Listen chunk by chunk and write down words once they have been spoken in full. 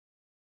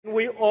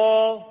We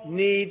all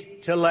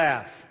need to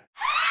laugh.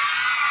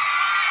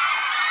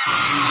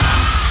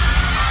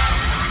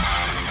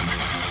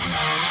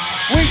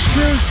 We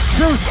choose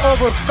truth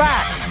over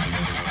facts.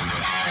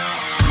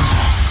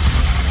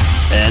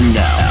 And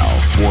now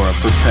for a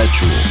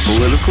perpetual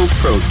political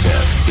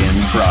protest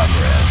in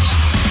progress.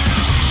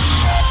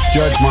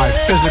 Judge my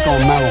physical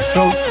and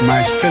mental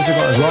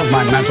physical as well as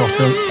my mental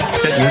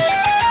fitness.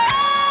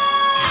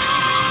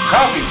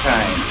 Coffee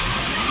time.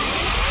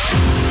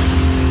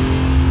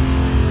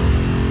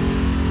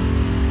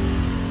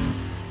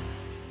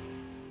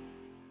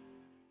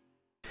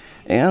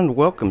 And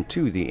welcome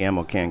to the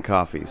Ammo Can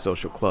Coffee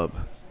Social Club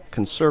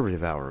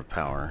Conservative Hour of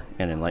Power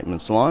and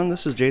Enlightenment Salon.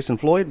 This is Jason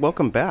Floyd.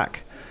 Welcome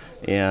back.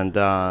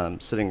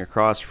 And sitting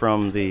across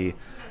from the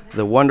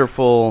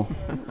wonderful,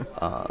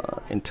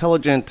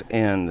 intelligent,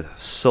 and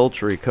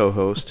sultry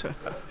co-host.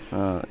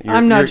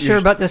 I'm not sure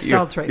about the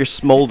sultry. You're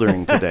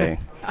smoldering today.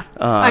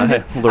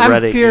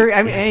 Loretta,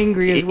 I'm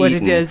angry is what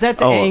it is.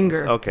 That's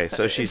anger. Okay,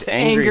 so she's it's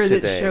angry anger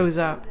today. That shows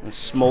up.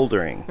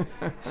 Smoldering.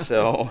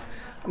 So...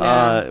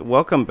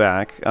 welcome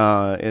back.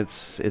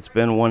 It's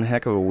been one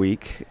heck of a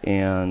week,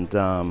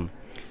 and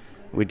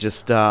we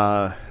just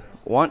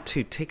want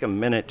to take a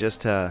minute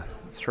just to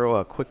throw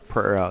a quick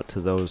prayer out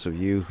to those of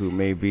you who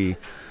may be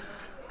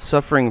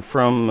suffering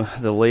from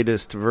the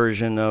latest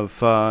version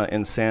of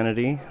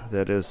insanity,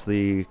 that is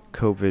the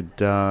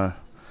COVID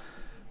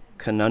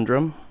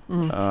conundrum.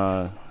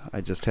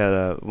 I just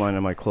had one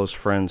of my close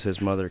friends,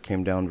 his mother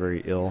came down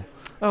very ill.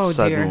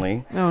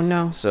 Suddenly. Dear. Oh,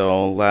 no.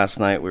 So last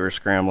night we were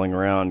scrambling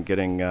around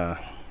getting a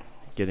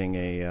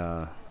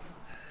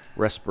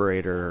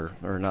respirator,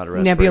 or not a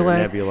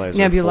respirator,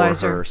 nebulizer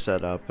for her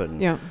set up,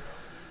 and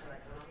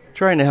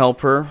trying to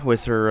help her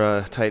with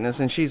her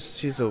tightness. And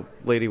she's a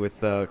lady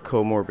with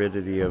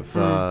comorbidity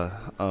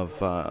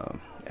of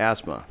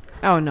asthma.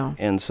 Oh, no.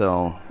 And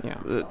so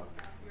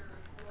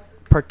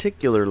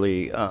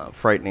particularly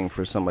frightening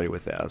for somebody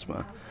with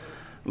asthma.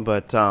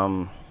 But...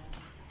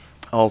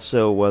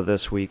 Also,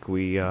 this week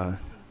we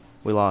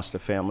lost a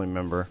family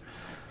member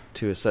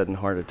to a sudden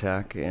heart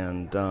attack,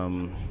 and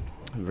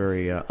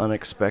very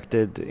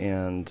unexpected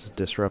and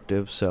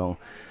disruptive. So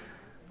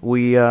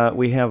we have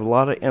a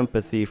lot of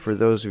empathy for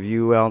those of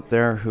you out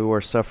there who are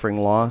suffering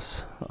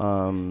loss.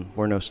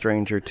 We're no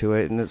stranger to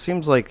it, and it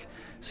seems like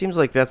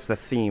that's the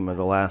theme of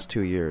the last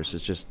 2 years.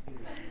 It's just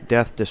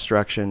death,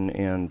 destruction,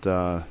 and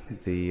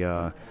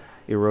the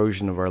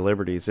erosion of our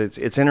liberties.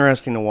 It's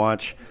interesting to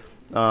watch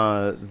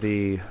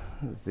the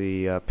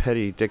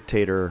petty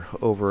dictator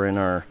over in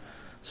our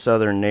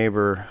southern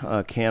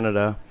neighbor,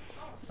 Canada,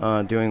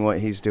 doing what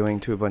he's doing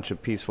to a bunch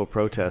of peaceful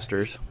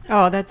protesters.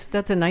 Oh,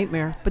 that's a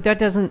nightmare. But that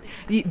doesn't...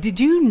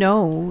 Did you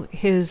know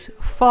his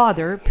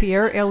father,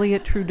 Pierre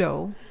Elliott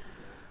Trudeau,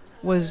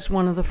 was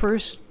one of the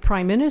first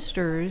prime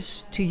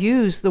ministers to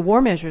use the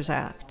War Measures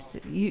Act?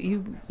 It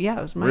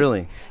was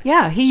really?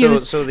 Yeah, he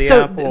used... So the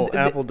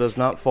apple does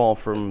not fall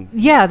from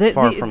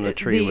far from the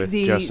tree with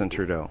Justin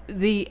Trudeau.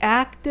 The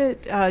act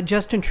that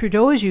Justin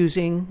Trudeau is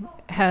using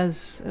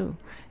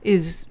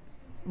is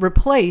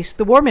replaced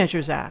the War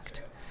Measures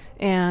Act.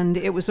 And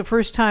it was the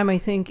first time, I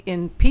think,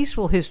 in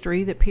peaceful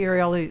history that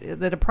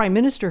that a prime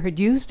minister had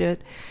used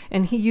it,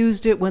 and he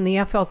used it when the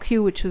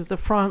FLQ, which is the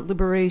Front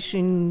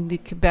Liberation de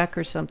Quebec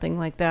or something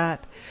like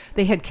that,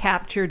 they had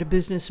captured a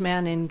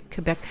businessman in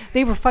Quebec.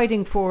 They were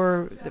fighting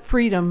for the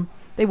freedom.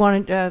 They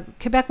wanted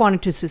Quebec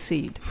wanted to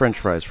secede. French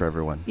fries for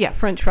everyone. Yeah,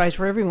 French fries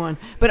for everyone.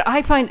 But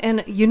I find,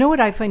 and you know what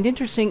I find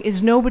interesting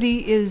is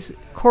nobody is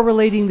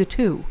correlating the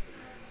two.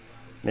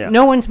 Yeah.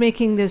 No one's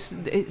making this,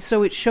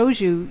 so it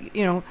shows you,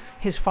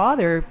 his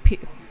father,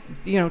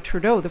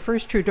 Trudeau, the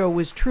first Trudeau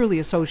was truly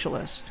a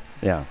socialist.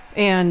 Yeah.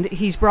 And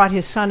he's brought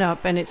his son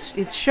up, and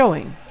it's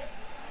showing.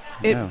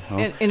 And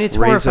it's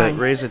horrifying.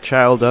 Raise a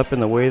child up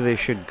in the way they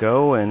should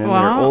go, and in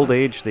their old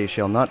age they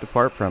shall not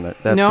depart from it.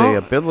 That's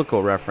a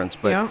biblical reference,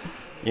 but,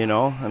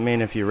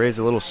 if you raise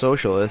a little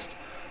socialist...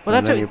 Well,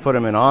 and then you put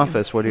them in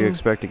office, what do you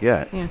expect to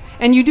get? Yeah.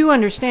 And you do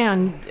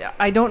understand,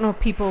 I don't know if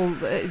people,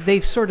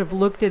 they've sort of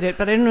looked at it,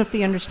 but I don't know if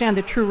they understand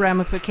the true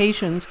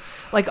ramifications.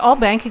 Like, all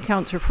bank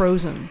accounts are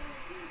frozen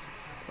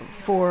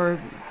for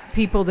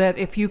people that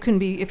if you can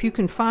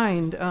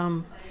find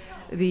some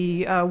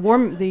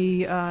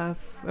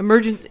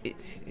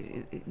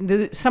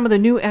of the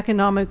new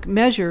economic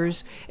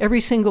measures,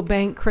 every single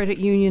bank, credit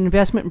union,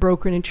 investment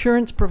broker, and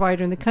insurance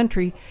provider in the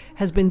country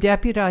has been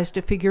deputized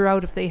to figure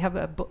out if they have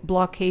a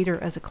blockader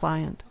as a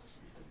client.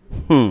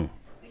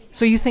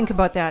 So you think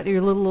about that.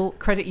 Your little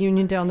credit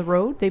union down the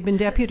road, they've been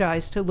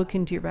deputized to look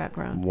into your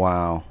background.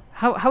 Wow.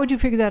 How would you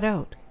figure that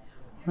out?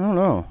 I don't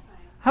know.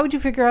 How would you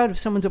figure out if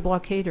someone's a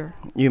blockader?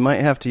 You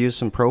might have to use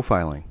some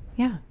profiling.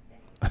 Yeah.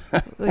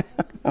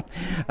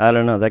 I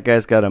don't know. That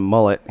guy's got a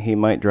mullet. He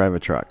might drive a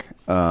truck.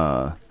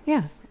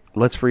 Yeah.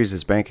 Let's freeze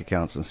his bank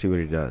accounts and see what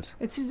he does.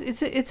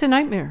 It's a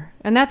nightmare,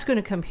 and that's going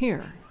to come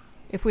here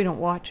if we don't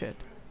watch it.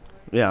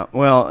 Yeah,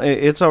 well,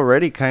 it's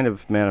already kind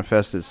of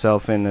manifested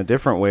itself in a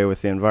different way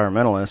with the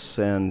environmentalists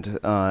and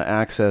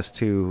access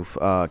to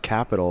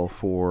capital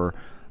for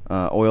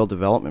oil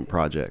development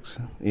projects.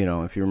 You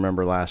know, if you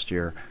remember last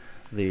year,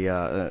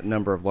 the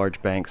number of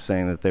large banks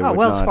saying that they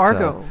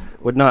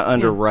would not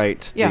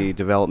underwrite the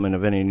development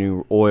of any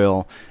new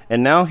oil.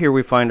 And now here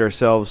we find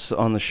ourselves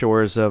on the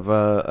shores of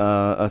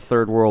a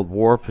third world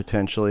war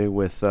potentially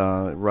with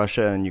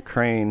Russia and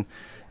Ukraine.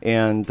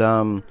 And,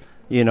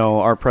 you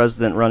know, our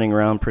president running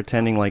around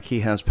pretending like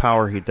he has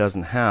power he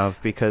doesn't have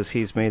because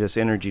he's made us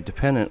energy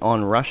dependent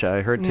on Russia.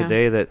 I heard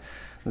today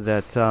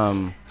that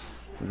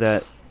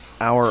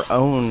our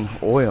own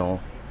oil,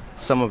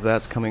 some of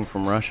that's coming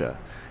from Russia.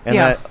 And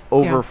that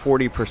over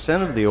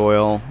 40% of the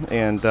oil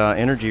and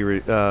energy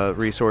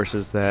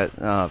resources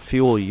that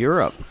fuel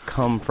Europe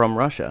come from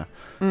Russia.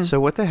 So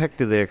what the heck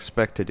do they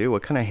expect to do?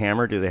 What kind of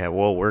hammer do they have?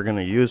 Well, we're going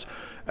to use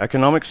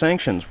economic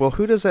sanctions. Well,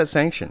 who does that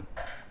sanction?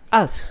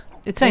 Us.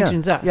 It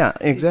sanctions us. Yeah,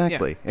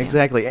 exactly.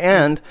 Exactly.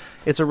 And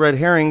it's a red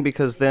herring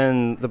because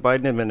then the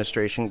Biden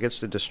administration gets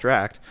to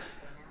distract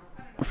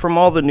from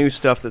all the new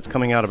stuff that's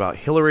coming out about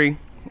Hillary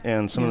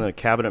and some of the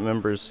cabinet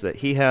members that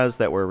he has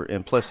that were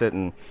implicit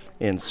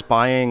in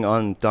spying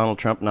on Donald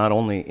Trump, not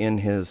only in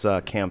his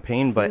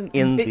campaign, but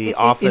in the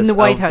office in the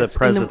White of House, the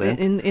president.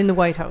 In the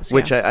White House,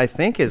 which I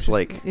think is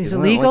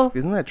illegal.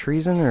 Isn't that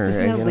treason?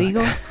 Isn't it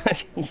illegal?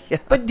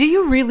 But do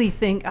you really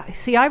think...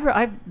 See,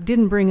 I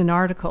didn't bring an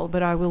article,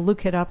 but I will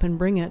look it up and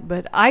bring it.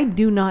 But I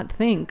do not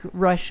think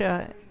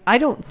Russia... I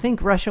don't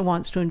think Russia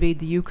wants to invade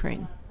the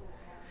Ukraine.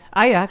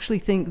 I actually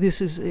think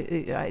this is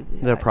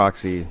the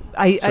proxy,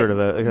 sort of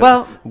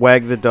a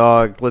wag the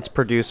dog. Let's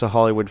produce a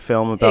Hollywood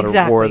film about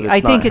a war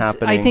that's not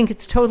happening. I think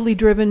it's totally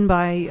driven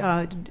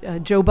by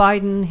Joe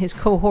Biden, his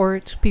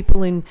cohort.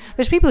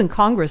 There's people in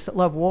Congress that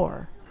love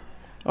war.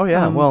 Oh,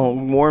 yeah. Well,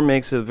 war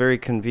makes a very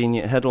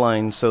convenient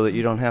headline so that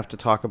you don't have to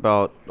talk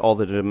about all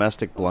the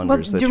domestic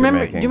blunders that you're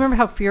making. Do you remember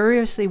how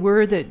furious they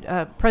were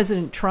that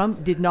President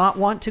Trump did not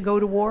want to go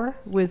to war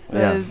with...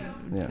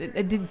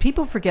 Did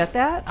people forget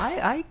that?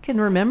 I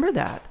can remember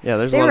that. Yeah,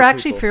 they were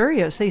actually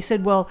furious. They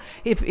said, well,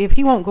 if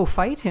he won't go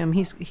fight him,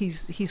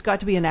 he's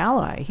got to be an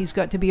ally. He's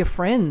got to be a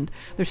friend.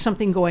 There's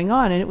something going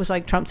on. And it was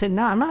like Trump said,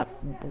 no, I'm not.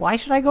 Why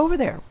should I go over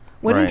there?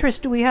 What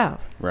interest do we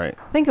have? Right.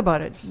 Think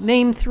about it.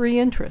 Name 3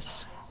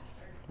 interests.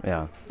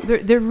 Yeah.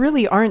 There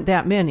really aren't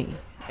that many,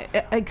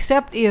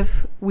 except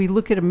if we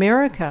look at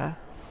America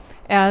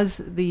as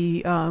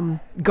the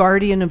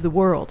guardian of the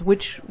world,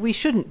 which we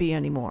shouldn't be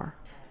anymore.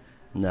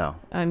 No.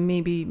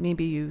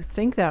 Maybe you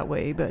think that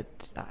way,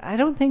 but I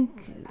don't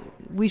think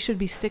we should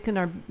be sticking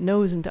our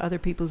nose into other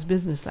people's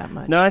business that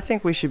much. No, I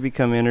think we should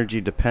become energy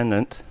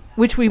dependent.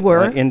 Which we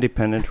were.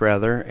 Independent,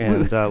 rather,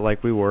 and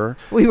like we were.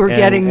 We were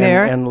getting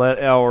there. And let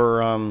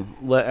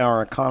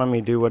our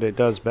economy do what it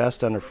does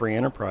best under free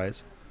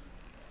enterprise.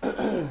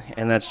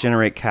 And that's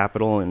generate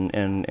capital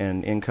and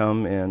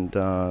income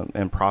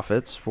and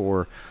profits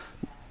for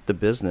the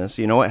business.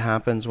 You know what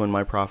happens when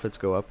my profits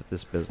go up at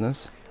this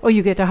business? Oh,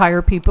 you get to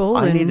hire people.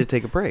 I need to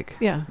take a break.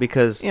 Yeah.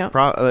 Because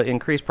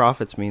increased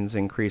profits means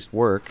increased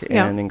work,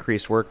 and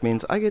increased work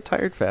means I get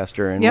tired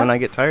faster. And when I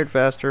get tired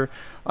faster,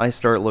 I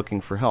start looking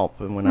for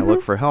help. And when I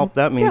look for help,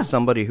 that means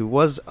somebody who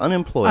was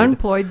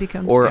unemployed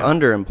becomes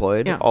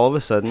underemployed, all of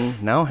a sudden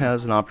now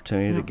has an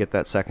opportunity to get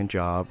that second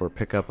job or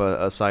pick up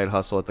a side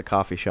hustle at the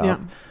coffee shop. Yeah.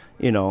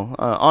 You know,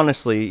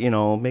 honestly,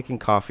 making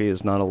coffee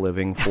is not a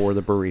living for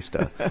the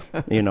barista.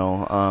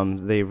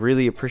 They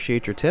really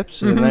appreciate your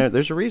tips, and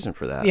there's a reason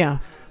for that. Yeah.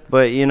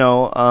 But,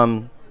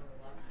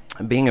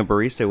 being a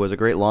barista was a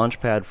great launch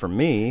pad for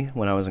me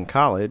when I was in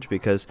college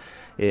because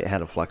it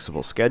had a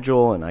flexible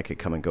schedule and I could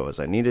come and go as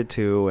I needed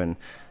to. And,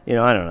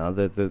 I don't know,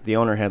 the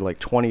owner had like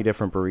 20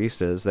 different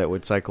baristas that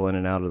would cycle in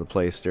and out of the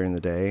place during the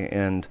day.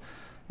 And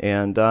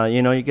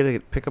you get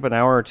to pick up an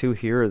hour or two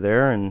here or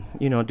there and,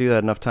 do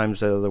that enough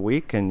times out of the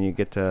week, and you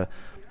get to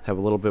have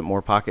a little bit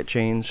more pocket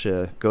change,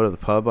 go to the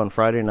pub on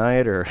Friday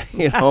night, or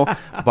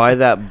buy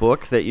that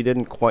book that you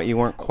weren't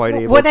quite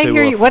able to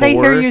afford. What I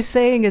hear you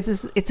saying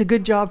is it's a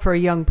good job for a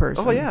young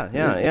person. Oh yeah.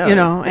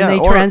 And they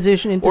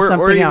transition into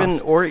something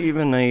else. Or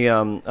even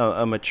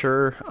a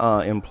mature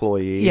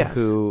employee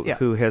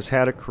who has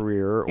had a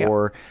career,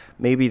 or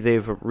maybe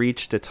they've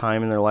reached a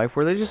time in their life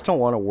where they just don't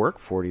want to work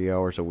 40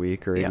 hours a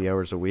week or 80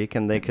 hours a week,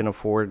 and they can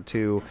afford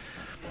to,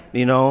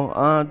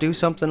 do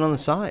something on the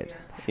side.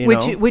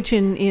 Which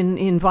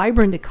in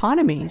vibrant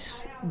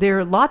economies, there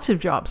are lots of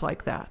jobs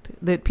like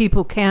that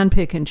people can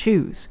pick and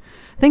choose.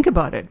 Think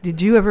about it.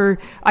 Did you ever?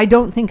 I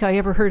don't think I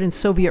ever heard in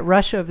Soviet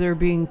Russia of there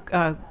being,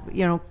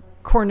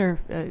 corner,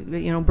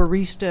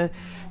 barista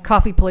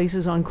coffee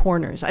places on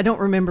corners. I don't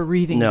remember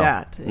reading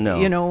that.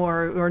 No.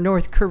 Or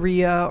North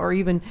Korea, or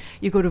even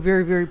you go to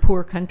very, very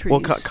poor countries.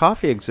 Well,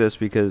 coffee exists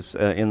because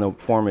in the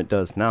form it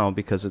does now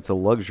because it's a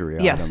luxury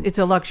item. Yes, it's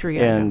a luxury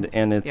item.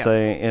 And it's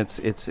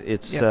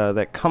it's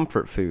that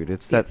comfort food.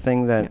 It's that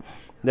thing that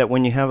that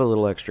when you have a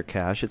little extra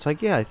cash, it's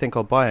like, yeah, I think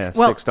I'll buy a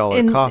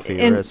 $6 coffee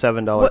or a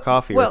 $7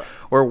 coffee,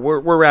 or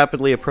we're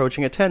rapidly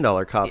approaching a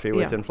 $10 coffee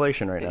with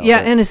inflation right now. Yeah,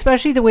 and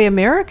especially the way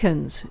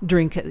Americans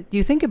drink it.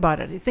 You think about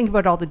it. You think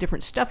about all the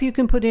different stuff you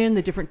can put in,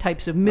 the different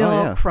types of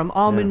milk, from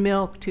almond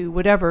milk to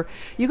whatever.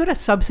 You go to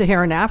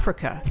sub-Saharan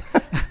Africa,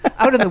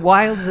 out in the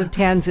wilds of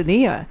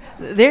Tanzania,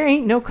 there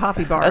ain't no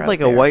coffee bar. I'd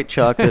like a white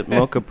chocolate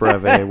mocha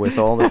breve with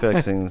all the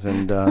fixings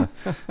and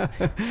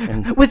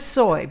with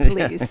soy,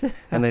 please.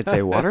 And they'd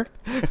say water.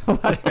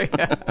 Water,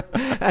 yeah.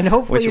 And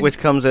hopefully which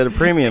comes at a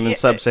premium in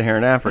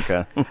sub-Saharan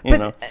Africa.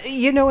 And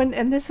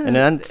this is,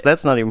 and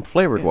that's not even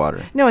flavored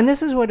water. No, and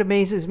this is what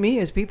amazes me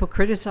is people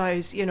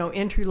criticize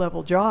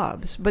entry-level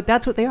jobs, but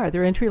that's what they are.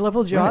 They're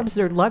entry-level jobs.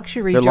 Right. They're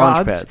luxury jobs. They're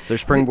launchpads. They're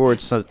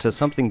springboards to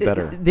something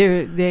better.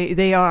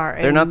 They are.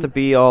 They're not the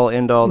be-all,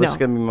 end-all. This is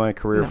going to be my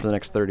career for the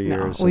next 30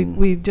 years.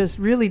 We've just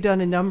really done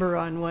a number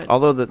on what.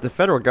 Although the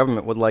federal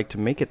government would like to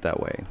make it that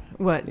way.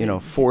 What?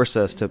 Force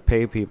us to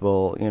pay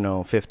people,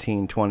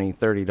 $15, $20,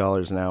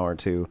 $30 an hour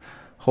to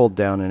hold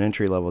down an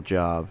entry-level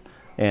job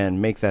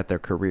and make that their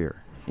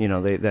career.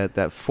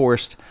 That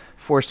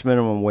forced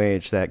minimum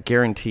wage, that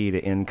guaranteed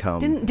income.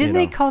 Didn't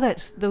they call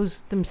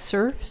them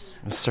serfs?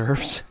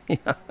 Serfs? Yeah.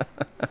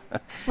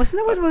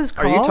 Wasn't that what it was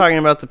called? Are you talking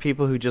about the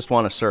people who just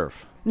want to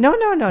surf? No.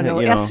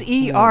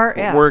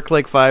 SERF. Work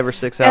like 5 or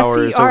 6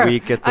 hours a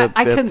week at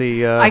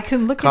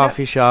the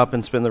coffee shop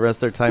and spend the rest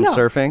of their time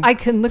surfing. I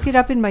can look it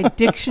up in my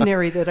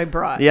dictionary that I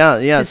brought. Yeah.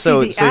 To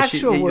see the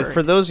actual word.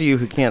 For those of you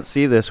who can't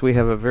see this, we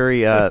have a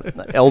very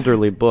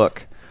elderly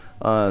book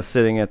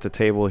sitting at the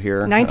table here.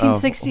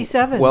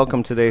 1967.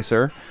 Welcome today,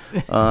 sir.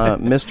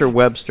 Mr.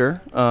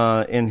 Webster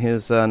in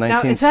his 1960...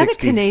 Now, is that a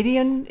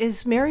Canadian?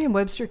 Is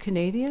Merriam-Webster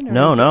Canadian?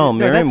 Or no.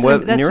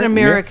 Merriam-Webster... That's an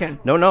American.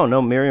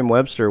 No.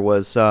 Merriam-Webster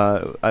was,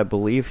 I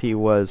believe he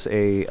was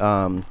a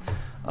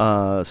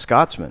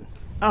Scotsman.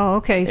 Oh,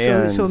 okay.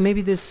 So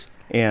maybe this...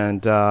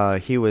 And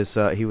he was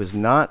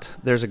not...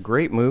 There's a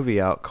great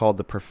movie out called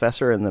The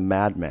Professor and the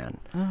Madman.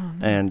 Oh,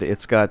 and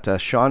it's got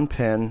Sean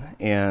Penn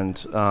and...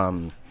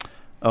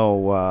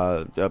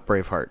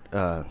 Braveheart.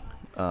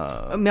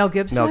 Mel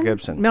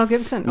Gibson. Mel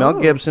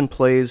Gibson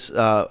plays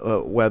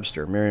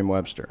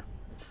Merriam-Webster,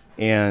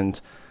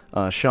 and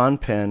Sean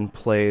Penn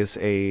plays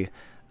a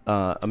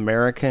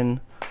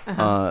American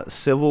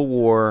Civil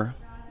War.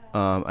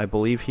 I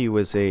believe he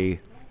was a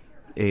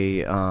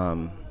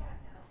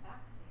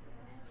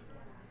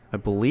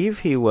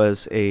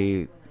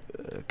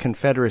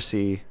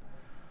Confederacy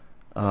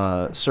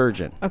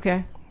surgeon.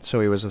 Okay.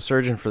 So he was a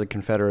surgeon for the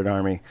Confederate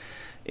Army.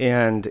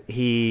 And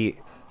he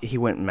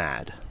went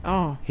mad.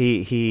 Oh.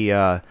 He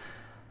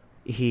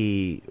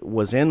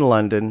was in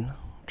London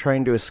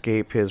trying to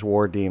escape his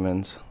war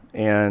demons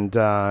and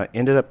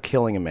ended up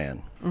killing a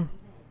man. Mm.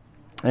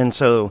 And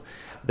so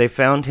they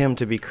found him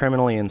to be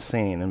criminally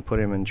insane and put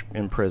him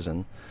in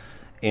prison.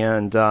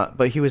 And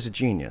but he was a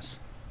genius.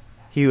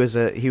 He was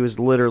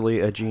literally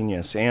a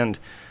genius. And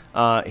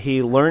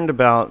he learned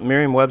about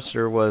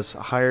Merriam-Webster was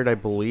hired, I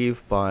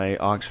believe, by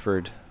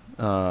Oxford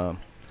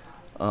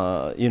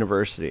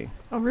University.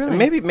 Oh,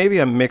 really? Maybe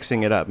I'm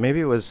mixing it up. Maybe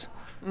it was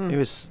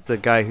the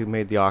guy who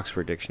made the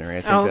Oxford Dictionary.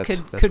 I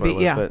think that's what it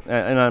was. Yeah. But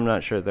and I'm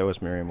not sure that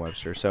was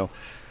Merriam-Webster. So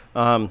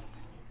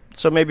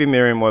maybe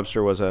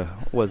Merriam-Webster was an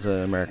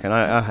American.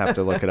 I'll have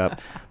to look it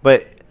up.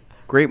 But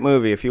great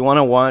movie. If you want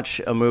to watch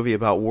a movie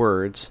about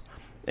words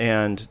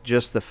and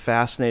just the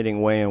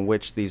fascinating way in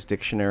which these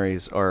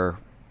dictionaries are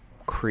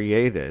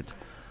created,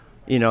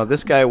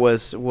 this guy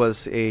was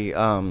a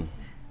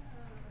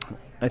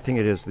I think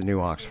it is the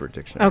New Oxford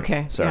Dictionary.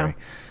 Okay, sorry,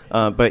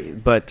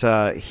 but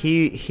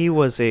he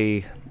was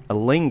a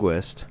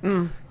linguist,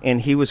 and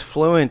he was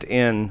fluent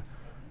in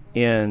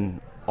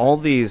all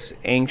these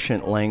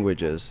ancient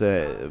languages,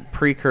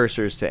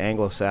 precursors to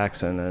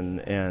Anglo-Saxon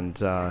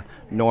and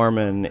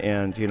Norman,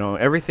 and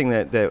everything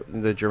that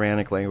the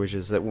Germanic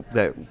languages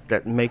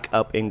that make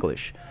up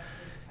English,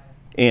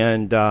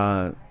 and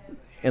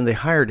they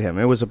hired him.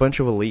 It was a bunch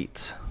of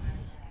elites.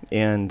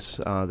 And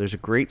there's a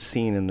great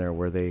scene in there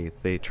where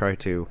they try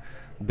to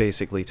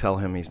basically tell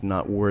him he's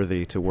not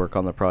worthy to work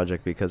on the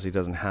project because he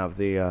doesn't have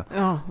the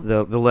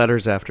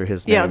letters after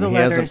his name. He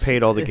hasn't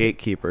paid all the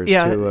gatekeepers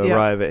to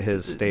arrive at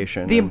his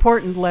station. The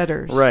important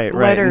letters. Right.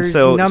 Letters,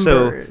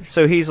 numbers.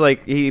 So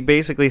he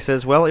basically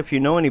says, well, if you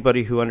know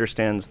anybody who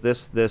understands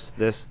this,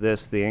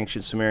 the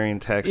ancient Sumerian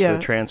text, the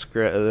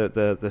transcript,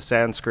 the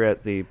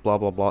Sanskrit, the blah,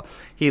 blah, blah.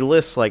 He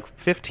lists like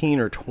 15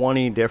 or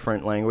 20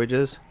 different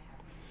languages.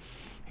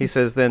 He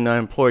says, then I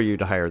implore you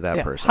to hire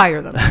that person.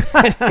 Hire them.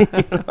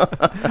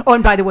 Oh,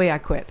 and by the way, I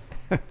quit.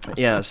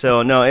 Yeah,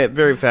 so, no,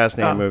 very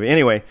fascinating movie.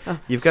 Anyway,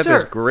 you've got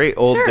this great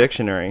old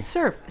dictionary.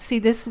 See,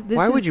 this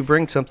Why would you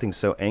bring something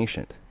so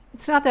ancient?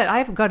 It's not that.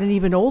 I've got an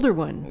even older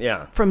one.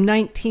 Yeah. From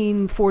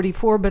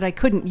 1944, but I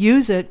couldn't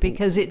use it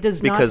because it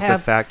does not have... Because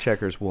the fact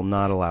checkers will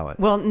not allow it.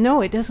 Well,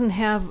 no, it doesn't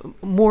have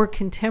more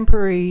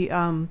contemporary...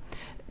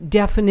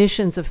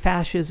 definitions of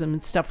fascism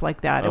and stuff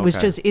like that. It was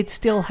just, it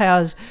still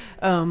has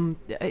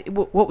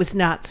what was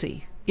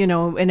Nazi,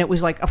 and it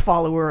was like a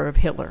follower of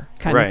Hitler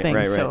kind of thing.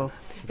 Right.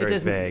 Very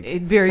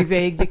vague. Very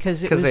vague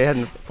because because they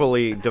hadn't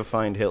fully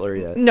defined Hitler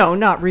yet. No,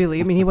 not really.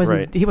 I mean, he wasn't.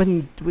 Right. He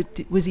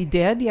wasn't. Was he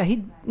dead? Yeah,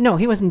 he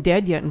wasn't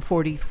dead yet in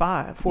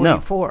 44.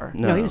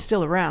 No, he was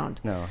still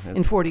around. No,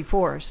 in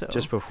 44. So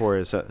just before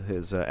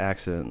his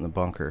accident in the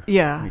bunker.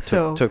 Yeah, he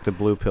so took the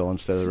blue pill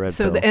instead of the red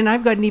pill. And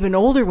I've got an even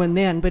older one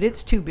then, but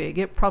it's too big.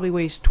 It probably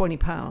weighs 20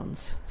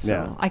 pounds. So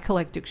Yeah. I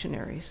collect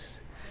dictionaries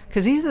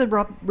because these are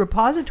the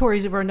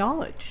repositories of our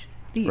knowledge.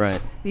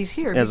 These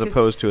here, as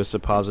opposed to a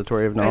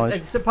suppository of knowledge.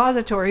 A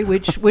suppository,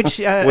 which which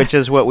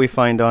is what we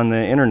find on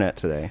the internet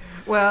today.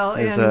 Well,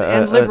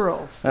 and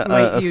liberals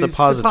might use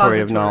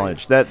suppository of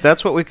knowledge.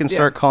 That's what we can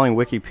start calling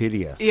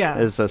Wikipedia. Yeah,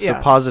 is a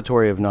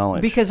suppository of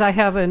knowledge. Because I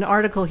have an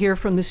article here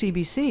from the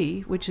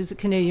CBC, which is the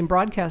Canadian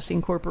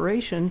Broadcasting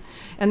Corporation,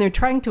 and they're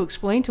trying to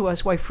explain to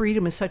us why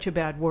freedom is such a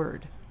bad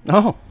word.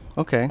 Oh.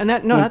 Okay. And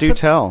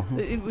tell.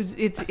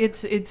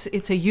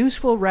 It's a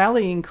useful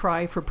rallying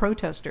cry for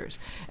protesters,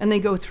 and they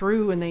go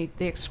through and they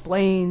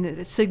explain that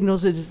it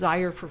signals a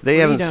desire for freedom. They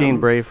haven't seen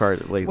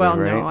Braveheart lately, well,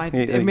 right?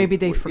 No, maybe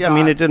they forgot. Yeah, I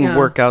mean, it didn't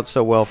work out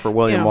so well for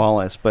William Yeah.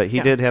 Wallace, but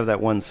he did have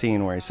that one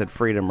scene where he said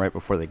freedom right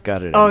before they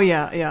gutted him. Oh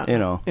yeah. You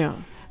know. Yeah.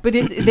 But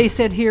they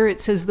said here,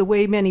 it says the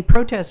way many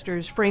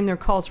protesters frame their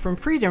calls from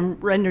freedom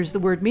renders the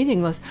word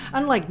meaningless,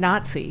 unlike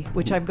Nazi,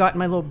 which I've got in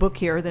my little book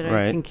here that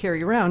I can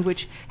carry around,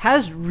 which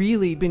has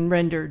really been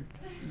rendered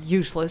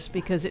useless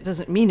because it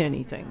doesn't mean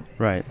anything.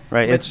 Right.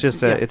 But, it's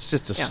just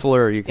a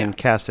slur you can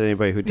cast at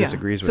anybody who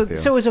disagrees with you.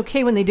 So it was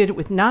okay when they did it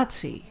with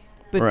Nazi,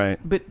 but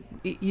but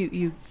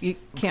you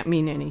can't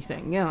mean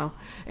anything,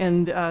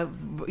 and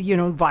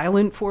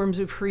violent forms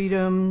of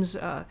freedoms,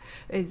 an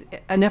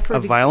effort. A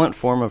violent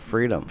form of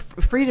freedom.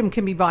 Freedom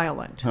can be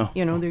violent. Oh.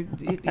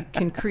 It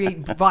can create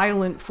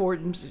violent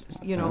forms.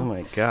 Oh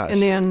my gosh.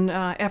 And then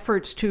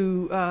efforts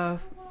to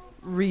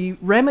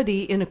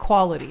remedy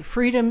inequality.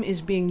 Freedom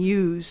is being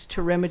used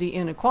to remedy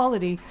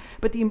inequality,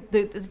 but the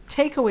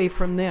takeaway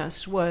from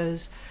this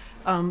was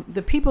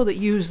the people that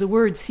use the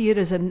word see it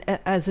as an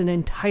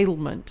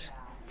entitlement.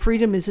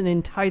 Freedom is an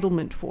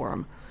entitlement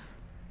form,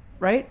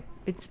 right?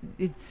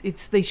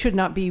 It's they should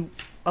not be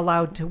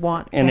allowed to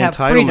want and to have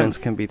freedom. And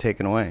entitlements can be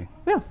taken away.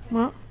 Yeah,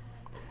 well,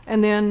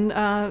 and then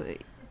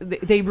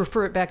they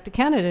refer it back to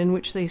Canada, in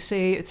which they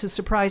say it's a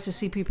surprise to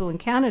see people in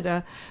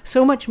Canada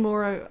so much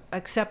more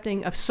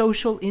accepting of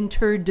social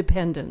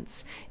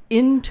interdependence.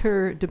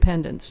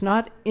 Interdependence,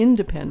 not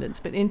independence,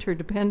 but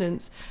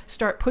interdependence,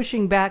 start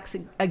pushing back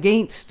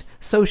against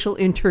social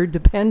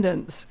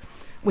interdependence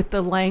with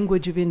the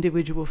language of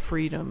individual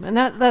freedom. And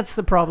that's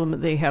the problem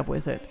that they have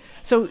with it.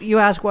 So you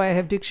ask why I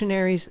have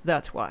dictionaries?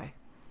 That's why.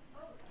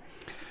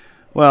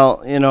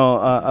 Well,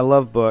 I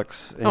love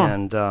books,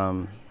 and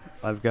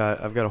I've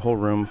got a whole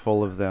room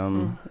full of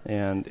them,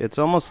 and it's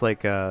almost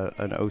like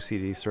an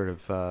OCD sort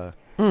of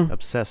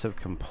obsessive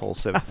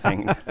compulsive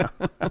thing.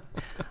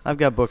 I've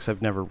got books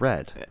I've never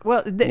read.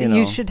 Well,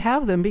 you should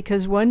have them,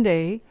 because one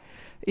day,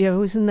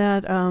 wasn't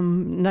that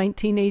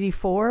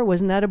 1984?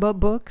 Wasn't that about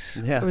books?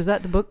 Yeah. Or was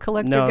that the book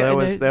collector No,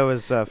 guy? that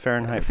was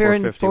Fahrenheit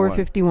 451.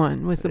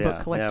 451 was the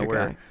book collector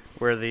guy.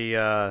 Where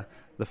the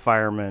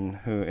fireman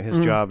who his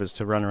job is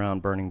to run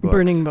around burning books.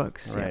 Burning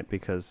books, right?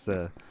 Because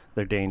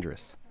they're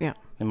dangerous. Yeah.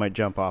 They might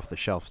jump off the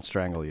shelf and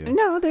strangle you.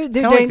 No, they're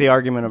kind of like the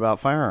argument about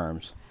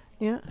firearms.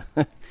 Yeah.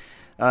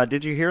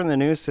 Did you hear in the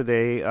news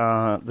today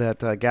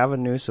that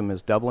Gavin Newsom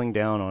is doubling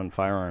down on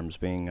firearms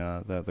being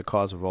the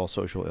cause of all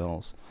social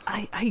ills?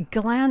 I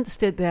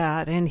glanced at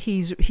that, and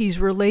he's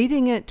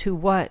relating it to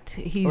what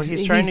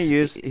he's trying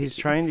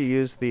to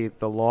use the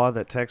law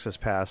that Texas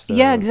passed.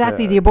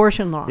 Exactly, the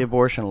abortion law. The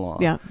abortion law.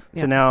 Yeah.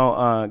 To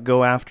now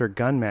go after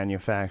gun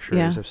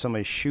manufacturers if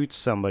somebody shoots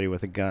somebody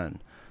with a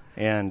gun.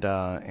 And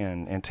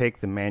take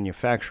the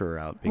manufacturer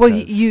out. Well,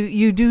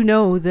 you do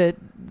know that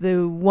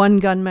the one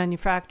gun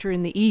manufacturer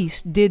in the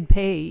East did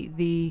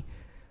pay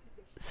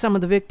some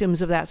of the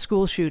victims of that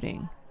school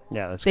shooting.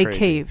 Yeah, they crazy.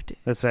 Caved.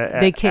 That's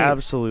they caved.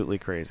 Absolutely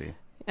crazy.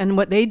 And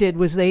what they did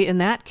was they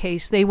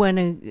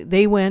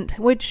went,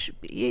 which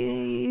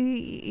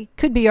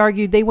could be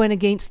argued, they went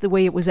against the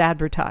way it was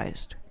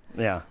advertised.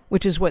 Yeah.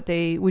 Which is what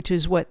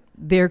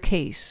their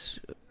case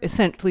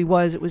essentially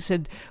was. It was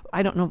said,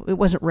 I don't know, it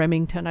wasn't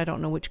Remington, I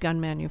don't know which gun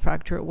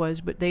manufacturer it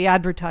was, but they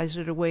advertised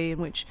it a way in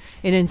which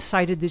it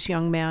incited this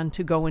young man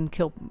to go and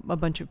kill a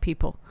bunch of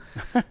people,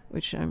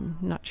 which I'm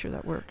not sure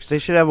that works. They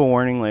should have a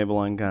warning label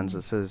on guns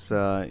that says,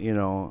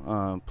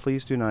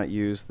 please do not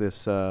use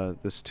this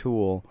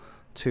tool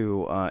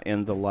to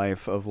end the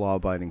life of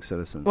law-abiding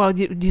citizens. Well,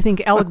 do you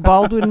think Alec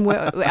Baldwin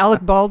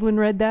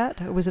read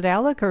that? Was it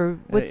Alec or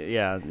what's?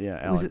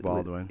 Alec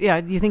Baldwin.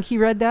 Yeah, do you think he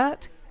read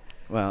that?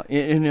 Well,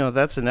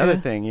 that's another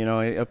thing.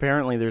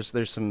 Apparently there's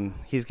some.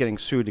 He's getting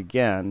sued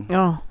again.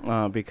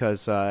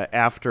 Because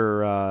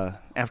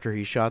after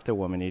he shot the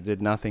woman, he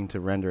did nothing to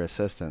render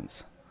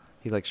assistance.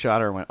 He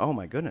shot her and went, "Oh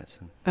my goodness,"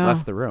 and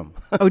left the room.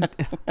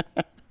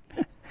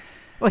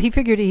 Well, he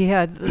figured he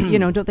had.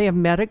 Don't they have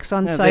medics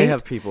on site? They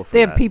have people for that.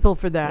 They have people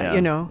for that.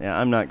 Yeah,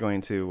 I'm not going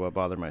to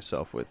bother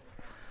myself with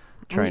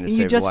trying to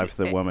save the life of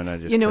the woman I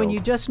just and killed. you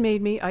just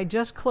made me. I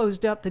just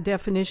closed up the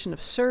definition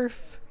of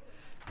surf,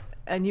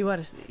 and you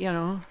ought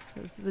to,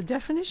 the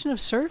definition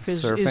of surf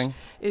is surfing.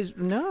 Is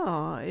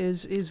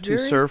To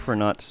very, surf or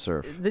not to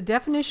surf? The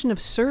definition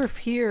of surf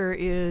here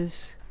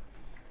is.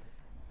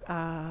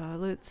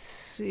 Let's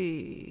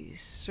see.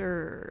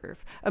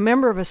 Serve. A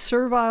member of a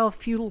servile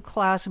feudal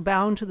class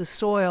bound to the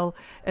soil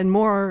and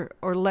more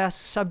or less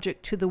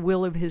subject to the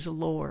will of his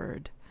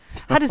lord.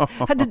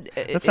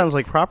 That sounds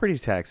like property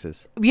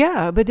taxes.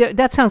 Yeah, but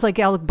that sounds like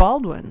Alec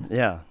Baldwin.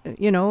 Yeah.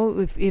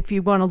 If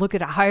you want to look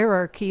at a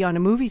hierarchy on a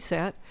movie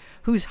set,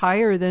 who's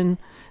higher than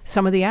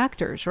some of the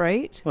actors,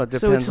 right? Well, it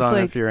depends on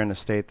if you're in a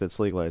state that's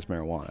legalized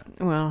marijuana.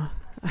 Well...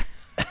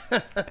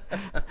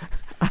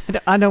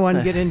 I don't want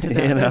to get into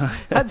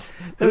that.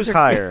 Who's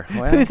higher?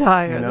 Well, who's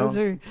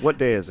higher? What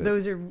day is it?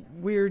 Those are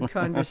weird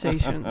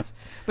conversations.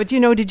 But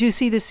did you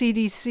see the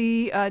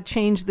CDC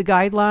change the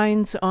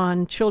guidelines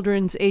on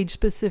children's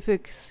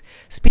age-specific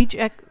speech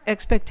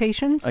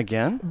expectations?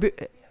 Again?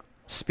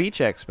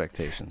 Speech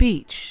expectations.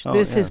 Speech.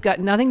 This has got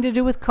nothing to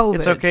do with COVID.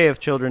 It's okay if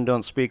children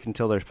don't speak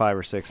until they're 5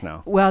 or 6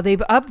 now. Well,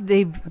 they've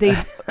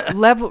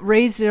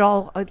raised it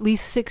all at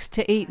least 6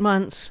 to 8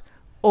 months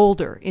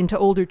into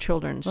older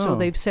children. So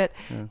they've set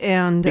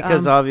and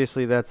because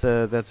obviously that's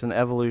an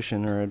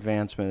evolution or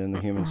advancement in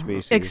the human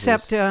species.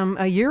 Except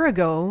a year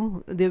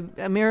ago, the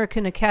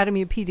American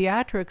Academy of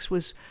Pediatrics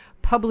was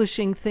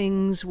publishing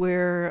things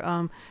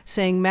where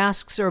saying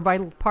masks are a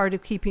vital part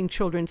of keeping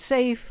children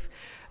safe,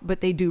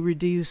 but they do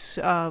reduce.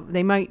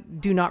 They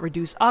do not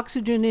reduce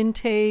oxygen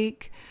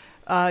intake.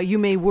 You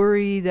may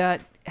worry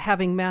that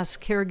having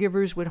mask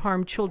caregivers would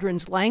harm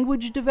children's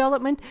language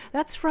development.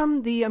 That's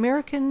from the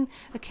American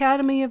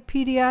Academy of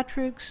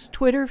Pediatrics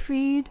Twitter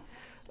feed.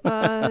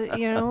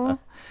 You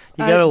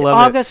gotta love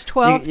August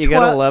 12th, you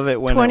gotta love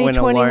it when a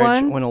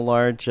 2021.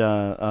 large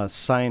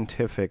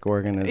scientific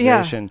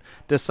organization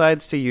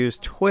decides to use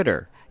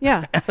Twitter.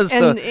 Yeah, as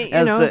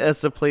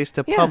the place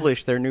to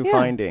publish their new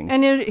findings.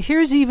 And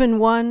here's even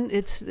one.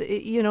 It's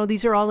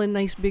these are all in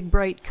nice big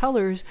bright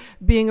colors.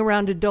 Being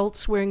around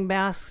adults wearing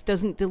masks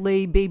doesn't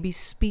delay baby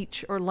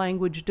speech or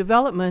language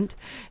development.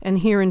 And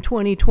here in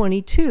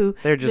 2022,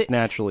 they're just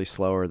naturally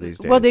slower these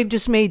days. Well, they've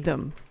just made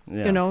them.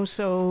 Yeah.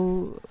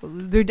 So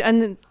they're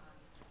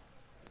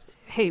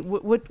hey,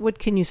 what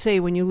can you say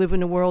when you live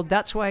in a world?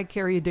 That's why I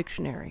carry a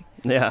dictionary.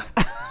 Yeah.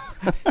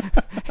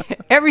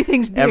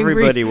 Everything's being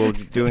everybody will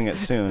be doing it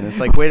soon.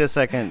 It's like, wait a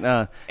second,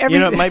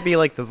 it might be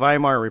like the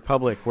Weimar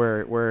Republic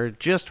where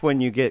just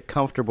when you get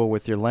comfortable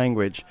with your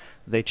language,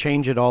 they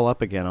change it all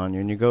up again on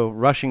you, and you go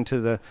rushing to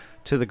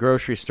the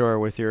grocery store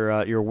with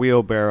your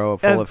wheelbarrow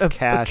full of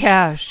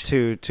cash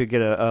to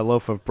get a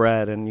loaf of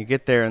bread, and you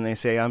get there and they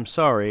say, I'm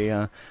sorry,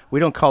 we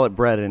don't call it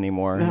bread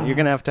anymore. No. You're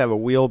gonna have to have a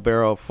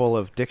wheelbarrow full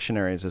of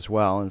dictionaries as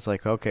well. And it's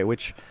like, okay,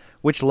 which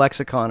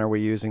lexicon are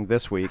we using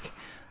this week?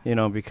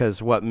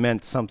 Because what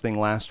meant something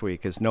last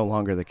week is no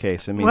longer the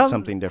case. It means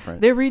something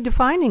different. They're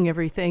redefining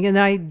everything. And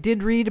I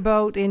did read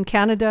about in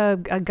Canada,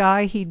 a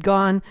guy, he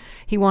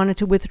wanted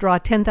to withdraw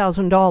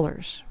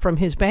 $10,000 from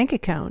his bank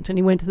account. And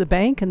he went to the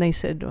bank and they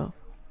said, you're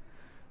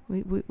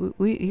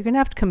going to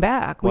have to come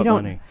back. What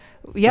money?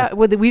 Yeah,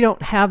 we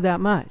don't have that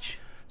much.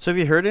 So have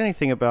you heard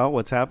anything about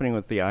what's happening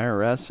with the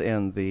IRS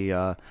and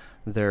the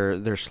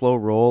their slow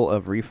roll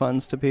of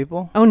refunds to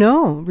people? Oh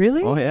no,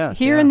 really? Oh yeah,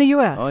 here in the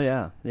U.S. Oh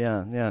yeah.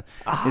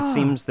 It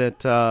seems that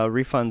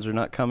refunds are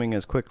not coming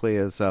as quickly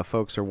as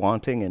folks are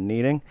wanting and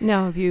needing.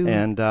 Now have you?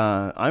 And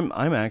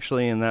I'm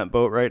actually in that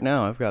boat right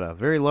now. I've got a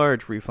very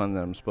large refund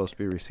that I'm supposed to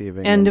be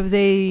receiving. And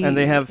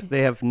they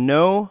have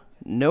no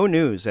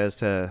news as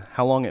to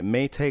how long it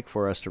may take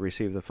for us to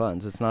receive the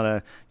funds. It's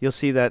not you'll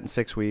see that in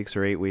 6 weeks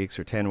or 8 weeks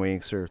or 10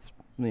 weeks or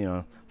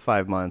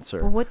 5 months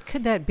or. Well, what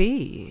could that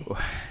be?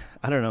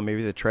 I don't know.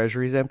 Maybe the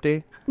treasury's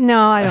empty?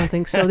 No, I don't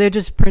think so. They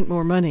just print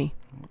more money.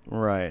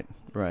 Right.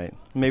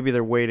 Maybe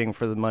they're waiting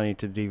for the money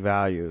to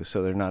devalue,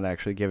 so they're not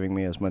actually giving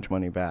me as much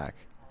money back.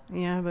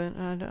 Yeah, but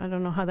I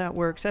don't know how that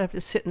works. I have to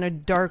sit in a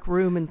dark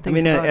room and think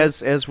about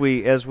it.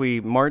 As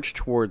we march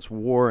towards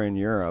war in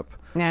Europe,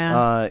 the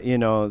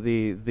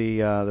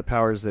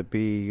powers that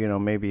be,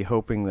 maybe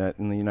hoping that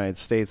in the United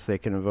States they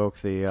can invoke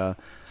the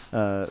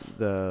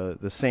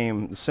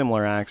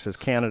similar acts as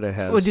Canada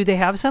has. Well, do they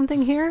have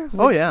something here?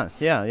 Oh yeah.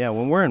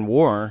 When we're in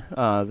war,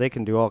 they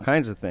can do all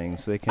kinds of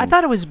things. They can. I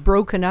thought it was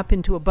broken up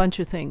into a bunch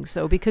of things,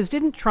 though, because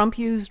didn't Trump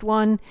use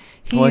one?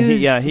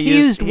 He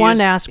used one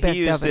aspect of it.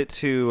 He used it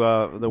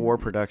to the War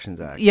Productions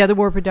Act. Yeah, the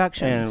War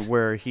Productions, and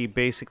where he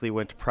basically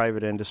went to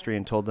private industry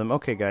and told them,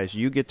 "Okay, guys,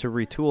 you get to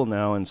retool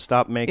now and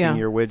stop making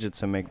your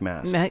widgets and make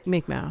masks."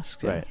 Make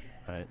masks. Yeah.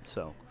 Right.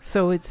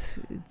 So it's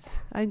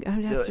I'd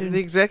have to. The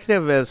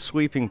executive has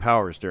sweeping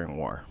powers during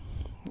war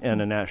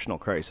and a national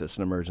crisis,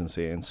 an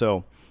emergency. And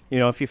so,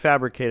 if you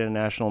fabricate a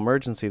national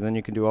emergency, then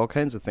you can do all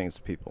kinds of things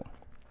to people.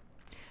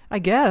 I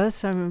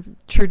guess.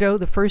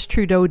 The first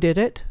Trudeau did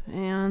it,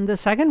 and the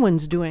second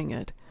one's doing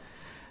it.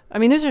 I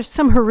mean, there's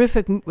some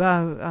horrific.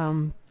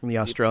 The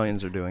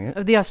Australians are doing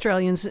it. The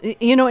Australians,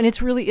 you know, and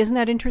it's really, isn't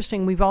that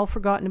interesting? We've all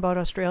forgotten about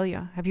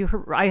Australia. Have you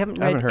heard? I haven't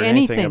read heard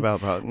anything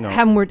about no.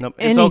 Haven't heard nope.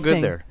 anything. It's all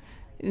good there.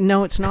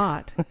 No, it's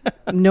not.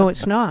 No,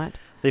 it's not.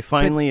 They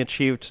finally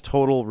achieved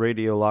total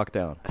radio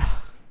lockdown.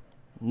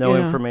 No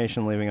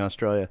information leaving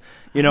Australia.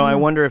 You know, I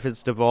wonder if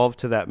it's devolved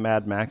to that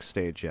Mad Max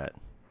stage yet.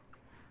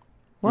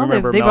 Well,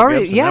 Remember they've Mel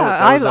already, Gibson? yeah,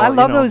 That was all, I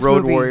love those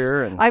Road movies.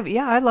 Warrior and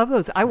I love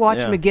those. I watch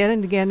them again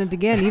and again and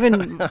again.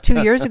 Even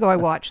 2 years ago, I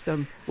watched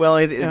them. Well,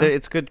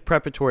 it's good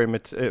preparatory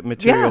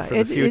material for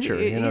the future.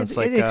 It's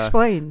like it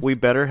explains. We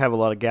better have a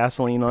lot of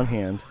gasoline on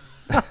hand,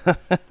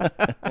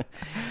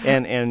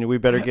 and we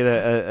better get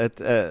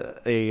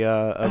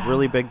a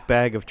really big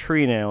bag of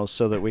tree nails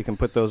so that we can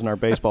put those in our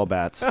baseball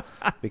bats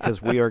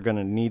because we are going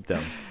to need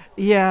them.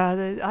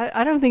 Yeah,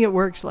 I don't think it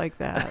works like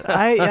that.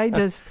 I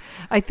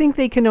think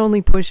they can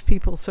only push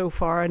people so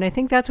far, and I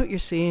think that's what you're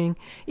seeing.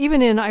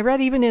 Even in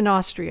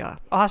Austria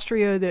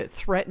that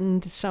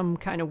threatened some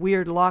kind of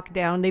weird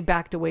lockdown, they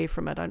backed away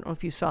from it. I don't know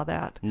if you saw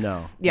that.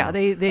 No. Yeah, no.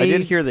 they I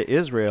did hear that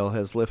Israel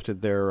has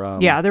lifted their.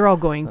 They're all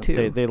going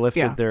to. They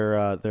lifted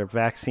their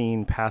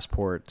vaccine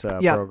passport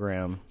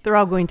program. They're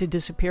all going to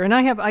disappear, and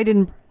I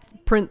didn't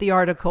print the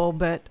article,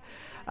 but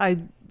a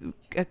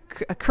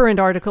current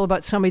article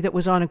about somebody that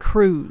was on a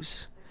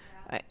cruise,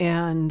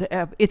 and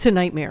it's a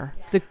nightmare.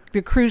 The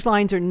cruise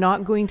lines are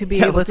not going to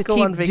be able to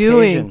keep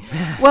doing.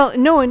 Well,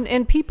 no,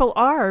 and people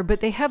are, but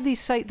they have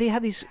these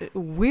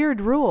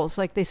weird rules.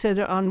 Like they said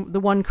on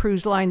the one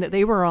cruise line that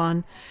they were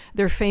on,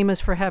 they're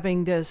famous for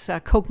having this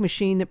Coke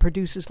machine that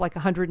produces like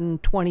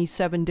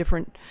 127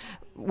 different.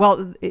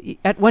 Well,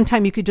 at one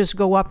time you could just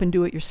go up and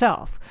do it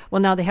yourself.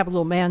 Well, now they have a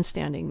little man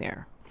standing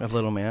there. A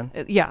little man?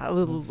 Yeah, a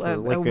little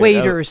like a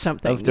waiter or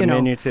something. Of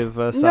diminutive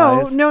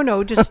size?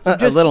 No, just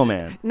a little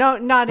man. No,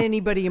 not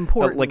anybody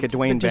important. Like a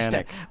Dwayne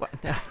Bannock.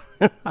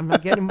 I'm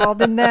not getting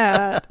involved in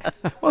that.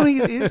 Well,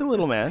 he's a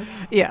little man.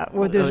 Yeah,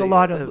 well, there's a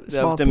lot of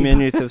small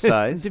diminutive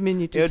size.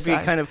 Diminutive size. It would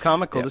be kind of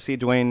comical to see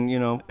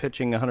Dwayne,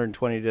 pitching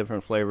 120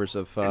 different flavors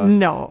of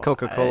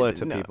Coca-Cola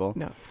to people.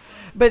 No.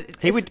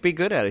 But he would be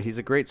good at it. He's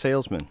a great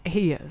salesman.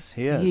 He is.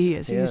 He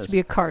used to be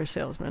a car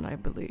salesman, I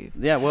believe.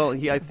 Yeah, well,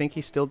 I think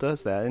he still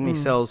does that, and he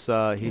sells.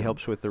 He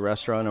helps with the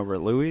restaurant over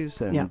at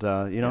Louis, and he's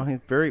a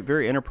very,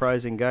 very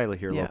enterprising guy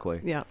here locally.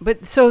 Yeah,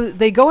 but so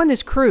they go on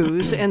this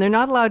cruise, and they're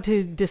not allowed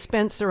to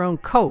dispense their own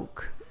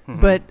Coke. Mm-hmm.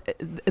 But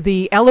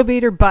the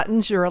elevator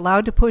buttons, you're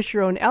allowed to push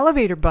your own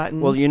elevator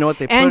buttons. Well, you know what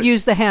they put, and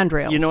use the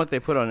handrails. You know what they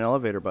put on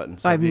elevator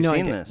buttons? Have you no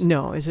seen idea. this?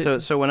 No, is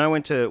it? So when I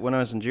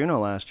was in Juneau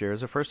last year, it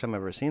was the first time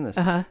I've ever seen this.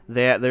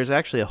 There's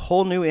actually a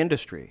whole new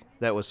industry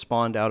that was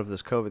spawned out of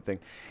this COVID thing,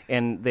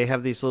 and they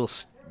have these little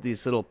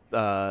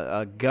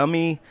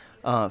gummy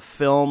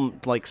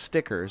film like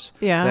stickers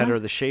that are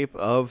the shape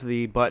of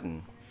the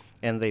button.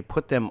 And they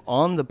put them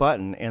on the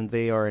button, and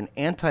they are an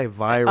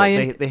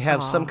antiviral. They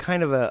have some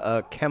kind of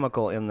a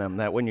chemical in them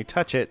that when you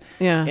touch it,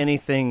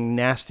 anything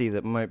nasty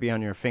that might be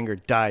on your finger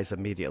dies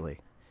immediately.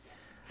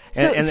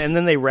 And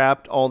then they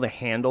wrapped all the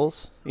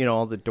handles,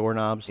 all the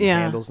doorknobs and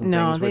handles and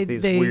things with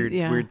these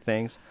weird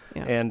things.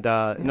 Yeah. And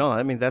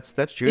I mean that's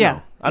Juneau.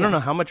 Yeah. I don't know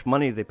how much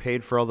money they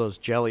paid for all those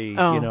jelly,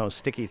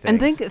 sticky things.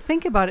 And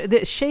think about it.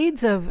 The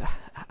shades of.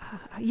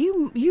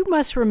 You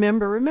must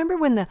remember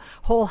when the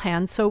whole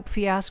hand soap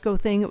fiasco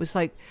thing, it was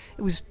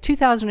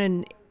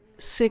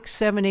 2006,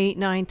 7, 8,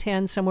 9,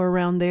 10, somewhere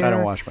around there. I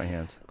don't wash my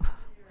hands.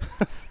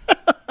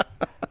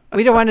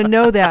 We don't want to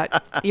know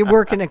that. You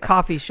work in a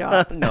coffee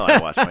shop. No, I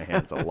wash my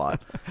hands a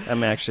lot.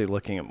 I'm actually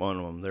looking at one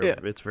of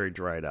them. It's very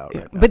dried out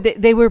right now.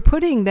 But they were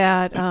putting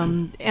that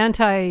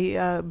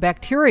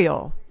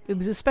antibacterial, it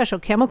was a special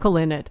chemical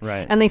in it.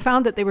 Right. And they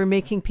found that they were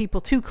making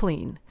people too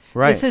clean.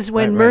 Right. This is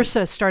when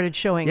MRSA started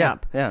showing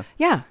up. Yeah,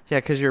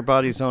 because your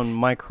body's own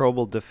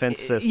microbial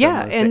defense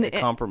system is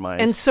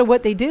compromised. And so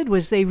what they did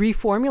was they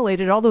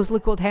reformulated all those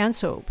liquid hand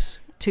soaps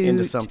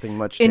into something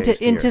much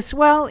tastier. Into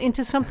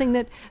something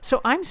that.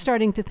 So I'm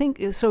starting to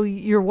think. So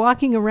you're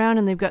walking around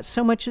and they've got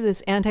so much of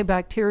this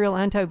antibacterial,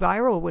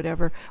 antiviral,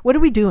 whatever. What are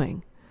we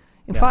doing?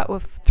 In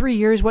 3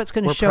 years, what's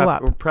going to show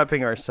up? We're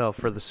prepping ourselves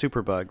for the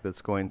superbug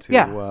that's going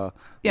to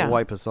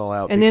wipe us all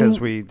out, and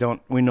because we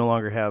no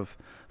longer have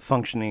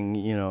functioning,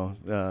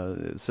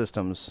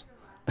 systems.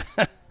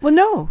 Well,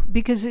 no,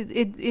 because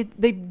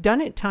they've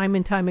done it time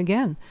and time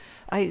again.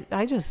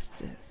 I just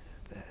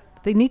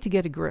they need to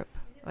get a grip,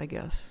 I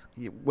guess.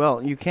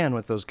 Well, you can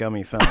with those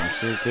gummy films.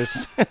 You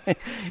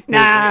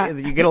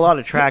get a lot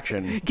of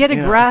traction. Get a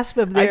grasp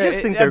of their, I just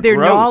think they're their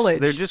gross.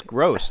 knowledge. They're just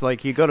gross.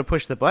 Like you go to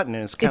push the button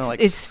and it's kind of like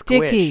it's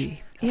squish.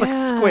 Sticky. It's like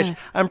squish.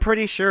 I'm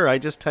pretty sure I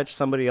just touched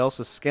somebody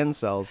else's skin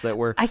cells that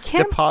were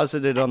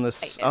deposited on the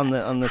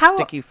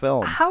sticky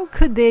film. How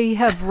could they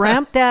have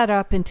ramped that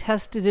up and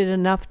tested it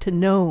enough to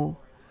know?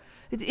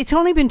 It's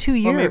only been 2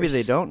 years. Well, maybe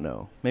they don't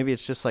know. Maybe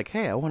it's just like,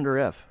 hey, I wonder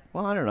if.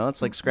 Well, I don't know.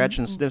 It's like scratch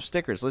and sniff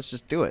stickers. Let's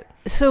just do it.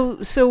 So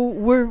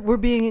we're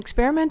being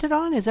experimented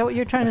on? Is that what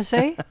you're trying to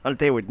say?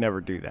 They would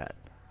never do that.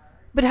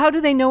 But how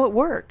do they know it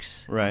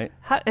works? Right.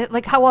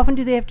 How often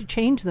do they have to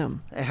change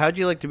them? How'd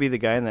you like to be the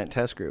guy in that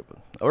test group?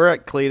 All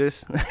right,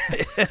 Cletus.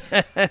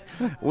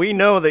 We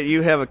know that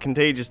you have a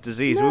contagious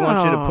disease. We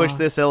want you to push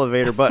this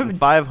elevator button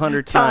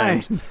 500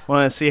 times.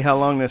 Want to see how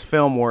long this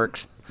film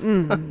works.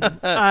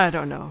 I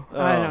don't know.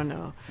 I don't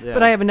know. Yeah.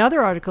 But I have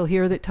another article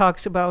here that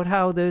talks about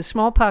how the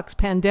smallpox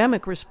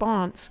pandemic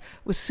response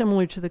was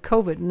similar to the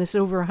COVID, and this is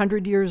over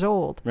 100 years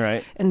old.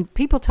 Right. And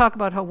people talk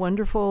about how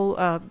wonderful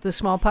the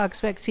smallpox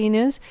vaccine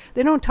is.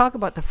 They don't talk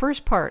about the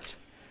first part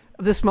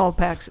of the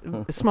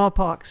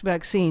smallpox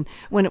vaccine.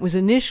 When it was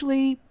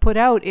initially put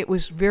out, it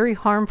was very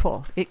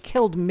harmful. It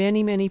killed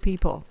many, many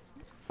people.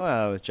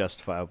 Well, with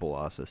justifiable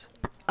losses.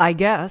 I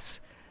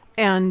guess.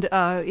 And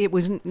it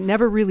was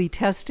never really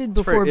tested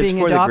before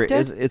being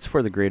adopted. It's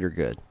for the greater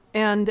good.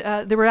 And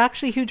there were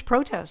actually huge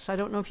protests. I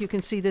don't know if you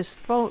can see this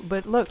phone,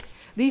 but look,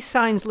 these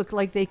signs look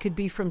like they could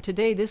be from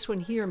today. This one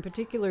here in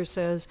particular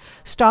says,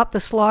 "Stop the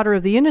slaughter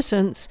of the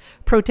innocents,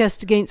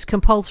 protest against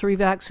compulsory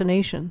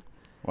vaccination."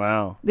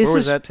 Wow. Where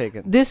was that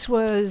taken? This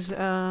was,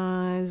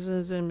 I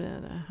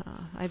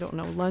don't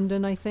know,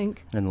 London, I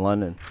think. In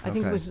London. I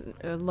think it was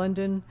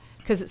London.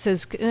 Because it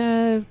says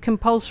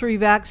compulsory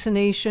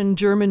vaccination,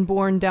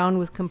 German-born, down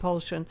with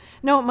compulsion.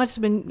 No, it must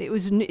have been.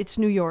 It's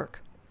New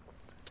York.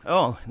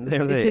 Oh,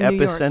 they're the It's in New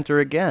York.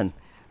 epicenter again.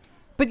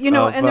 But and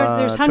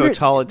there's hundreds.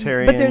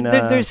 Totalitarian.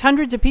 But there's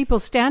hundreds of people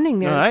standing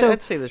there. No, so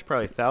I'd say there's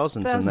probably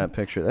thousands in that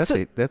picture.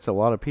 That's a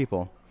lot of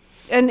people.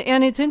 And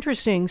it's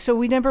interesting. So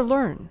we never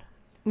learn.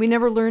 We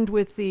never learned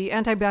with the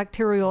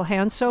antibacterial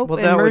hand soap. Well,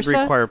 and that MRSA. would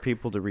require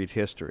people to read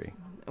history.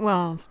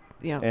 Well.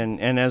 Yeah.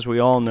 And as we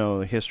all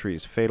know, history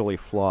is fatally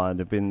flawed.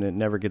 It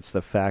never gets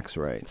the facts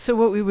right. So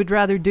what we would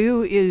rather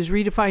do is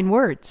redefine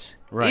words.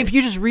 Right. If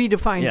you just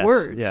redefine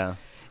words. Yeah.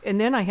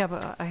 And then I have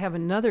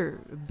another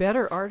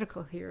better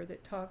article here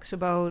that talks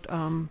about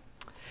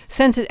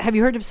have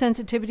you heard of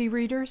sensitivity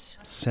readers?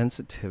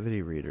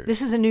 Sensitivity readers.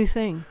 This is a new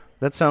thing.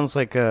 That sounds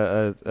like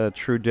a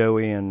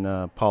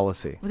Trudeauian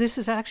policy. Well, this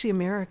is actually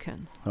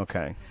American.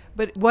 Okay.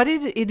 But what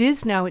it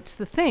is now, it's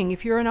the thing.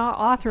 If you're an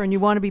author and you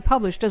want to be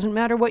published, doesn't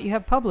matter what you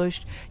have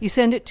published, you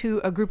send it to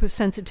a group of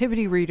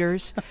sensitivity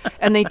readers,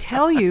 and they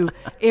tell you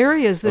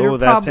areas that are... Oh,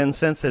 that's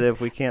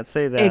insensitive. We can't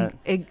say that.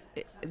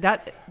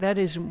 That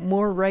is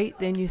more right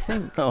than you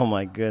think. Oh,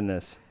 my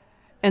goodness.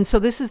 And so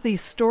this is the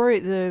story.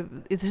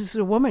 This is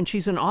a woman.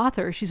 She's an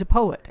author. She's a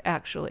poet,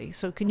 actually.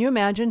 So can you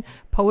imagine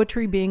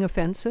poetry being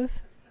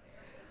offensive?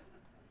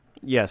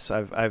 Yes,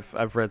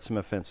 I've read some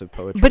offensive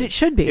poetry. But it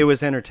should be. It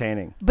was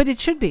entertaining. But it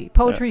should be.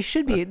 Poetry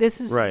should be.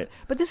 This is right.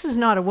 But this is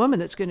not a woman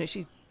that's going to.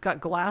 She's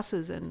got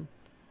glasses and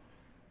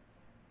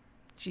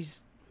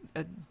she's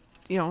a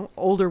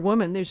older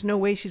woman. There's no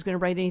way she's going to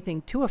write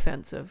anything too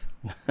offensive.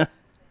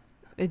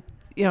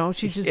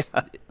 She just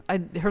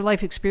her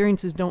life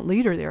experiences don't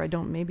lead her there.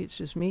 Maybe it's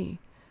just me.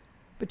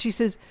 But she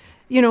says,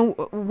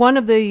 one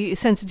of the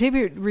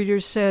sensitivity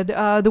readers said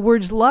the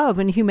words love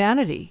and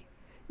humanity.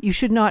 You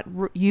should not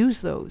use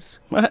those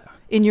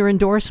in your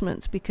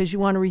endorsements because you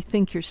want to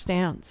rethink your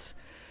stance.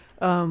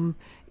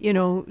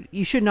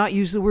 You should not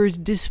use the words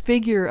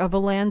disfigure of a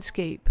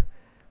landscape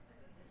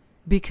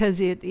because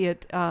it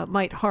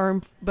might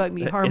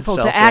be harmful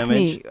to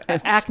acne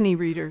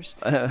readers.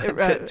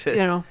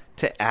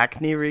 To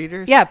acne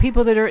readers? Yeah,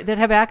 people that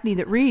have acne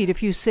that read.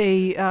 If you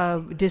say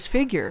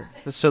disfigure,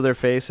 so their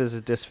face is a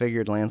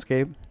disfigured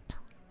landscape.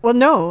 Well,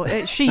 no,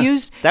 she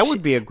used... That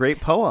would be a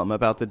great poem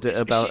about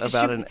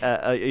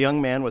a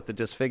young man with a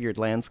disfigured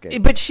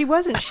landscape. But she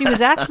wasn't. She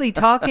was actually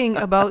talking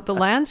about the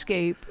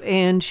landscape,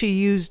 and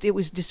it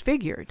was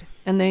disfigured.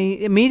 And they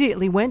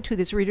immediately went to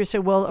this reader and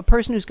said, well, a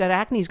person who's got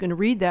acne is going to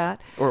read that.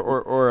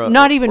 Or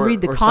not even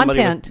read the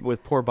content. Somebody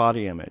with poor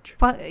body image.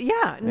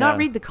 Not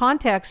read the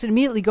context and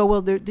immediately go,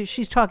 well,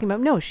 she's talking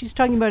about... No, she's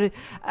talking about it.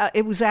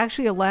 It was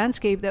actually a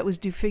landscape that was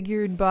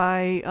disfigured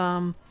by...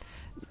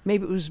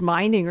 maybe it was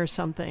mining or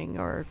something,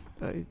 or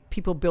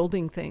people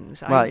building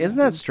things. Wow, isn't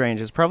that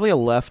strange? It's probably a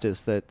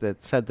leftist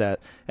that said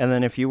that. And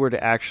then if you were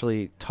to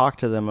actually talk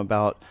to them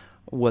about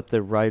what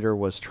the writer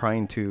was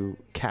trying to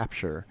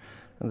capture,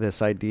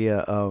 this idea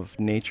of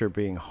nature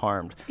being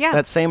harmed,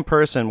 that same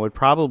person would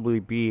probably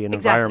be an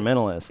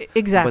environmentalist.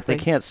 Exactly. But they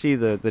can't see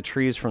the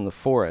trees from the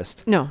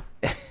forest. No.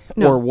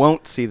 Or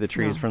won't see the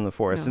trees from the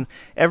forest. No. And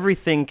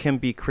everything can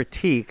be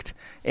critiqued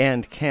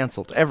and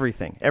canceled.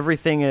 Everything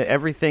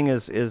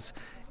is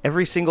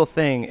every single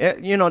thing.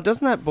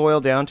 Doesn't that boil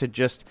down to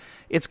just,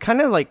 it's kind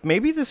of like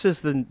maybe this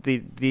is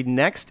the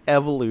next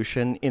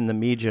evolution in the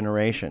me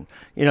generation.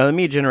 The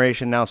me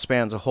generation now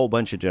spans a whole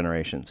bunch of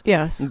generations.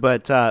 Yes.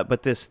 But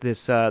this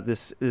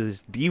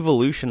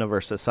devolution of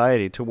our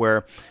society to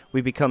where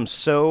we become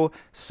so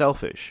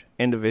selfish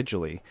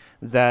individually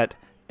that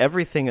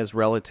everything is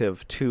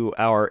relative to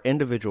our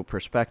individual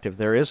perspective.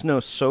 There is no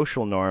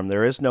social norm.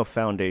 There is no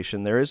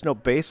foundation. There is no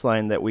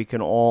baseline that we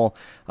can all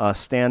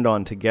stand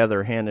on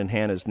together, hand in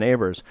hand as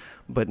neighbors.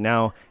 But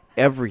now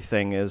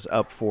everything is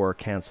up for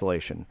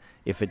cancellation.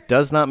 If it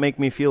does not make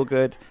me feel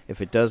good,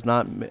 if it does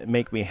not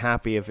make me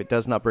happy, if it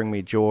does not bring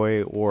me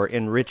joy or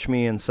enrich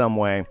me in some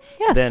way,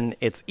 then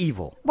it's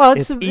evil. Well,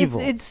 it's evil.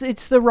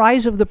 It's the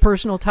rise of the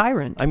personal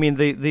tyrant. I mean,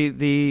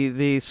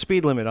 the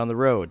speed limit on the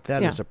road,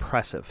 that is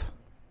oppressive.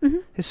 Mm-hmm.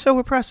 It's so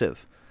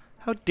oppressive.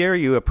 How dare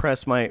you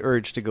oppress my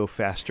urge to go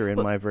faster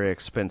in my very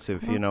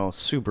expensive,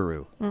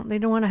 Subaru? Well, they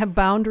don't want to have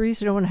boundaries.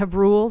 They don't want to have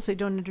rules. They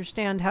don't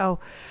understand how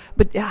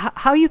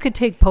you could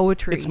take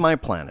poetry. It's my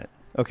planet,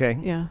 okay?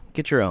 Yeah.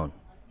 Get your own.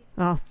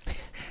 Oh.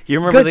 You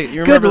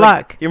remember good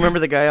luck. You remember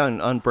the guy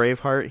on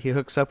Braveheart? He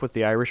hooks up with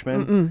the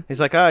Irishman. Mm-mm.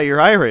 He's like, you're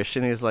Irish.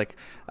 And he's like,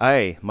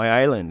 aye,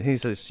 my island. He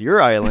says,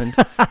 your island?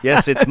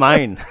 Yes, it's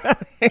mine.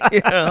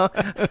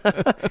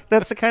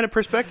 That's the kind of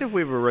perspective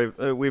we've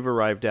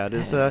arrived at.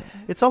 Is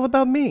it's all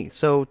about me.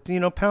 So,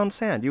 pound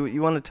sand.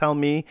 You want to tell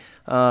me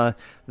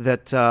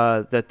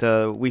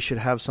that we should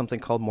have something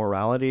called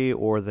morality,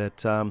 or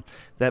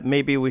that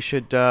maybe we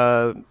should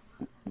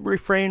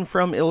refrain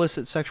from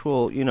illicit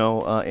sexual,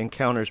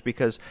 encounters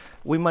because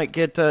we might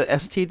get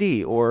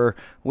STD, or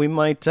we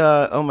might.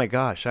 Oh my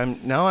gosh!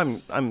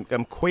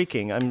 I'm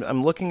quaking.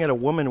 I'm looking at a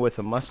woman with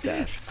a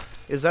mustache.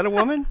 Is that a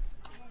woman?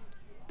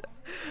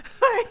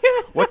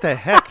 What the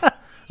heck?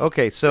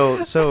 Okay, so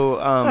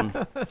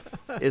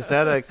is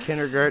that a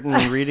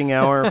kindergarten reading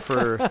hour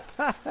for?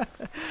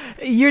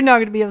 You're not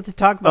going to be able to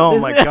talk about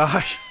this. Oh my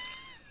gosh.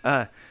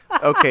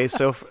 Okay,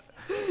 so.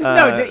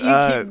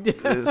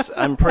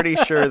 I'm pretty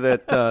sure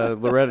that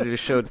Loretta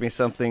just showed me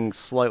something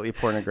slightly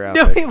pornographic.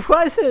 No, it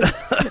wasn't.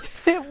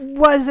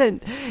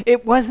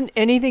 It wasn't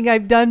anything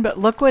I've done. But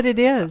look what it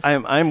is.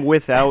 I'm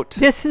without.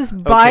 This is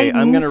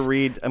Biden's.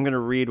 Okay, I'm gonna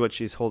read what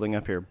she's holding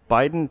up here.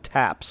 Biden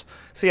taps.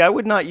 See, I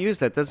would not use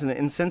that. That's an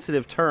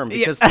insensitive term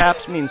because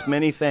taps means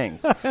many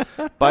things.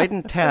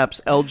 Biden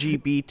taps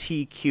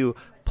LGBTQ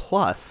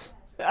plus.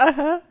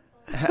 How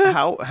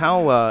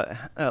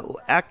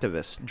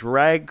activists,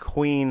 drag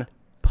queen,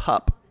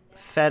 pup,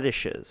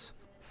 fetishist.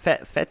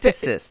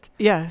 Fetishist.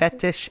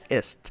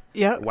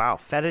 Yeah. Wow,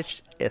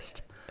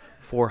 fetishist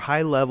for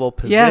high level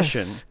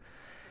position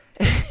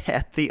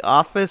at the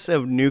Office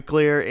of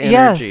Nuclear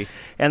Energy. Yes.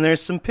 And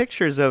there's some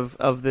pictures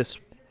of this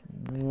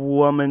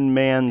woman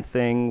man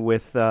thing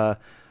with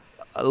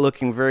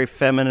looking very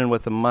feminine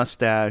with a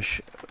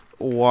mustache,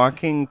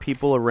 walking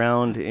people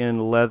around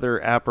in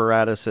leather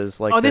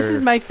apparatuses like this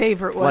is my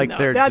favorite one.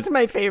 That's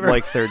my favorite.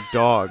 Like they're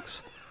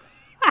dogs.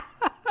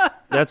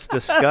 That's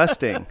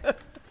disgusting.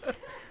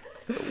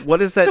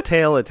 What is that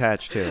tail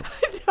attached to?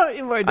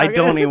 I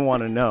don't even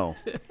want to know.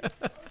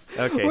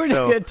 Okay, we're not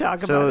going to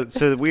talk about it.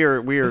 So we are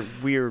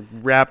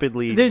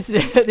rapidly.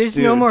 There's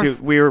no more.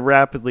 We are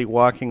rapidly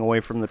walking away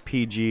from the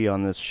PG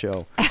on this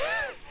show.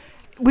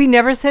 We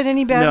never said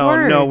any bad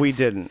words. No, we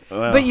didn't.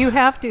 Well, but you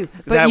have to.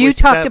 But that you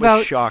talked about.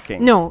 Was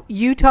shocking. No,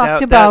 you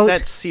talked about.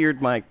 That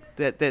seared my.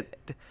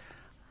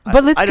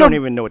 But I don't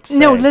even know what to say.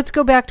 No, let's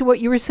go back to what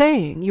you were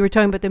saying. You were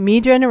talking about the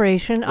me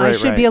generation. I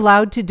should be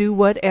allowed to do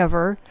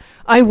whatever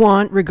I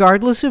want,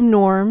 regardless of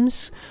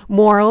norms,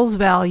 morals,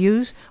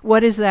 values.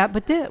 What is that?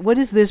 But what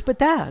is this? But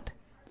that.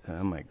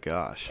 Oh my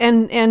gosh.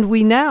 And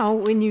we now,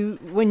 when you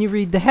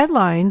read the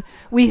headline,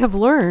 we have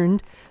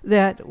learned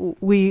that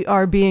we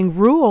are being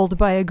ruled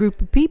by a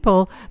group of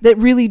people that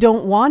really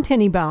don't want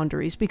any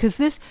boundaries. Because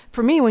this,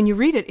 for me, when you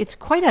read it, it's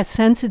quite a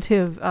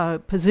sensitive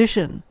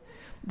position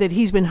that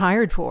he's been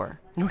hired for.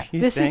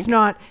 This is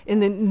not in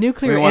the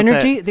nuclear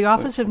energy, the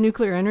Office of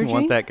Nuclear Energy. We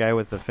want that guy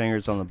with the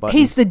fingers on the buttons.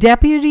 He's the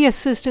Deputy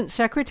Assistant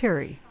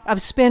Secretary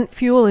of Spent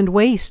Fuel and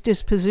Waste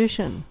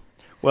Disposition.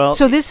 Well,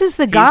 so this is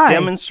the guy. He's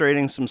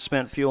demonstrating some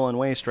spent fuel and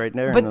waste right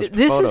there. But in those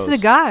this photos. is the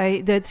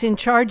guy that's in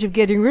charge of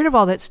getting rid of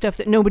all that stuff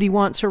that nobody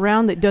wants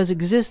around, that does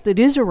exist, that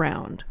is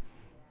around.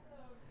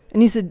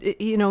 And he's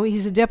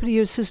a Deputy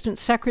Assistant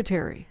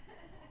Secretary.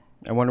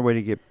 I wonder what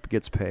he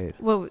gets paid.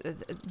 Well,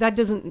 that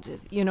doesn't,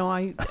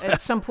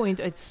 at some point,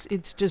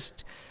 it's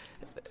just...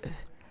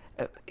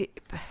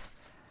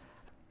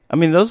 I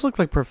mean, those look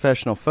like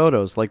professional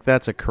photos. Like,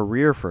 that's a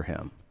career for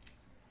him.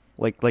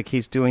 Like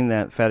he's doing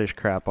that fetish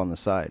crap on the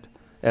side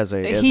as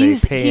a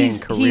paying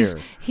career.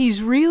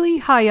 He's really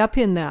high up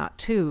in that,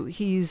 too.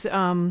 He's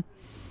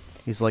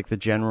like the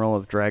general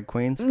of drag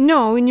queens?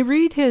 No, when you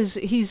read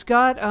he's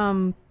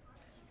got...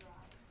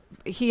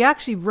 he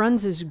actually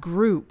runs his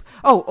group.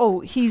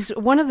 He's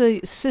one of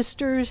the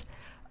Sisters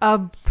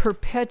of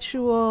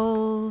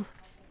Perpetual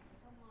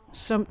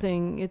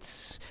something.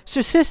 It's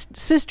so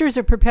Sisters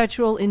of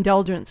Perpetual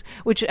Indulgence,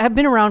 which have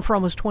been around for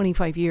almost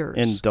 25 years.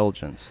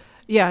 Indulgence.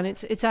 Yeah, and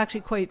it's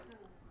actually quite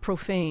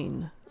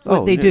profane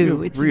what they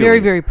do. It's really, very,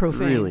 very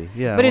profane. Really,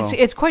 yeah. But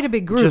it's quite a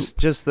big group.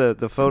 Just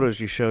the photos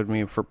you showed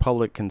me for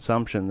public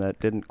consumption that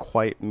didn't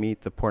quite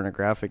meet the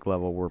pornographic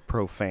level were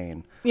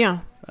profane. Yeah.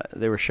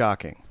 They were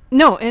shocking.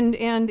 No,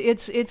 and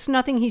it's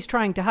nothing he's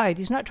trying to hide.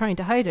 He's not trying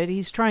to hide it.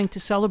 He's trying to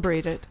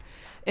celebrate it.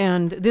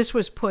 And this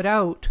was put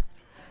out.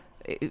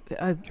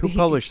 Who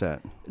published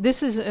that?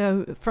 This is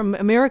from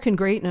American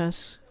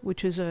Greatness,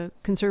 which is a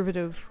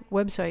conservative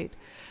website.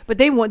 But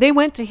they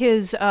went to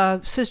his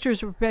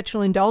Sisters of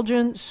Perpetual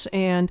Indulgence,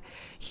 and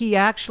he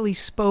actually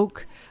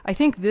spoke. I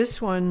think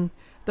this one,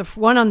 the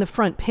one on the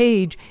front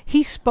page,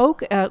 he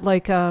spoke at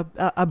like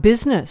a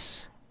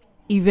business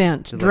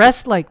event,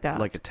 dressed like that.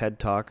 Like a TED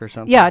Talk or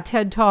something? Yeah, a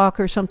TED Talk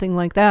or something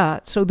like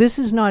that. So this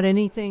is not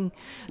anything.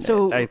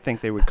 So I think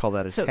they would call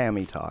that a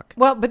Tammy Talk.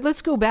 Well, but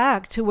let's go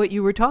back to what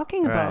you were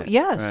talking about. Right,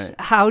 Yes. right.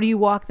 How do you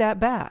walk that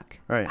back?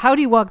 Right. How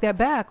do you walk that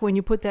back when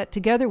you put that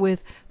together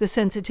with the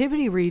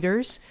sensitivity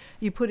readers?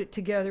 You put it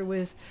together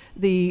with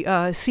the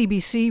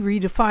CBC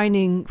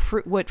redefining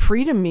what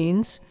freedom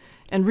means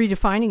and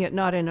redefining it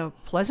not in a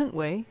pleasant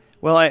way.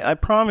 Well, I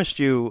promised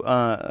you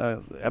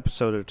an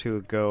episode or two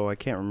ago. I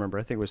can't remember.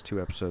 I think it was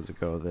 2 episodes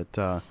ago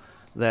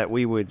that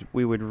we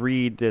would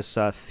read this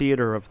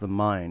Theater of the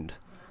Mind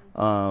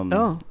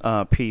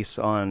piece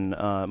on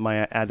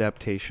my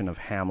adaptation of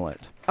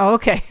Hamlet. Oh,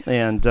 okay.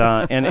 And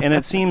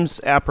it seems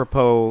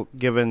apropos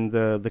given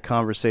the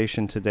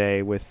conversation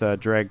today with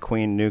drag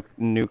queen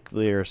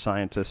nuclear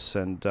scientists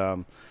and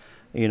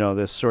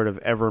this sort of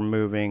ever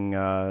moving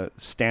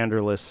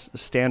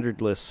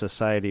standardless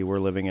society we're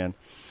living in.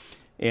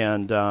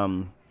 And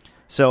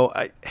so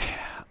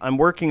I'm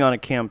working on a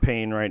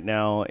campaign right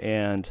now,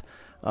 and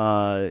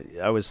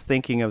I was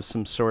thinking of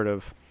some sort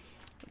of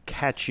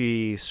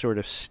catchy sort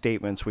of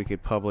statements we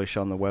could publish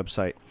on the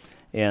website.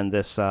 And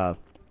this,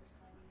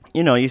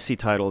 you see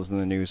titles in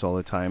the news all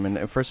the time,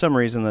 and for some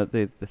reason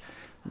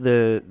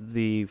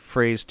the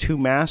phrase "to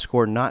mask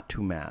or not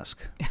to mask"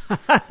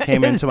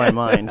 came into my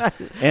mind.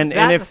 And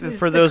if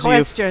for those of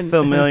you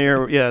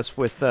familiar, yes,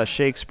 with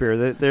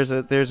Shakespeare, there's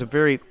a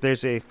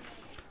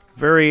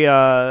very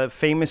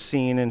famous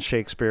scene in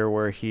Shakespeare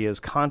where he is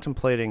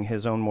contemplating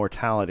his own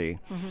mortality,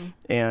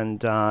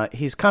 and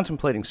he's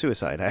contemplating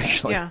suicide,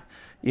 actually. Yeah.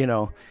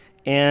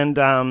 And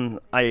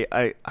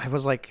I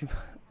was like,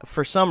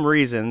 for some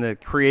reason, the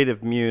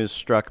creative muse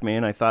struck me,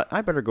 and I thought,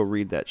 I better go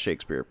read that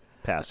Shakespeare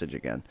passage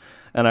again.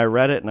 And I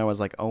read it, and I was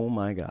like, oh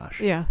my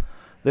gosh. Yeah.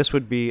 This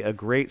would be a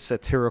great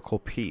satirical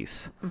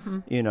piece,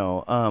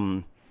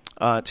 to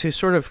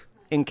sort of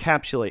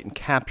encapsulate and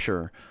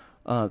capture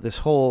this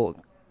whole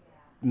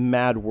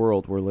mad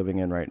world we're living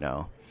in right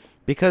now,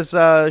 because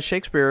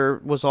Shakespeare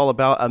was all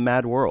about a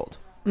mad world.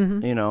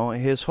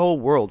 His whole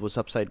world was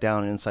upside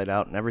down and inside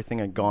out, and everything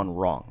had gone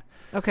wrong.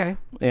 Okay.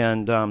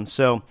 And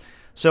so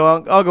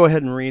I'll go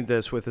ahead and read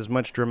this with as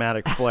much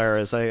dramatic flair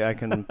as I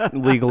can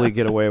legally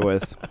get away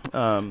with.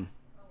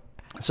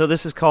 So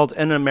this is called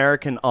An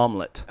American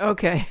Omelet.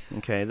 Okay.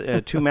 Okay.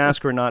 To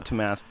mask or not to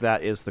mask,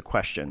 that is the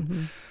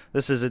question.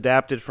 This is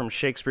adapted from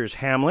Shakespeare's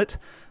Hamlet.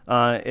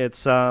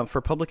 It's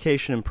for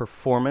publication and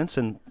performance,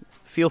 and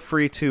feel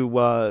free to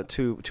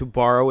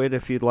borrow it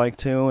if you'd like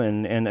to,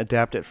 and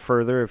adapt it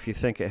further if you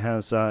think it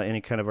has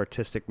any kind of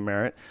artistic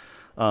merit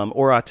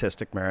or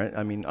autistic merit.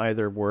 I mean,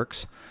 either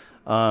works.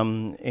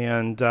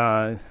 And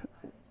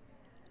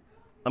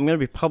I'm going to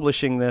be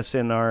publishing this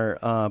in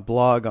our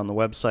blog on the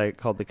website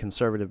called The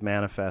Conservative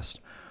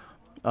Manifest,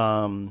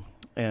 and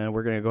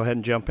we're going to go ahead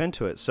and jump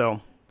into it.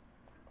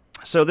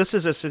 So this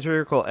is a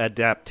satirical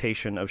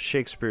adaptation of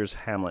Shakespeare's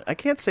Hamlet. I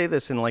can't say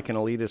this in like an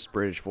elitist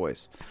British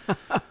voice,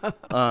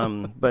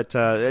 but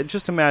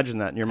just imagine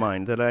that in your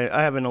mind, that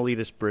I have an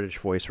elitist British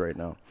voice right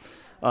now.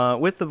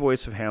 With the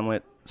voice of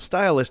Hamlet,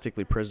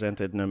 stylistically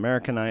presented an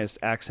Americanized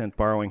accent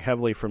borrowing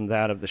heavily from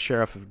that of the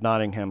Sheriff of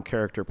Nottingham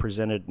character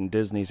presented in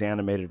Disney's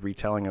animated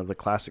retelling of the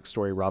classic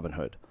story Robin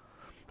Hood.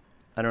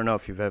 I don't know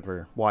if you've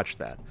ever watched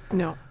that.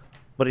 No.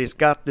 But he's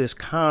got this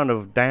kind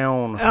of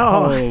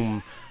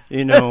down-home...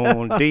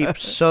 deep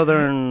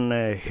southern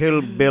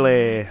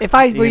hillbilly. If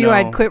I were you,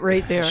 I'd quit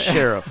right there.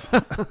 Sheriff.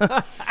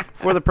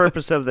 For the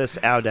purpose of this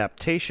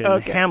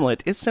adaptation,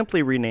 Hamlet is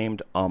simply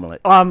renamed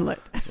Omelet.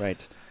 Omelet.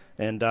 Right,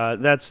 and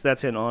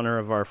that's in honor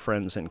of our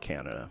friends in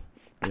Canada.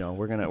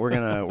 We're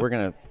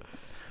gonna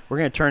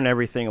turn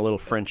everything a little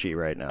Frenchy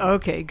right now.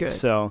 Okay, good.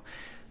 So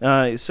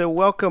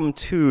welcome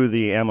to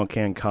the Ammo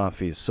Can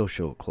Coffee's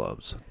Social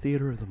Club's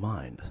Theater of the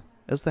Mind.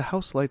 As the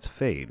house lights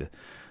fade,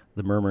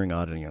 the murmuring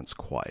audience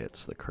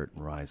quiets. The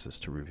curtain rises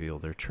to reveal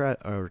their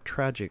our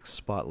tragic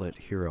spotlit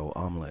hero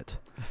Omelet,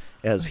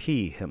 as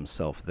he,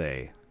 himself,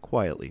 they,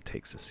 quietly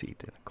takes a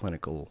seat in a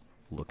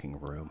clinical-looking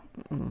room.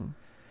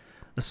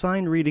 A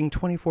sign reading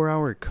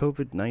 24-hour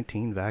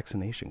COVID-19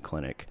 vaccination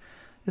clinic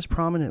is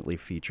prominently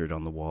featured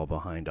on the wall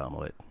behind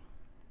Omelet.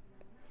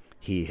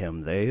 He,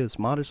 him, they is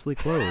modestly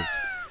clothed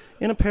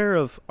in a pair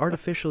of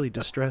artificially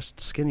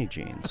distressed skinny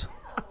jeans,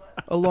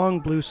 a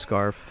long blue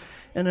scarf,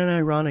 and an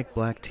ironic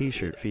black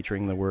T-shirt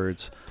featuring the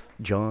words,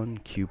 John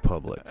Q.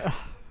 Public,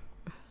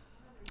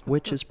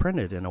 which is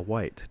printed in a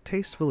white,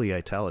 tastefully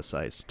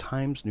italicized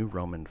Times New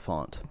Roman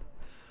font.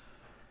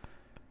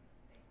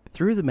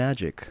 Through the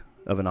magic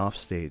of an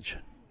offstage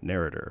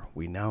narrator,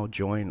 we now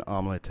join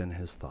Omelet in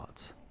his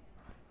thoughts,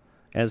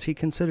 as he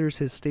considers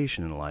his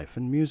station in life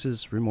and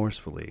muses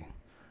remorsefully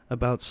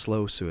about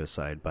slow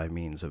suicide by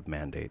means of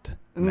mandate,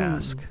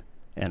 mask,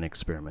 and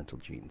experimental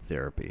gene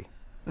therapy.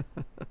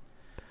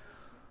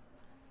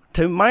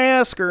 To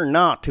mask or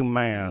not to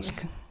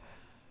mask,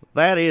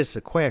 that is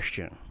the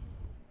question.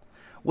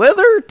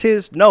 Whether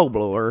 'tis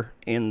nobler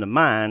in the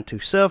mind to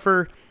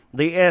suffer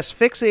the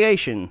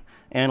asphyxiation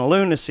and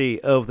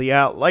lunacy of the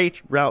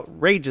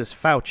outrageous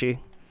Fauci,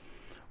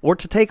 or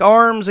to take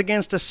arms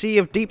against a sea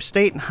of deep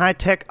state and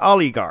high-tech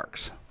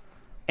oligarchs,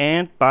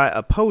 and by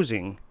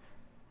opposing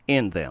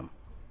in them.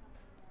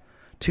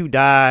 To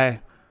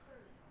die,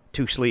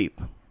 to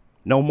sleep,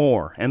 no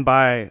more, and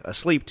by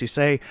asleep to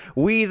say,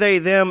 we, they,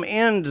 them,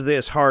 end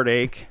this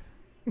heartache,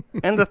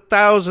 and the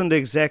 1,000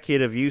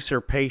 executive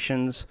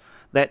usurpations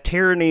that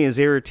tyranny is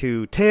heir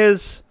to,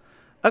 'tis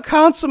a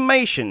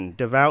consummation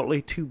devoutly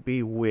to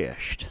be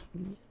wished.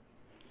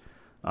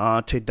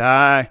 To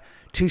die,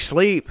 to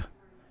sleep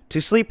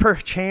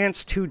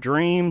perchance to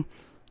dream,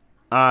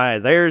 aye,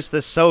 there's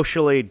the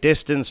socially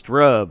distanced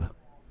rub.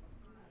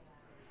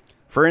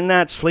 For in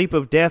that sleep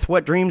of death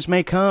what dreams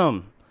may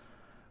come,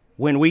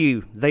 when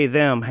we, they,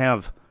 them,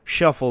 have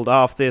shuffled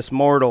off this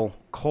mortal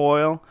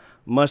coil,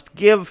 must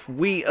give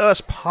we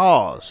us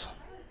pause.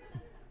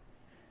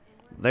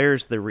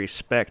 There's the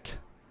respect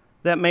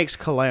that makes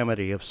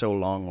calamity of so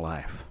long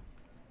life.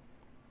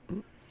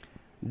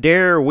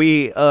 Dare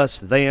we us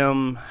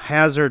them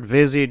hazard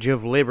visage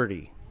of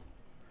liberty,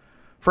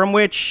 from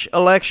which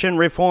election,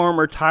 reform,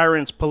 or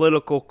tyrant's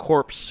political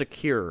corpse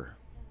secure?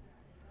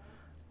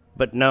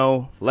 But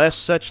no, lest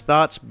such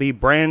thoughts be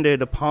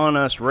branded upon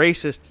us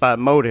racist by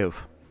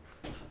motive,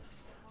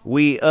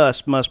 we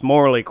us must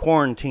morally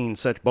quarantine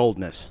such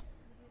boldness.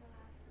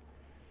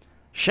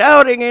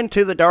 Shouting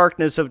into the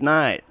darkness of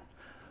night,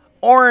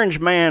 Orange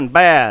man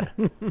bad.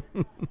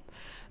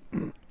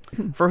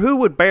 For who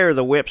would bear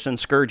the whips and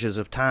scourges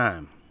of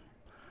time?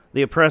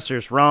 The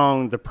oppressor's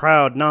wrong, the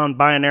proud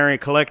non-binary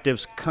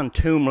collective's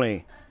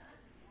contumely,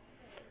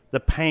 the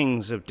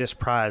pangs of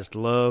disprized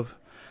love,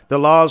 the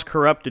law's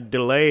corrupted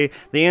delay,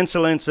 the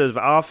insolence of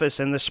office,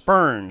 and the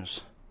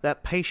spurns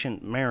that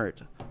patient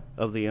merit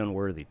of the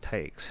unworthy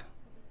takes.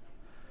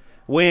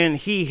 When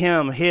he,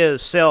 him,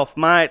 his self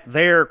might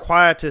their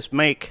quietus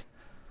make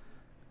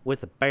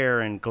with a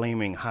bare and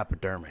gleaming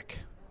hypodermic.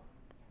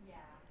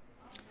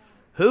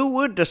 Who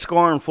would the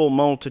scornful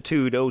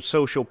multitude O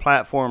social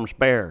platforms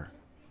bear?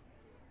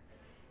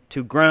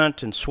 To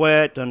grunt and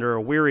sweat under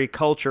a weary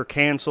culture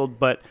canceled,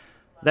 but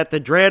that the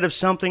dread of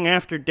something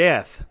after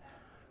death,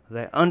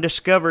 the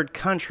undiscovered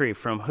country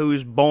from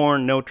whose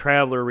bourne no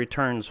traveler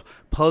returns,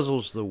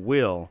 puzzles the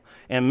will,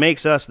 and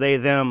makes us, they,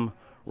 them,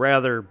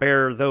 rather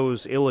bear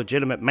those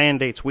illegitimate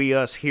mandates we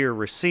us here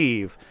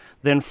receive,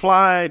 than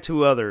fly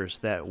to others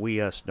that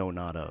we us know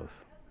not of.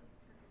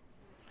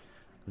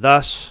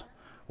 Thus,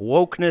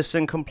 wokeness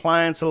and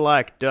compliance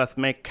alike doth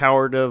make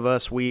coward of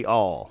us we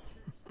all,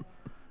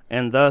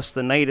 and thus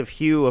the native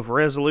hue of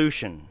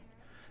resolution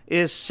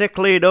is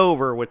sicklied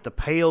over with the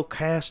pale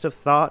cast of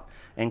thought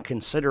and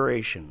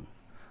consideration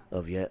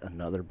of yet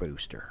another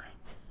booster.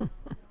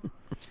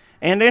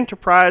 And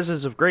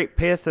enterprises of great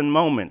pith and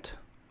moment,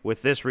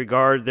 with this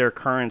regard their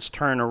currents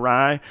turn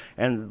awry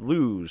and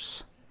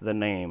lose the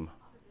name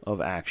of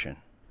action.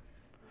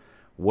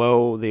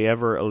 Woe the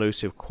ever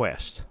elusive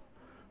quest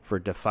for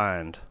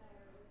defined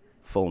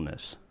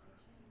fullness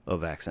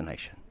of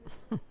vaccination.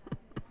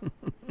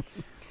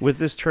 With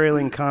this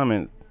trailing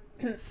comment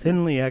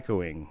thinly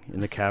echoing in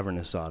the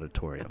cavernous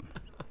auditorium,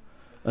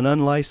 an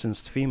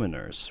unlicensed FEMA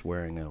nurse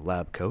wearing a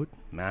lab coat,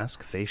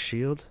 mask, face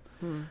shield,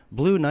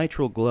 blue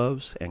nitrile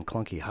gloves, and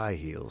clunky high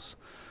heels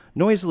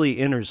noisily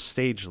enters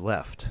stage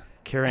left,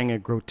 carrying a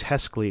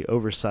grotesquely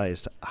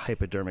oversized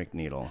hypodermic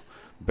needle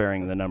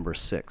bearing the number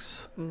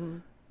 6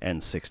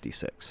 and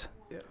 66.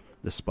 Yeah.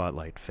 The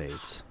spotlight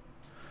fades.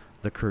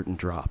 The curtain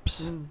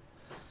drops,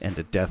 and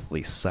a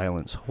deathly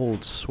silence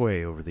holds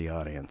sway over the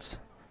audience.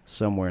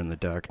 Somewhere in the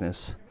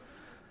darkness,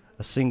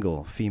 a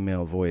single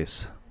female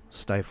voice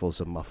stifles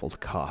a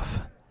muffled cough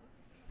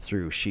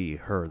through she,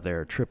 her,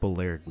 their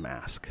triple-layered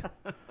mask,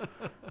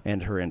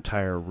 and her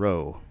entire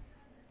row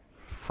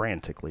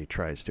frantically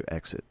tries to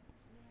exit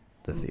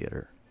the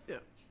theater.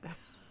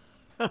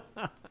 Yeah.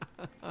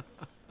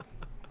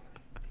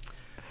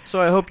 So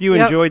I hope you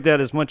enjoyed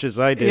that as much as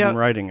I did in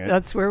writing it.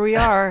 That's where we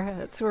are.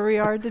 That's where we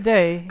are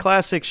today.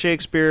 Classic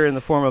Shakespeare in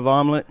the form of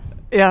Hamlet.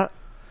 Yeah.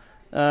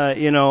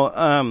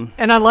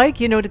 And I like,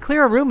 to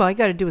clear a room, all you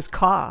got to do is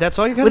cough. That's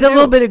all you got to do. With a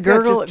little bit of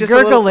gurgle, just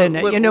gurgle in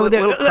it.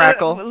 Little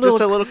crackle.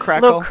 Just a little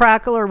crackle. Little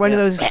crackle or one of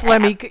those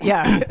phlegmy,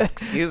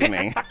 Excuse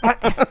me.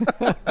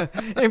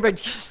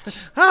 Everybody.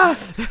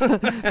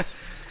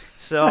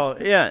 So,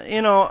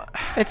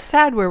 It's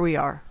sad where we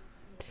are.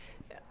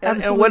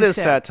 And what is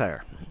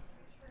satire?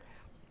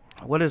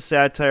 What is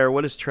satire?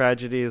 What is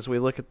tragedy? As we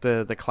look at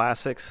the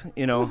classics,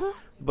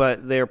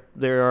 but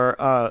there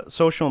are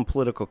social and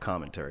political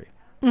commentary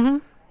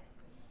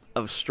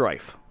of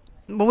strife.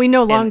 Well, we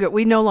no longer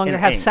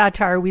have angst.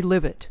 satire. We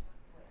live it.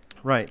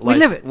 Right. We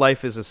live it.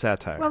 Life is a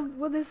satire.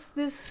 Well,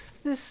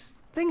 this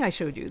thing I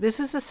showed you. This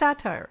is a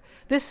satire.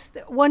 This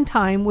one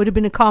time would have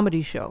been a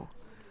comedy show.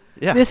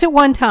 Yeah. This at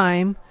one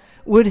time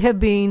would have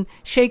been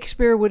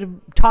Shakespeare would have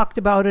talked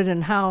about it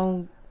and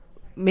how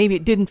maybe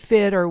it didn't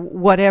fit or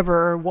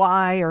whatever, or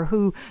why or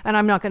who. And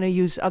I'm not going to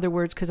use other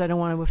words because I don't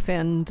want to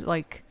offend.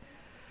 Like,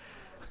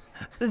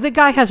 the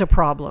guy has a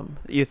problem.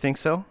 You think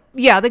so?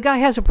 Yeah, the guy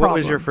has a problem. What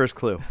was your first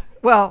clue?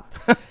 Well,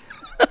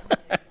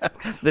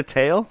 the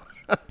tail?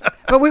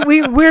 but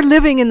we're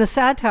living in the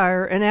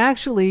satire, and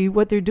actually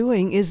what they're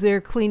doing is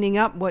they're cleaning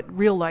up what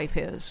real life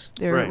is.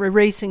 They're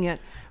erasing it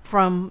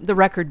from the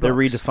record books. They're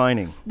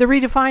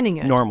redefining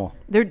it. Normal.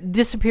 They're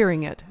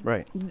disappearing it.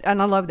 Right.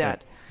 And I love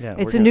that. Yeah,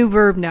 it's a new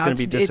verb now. It's going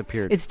to be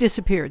disappeared. It's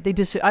disappeared.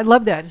 I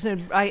love that.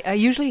 I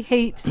usually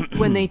hate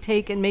when they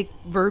take and make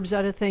verbs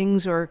out of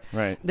things or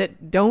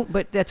that don't,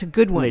 but that's a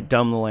good one. They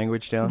dumb the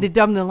language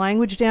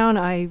down.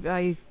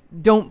 I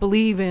don't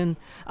believe in.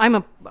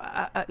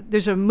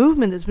 There's a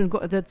movement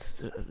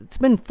it's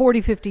been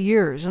 40, 50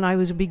 years, and I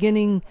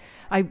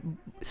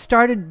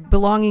started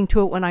belonging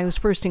to it when I was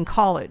first in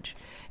college,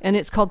 and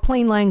it's called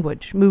Plain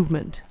Language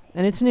Movement,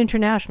 and it's an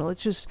international.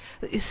 It's just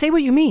say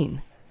what you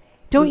mean.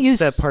 Don't use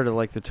that part of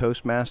like the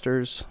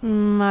Toastmasters.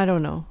 I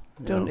don't know.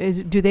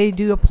 Do they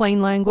do a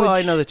plain language? Well,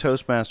 I know the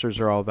Toastmasters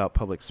are all about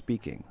public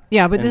speaking.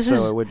 Yeah, but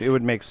it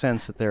would make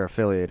sense that they're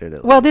affiliated.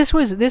 This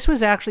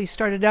was actually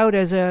started out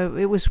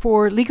it was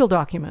for legal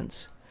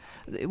documents.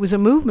 It was a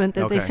movement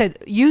that they said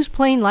use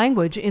plain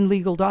language in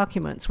legal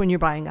documents when you're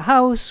buying a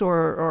house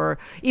or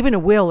even a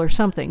will or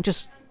something.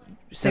 Just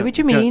say what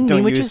you mean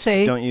what you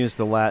say. Don't use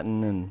the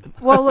Latin and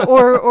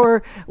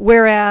or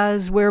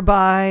whereas,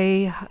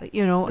 whereby,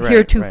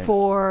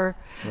 heretofore.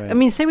 Right. I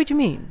mean, say what you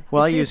mean.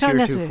 Well, I use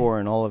heretofore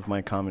in all of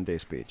my common day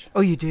speech.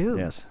 Oh, you do?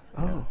 Yes.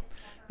 Oh. Yeah.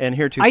 And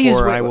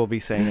heretofore, I will be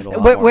saying it a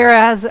lot more.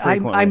 Whereas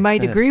I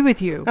might agree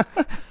with you.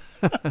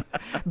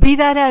 Be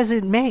that as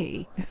it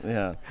may.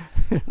 Yeah.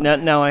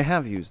 Now I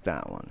have used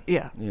that one.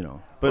 Yeah.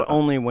 But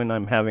only when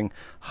I'm having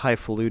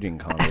highfalutin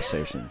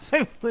conversations.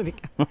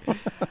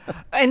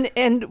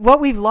 And what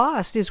we've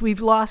lost is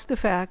the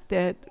fact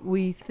that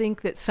we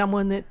think that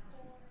someone that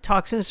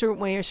talks in a certain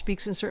way or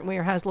speaks in a certain way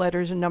or has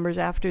letters and numbers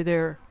after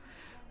their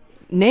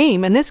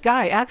name, and this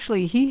guy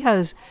actually he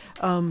has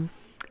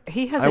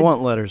I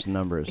want letters and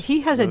numbers. He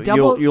has a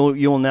double.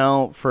 You'll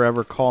now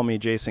forever call me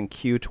Jason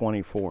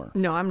Q24.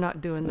 No, I'm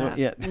not doing that.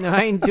 Yeah. No,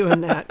 I ain't doing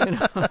that.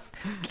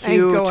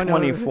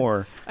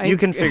 Q24. You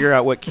can figure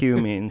out what Q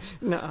means.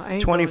 No, I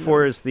ain't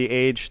 24 is the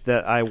age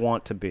that I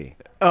want to be.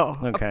 Oh,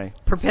 okay.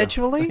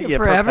 Perpetually? Yeah,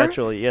 forever?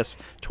 Perpetually. Yes,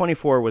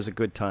 24 was a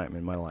good time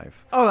in my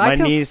life. Oh,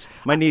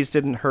 my knees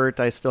didn't hurt.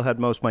 I still had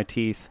most of my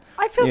teeth.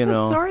 I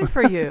feel sorry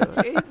for you.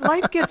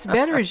 Life gets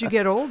better as you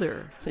get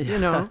older.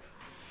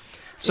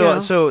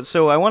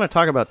 So I want to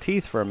talk about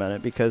teeth for a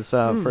minute because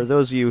for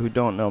those of you who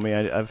don't know me,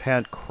 I've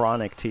had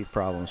chronic teeth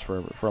problems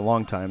for a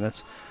long time.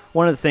 That's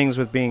one of the things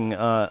with being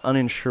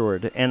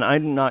uninsured, and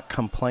I'm not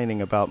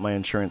complaining about my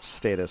insurance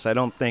status. I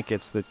don't think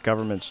it's the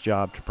government's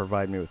job to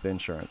provide me with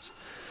insurance,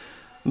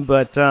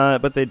 but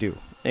they do,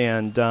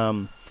 and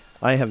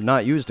I have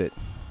not used it,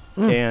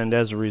 and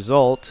as a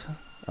result,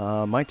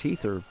 my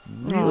teeth are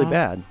really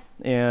bad,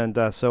 and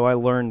so I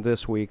learned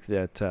this week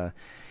that.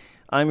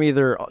 I'm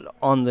either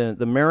on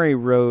the merry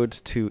road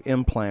to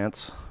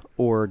implants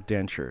or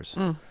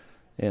dentures.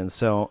 And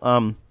so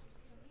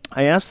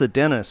I asked the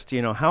dentist,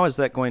 how is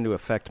that going to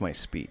affect my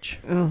speech?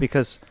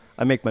 Because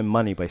I make my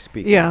money by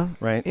speaking,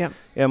 right? Yeah.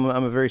 I'm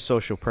a very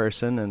social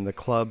person, and the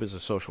club is a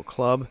social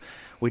club.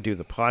 We do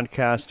the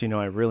podcast.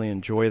 I really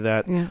enjoy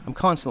that. Yeah. I'm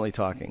constantly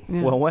talking.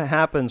 Yeah. Well, what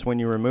happens when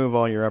you remove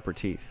all your upper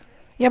teeth?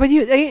 Yeah, but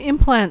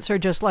implants are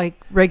just like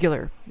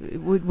regular.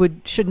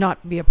 Should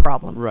not be a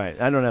problem.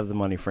 Right. I don't have the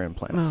money for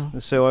implants. Oh.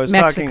 So I was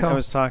talking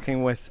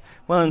with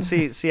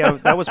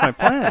that was my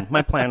plan.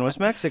 My plan was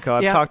Mexico.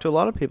 I've talked to a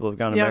lot of people who've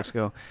gone to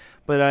Mexico.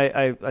 But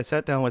I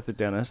sat down with the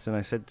dentist and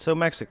I said, "So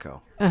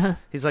Mexico."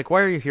 He's like, "Why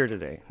are you here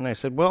today?" And I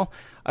said, "Well,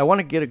 I want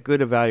to get a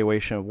good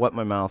evaluation of what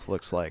my mouth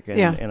looks like.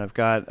 And I've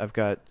got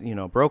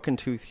broken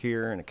tooth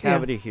here and a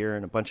cavity here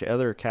and a bunch of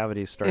other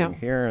cavities starting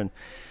here, and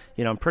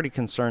I'm pretty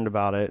concerned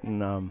about it."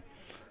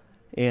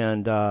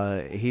 And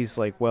he's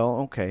like,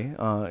 "Well, okay."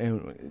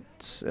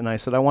 And I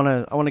said, "I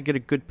want to get a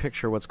good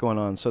picture of what's going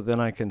on, so then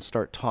I can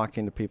start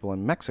talking to people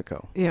in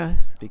Mexico."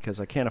 Yes. Because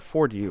I can't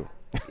afford you.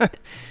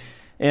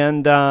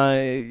 And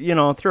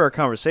through our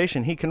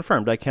conversation, he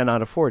confirmed I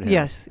cannot afford him.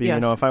 Yes.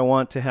 If I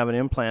want to have an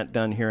implant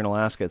done here in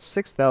Alaska, it's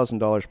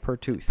 $6,000 per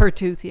tooth. Per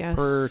tooth, yes.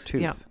 Per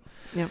tooth.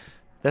 Yep.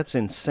 That's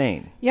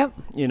insane. Yep.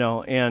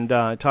 And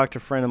I talked to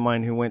a friend of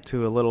mine who went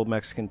to a little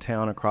Mexican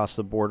town across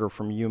the border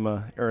from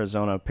Yuma,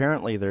 Arizona.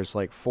 Apparently, there's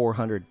like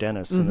 400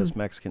 dentists in this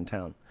Mexican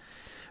town.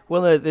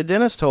 Well, the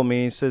dentist told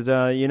me, he says,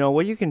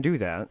 you can do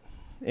that,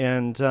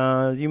 and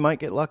you might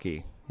get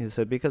lucky. He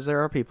said, because there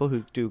are people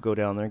who do go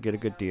down there and get a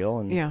good deal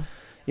and,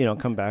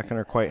 come back and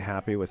are quite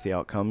happy with the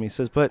outcome. He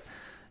says, but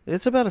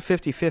it's about a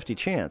 50-50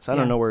 chance. I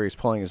don't know where he's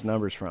pulling his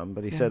numbers from,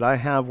 but he said, I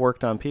have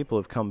worked on people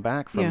who've come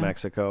back from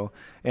Mexico,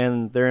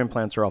 and their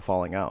implants are all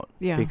falling out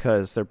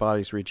because their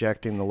body's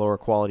rejecting the lower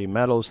quality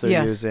metals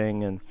they're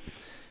using, and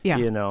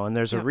and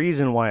there's a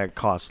reason why it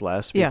costs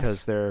less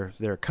because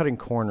they're cutting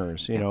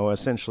corners.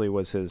 Essentially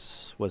was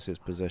his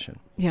position.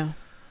 Yeah.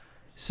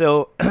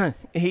 So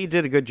he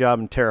did a good job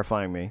in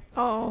terrifying me.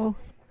 Oh.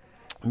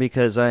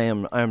 Because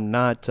I'm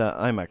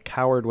a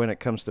coward when it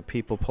comes to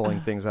people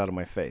pulling things out of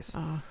my face.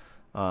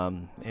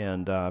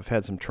 And I've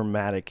had some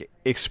traumatic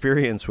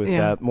experience with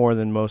that more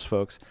than most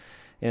folks.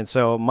 And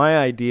so my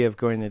idea of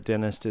going to the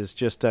dentist is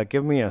just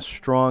give me a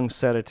strong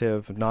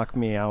sedative, knock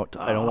me out.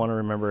 I don't want to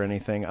remember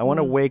anything. I want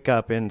to wake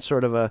up in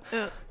sort of a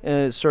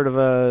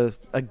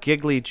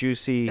giggly,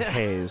 juicy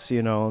haze,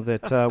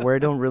 that where I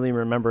don't really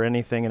remember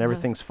anything and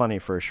everything's funny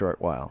for a short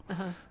while,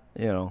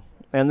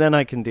 And then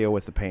I can deal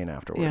with the pain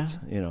afterwards,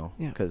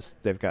 because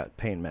they've got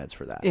pain meds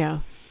for that. Yeah.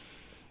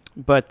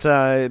 But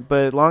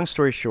long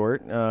story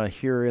short,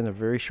 here in a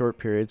very short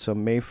period, so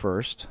May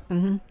 1st,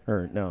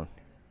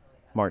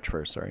 March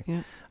 1st, sorry.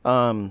 Yeah.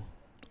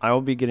 I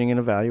will be getting an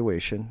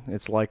evaluation.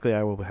 It's likely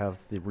I will have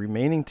the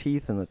remaining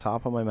teeth in the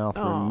top of my mouth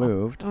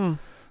removed,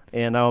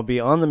 and I will be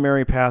on the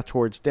merry path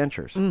towards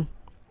dentures.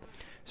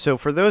 So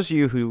for those of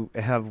you who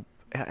have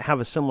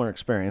a similar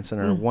experience and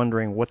are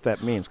wondering what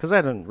that means, because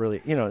I don't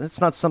really, it's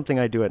not something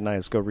I do at night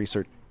is go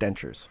research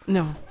dentures.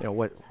 No.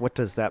 What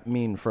does that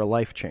mean for a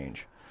life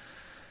change?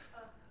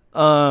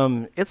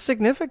 It's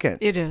significant.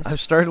 It is. I've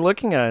started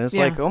looking at it. It's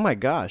like, oh my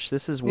gosh,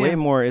 this is way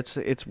more.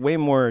 It's way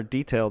more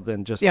detailed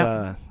than just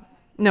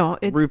no,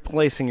 it's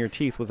replacing your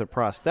teeth with a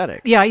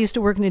prosthetic. Yeah, I used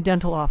to work in a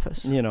dental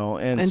office.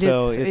 And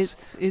so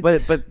it's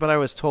but I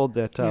was told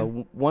that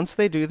once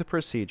they do the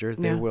procedure,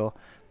 they will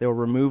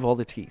remove all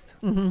the teeth.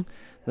 Mm-hmm.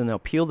 Then they'll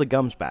peel the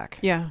gums back.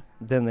 Yeah.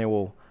 Then they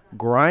will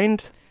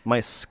grind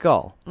my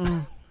skull.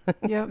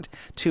 Yep.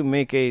 to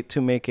make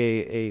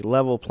a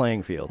level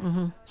playing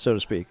field, so to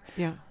speak.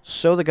 Yeah.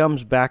 Sew the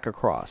gums back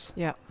across.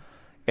 Yeah.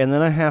 And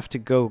then I have to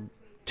go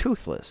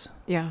toothless.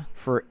 Yeah.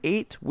 For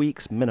 8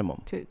 weeks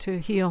minimum. To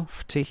heal.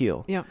 To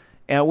heal. Yep.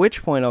 At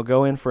which point I'll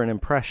go in for an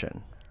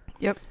impression.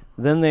 Yep.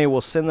 Then they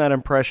will send that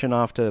impression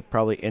off to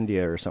probably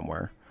India or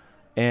somewhere.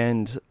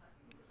 And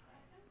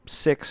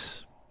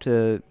 5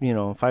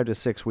 to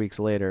 6 weeks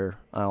later,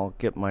 I'll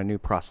get my new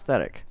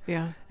prosthetic.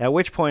 Yeah. At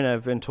which point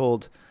I've been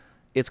told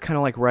it's kind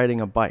of like riding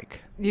a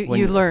bike.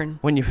 You learn.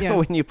 When you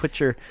put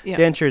your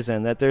dentures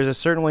in, that there's a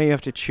certain way you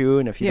have to chew,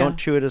 and if you don't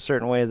chew it a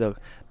certain way, they'll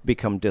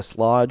become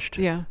dislodged.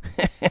 Yeah.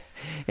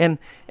 and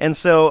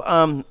so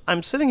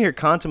I'm sitting here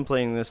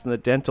contemplating this in the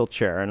dental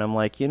chair, and I'm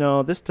like,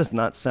 this does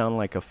not sound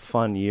like a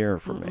fun year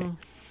for me.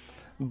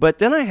 But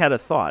then I had a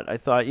thought. I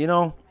thought,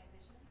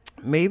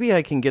 maybe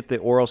I can get the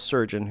oral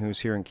surgeon who's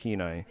here in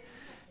Kenai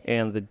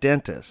and the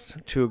dentist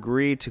to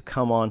agree to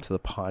come on to the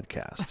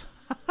podcast.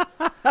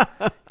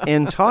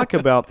 And talk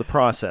about the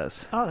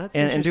process. Oh, that's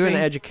and do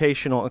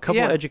a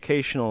couple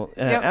educational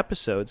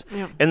episodes.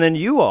 Yep. And then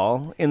you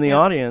all in the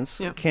audience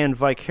can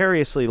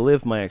vicariously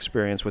live my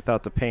experience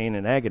without the pain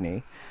and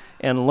agony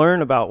and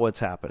learn about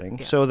what's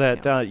happening so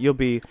that you'll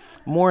be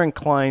more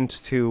inclined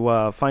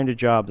to find a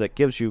job that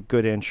gives you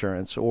good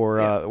insurance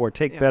or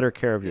take better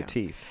care of your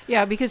teeth.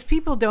 Yeah, because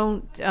people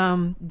don't,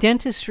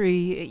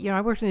 dentistry, I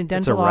worked in a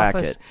dental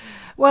office. It's a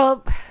racket.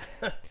 Well...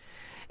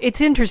 It's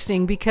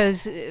interesting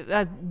because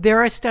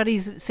there are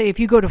studies that say if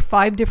you go to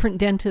 5 different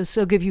dentists,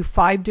 they'll give you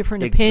 5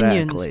 different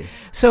opinions.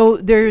 So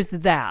there's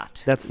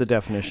that. That's the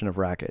definition of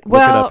racket.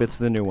 Well, look it up. It's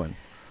the new one.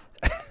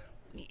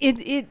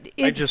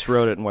 I just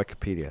wrote it in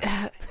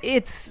Wikipedia.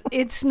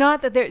 It's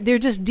not that they're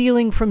just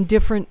dealing from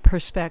different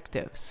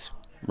perspectives.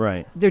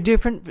 Right. They're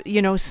different.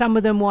 Some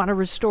of them want to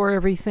restore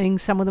everything.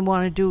 Some of them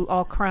want to do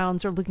all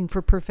crowns or looking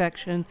for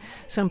perfection.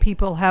 Some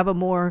people have a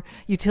more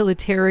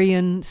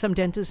utilitarian. Some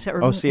dentists are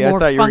more functional. I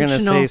thought you were going to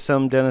say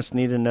some dentists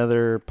need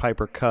another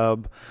Piper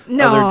Cub.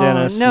 Other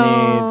dentists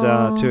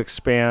need to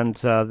expand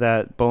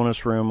that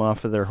bonus room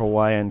off of their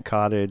Hawaiian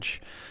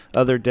cottage.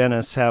 Other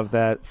dentists have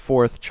that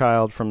 4th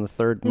child from the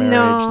 3rd marriage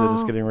that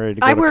is getting ready to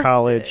go to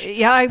college.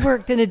 Yeah, I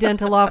worked in a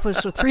dental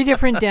office with 3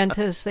 different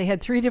dentists. They had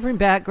 3 different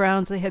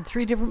backgrounds. They had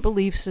 3 different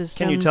belief systems.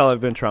 Can you tell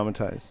I've been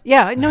traumatized?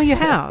 Yeah, no, you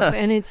have.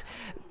 And it's,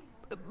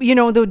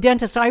 the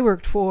dentist I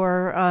worked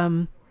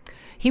for,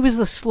 he was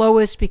the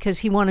slowest because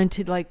he wanted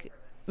to,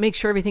 make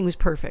sure everything was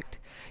perfect.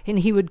 And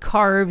he would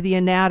carve the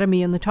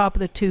anatomy in the top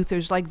of the tooth.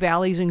 There's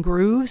valleys and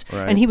grooves.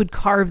 Right. And he would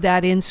carve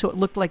that in so it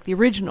looked like the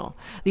original.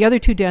 The other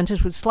 2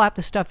 dentists would slap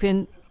the stuff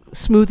in,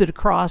 smooth it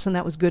across, and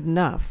that was good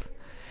enough.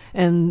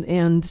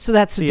 And so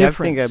that's the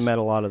difference. I think I've met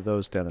a lot of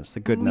those dentists,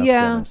 the good enough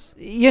dentists.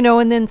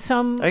 And then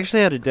some... I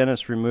actually had a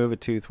dentist remove a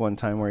tooth one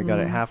time where he got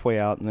it halfway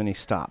out and then he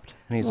stopped.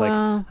 And he's like,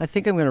 I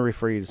think I'm going to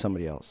refer you to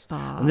somebody else.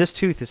 And this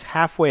tooth is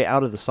halfway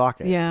out of the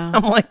socket. Yeah.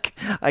 I'm like,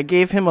 I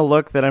gave him a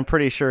look that I'm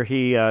pretty sure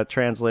he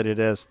translated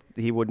as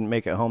he wouldn't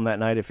make it home that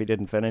night if he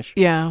didn't finish.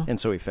 Yeah. And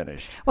so he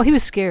finished. Well, he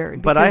was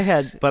scared. But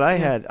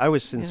I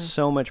was in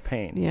so much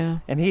pain. Yeah.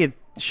 And he had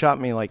shot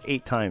me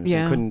 8 times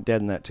and couldn't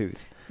deaden that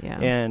tooth. Yeah.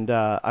 And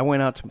I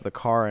went out to the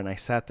car and I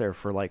sat there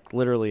for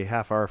literally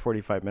half hour,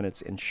 45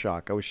 minutes in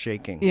shock. I was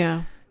shaking.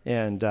 Yeah.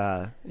 And,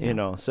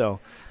 so.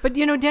 But,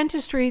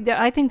 dentistry,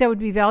 I think that would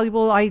be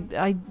valuable.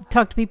 I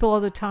talk to people all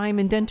the time,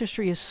 and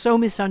dentistry is so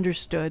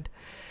misunderstood.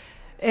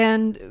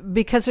 And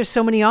because there's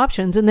so many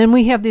options. And then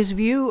we have this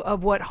view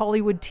of what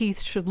Hollywood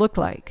teeth should look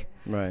like.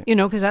 Right.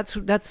 Because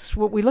that's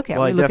what we look at.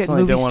 Well, we I look at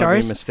definitely movie don't want to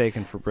stars. be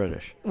mistaken for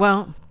British.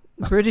 Well,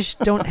 British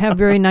don't have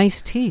very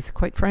nice teeth,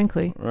 quite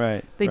frankly.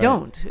 Right. They right.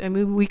 don't. I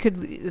mean,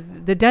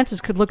 the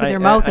dentist could look at their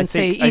mouth and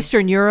say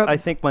Eastern Europe. I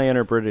think my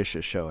inner British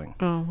is showing.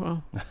 Oh,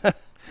 well.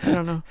 I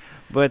don't know.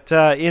 But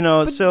so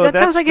that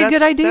sounds like a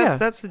good idea.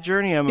 That's the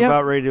journey I'm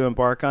about ready to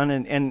embark on,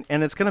 and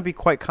it's going to be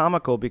quite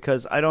comical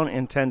because I don't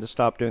intend to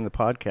stop doing the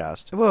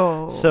podcast.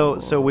 Whoa.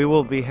 So we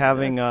will be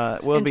having a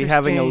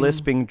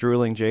lisping,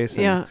 drooling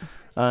Jason.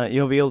 Yeah.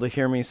 You'll be able to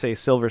hear me say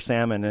silver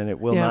salmon, and it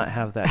will not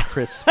have that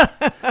crisp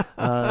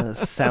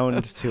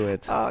sound to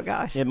it. Oh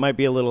gosh. It might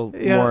be a little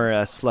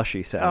more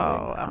slushy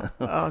sounding.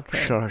 Oh,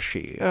 okay.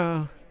 Slushy.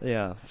 Oh.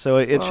 Yeah, so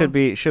it should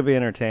be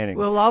entertaining.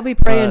 Well, I'll be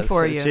praying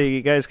for you. So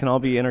you guys can all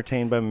be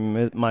entertained by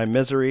my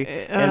misery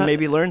and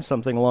maybe learn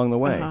something along the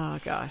way. Oh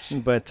gosh!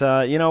 But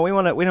we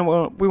want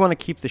to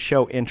keep the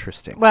show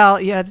interesting. Well,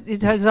 yeah,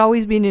 it has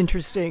always been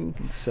interesting.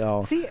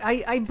 So see,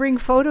 I bring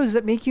photos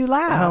that make you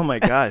laugh. Oh my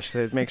gosh,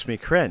 that makes me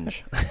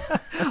cringe.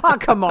 Oh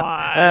come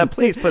on!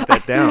 Please put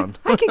that down.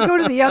 I can go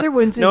to the other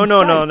ones. No.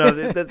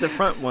 The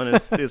front one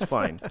is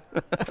fine.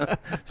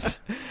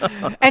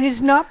 And it's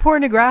not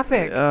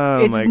pornographic.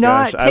 Oh it's my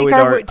not. gosh.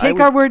 Take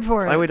our word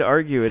for it. I would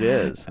argue it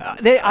is.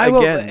 The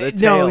tail,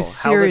 no,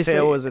 seriously. how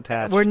the tail was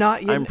attached. We're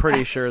not. I'm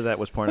pretty sure that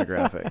was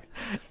pornographic.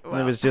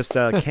 It was just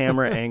a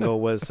camera angle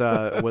was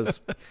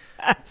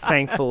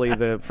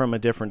thankfully from a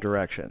different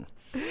direction.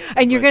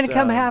 And you're going to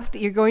have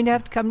to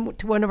come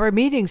to one of our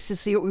meetings to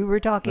see what we were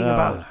talking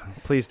about.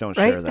 Please don't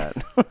share that.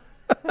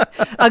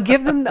 I'll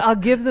give them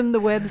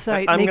the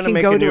website. I'm going to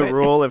make a new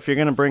rule. If you're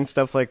going to bring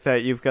stuff like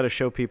that, you've got to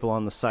show people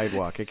on the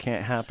sidewalk. It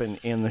can't happen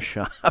in the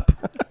shop.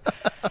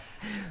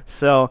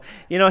 So,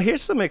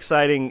 here's some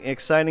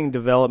exciting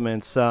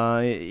developments.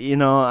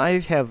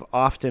 I have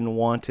often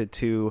wanted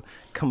to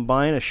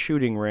combine a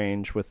shooting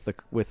range with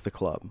the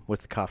club,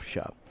 with the coffee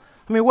shop.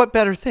 I mean, what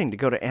better thing to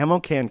go to Ammo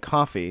Can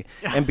Coffee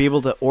and be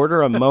able to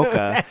order a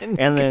mocha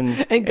and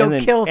then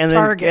kill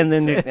targets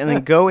and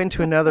then go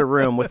into another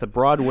room with a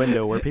broad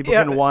window where people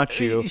can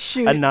watch you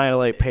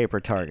annihilate paper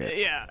targets.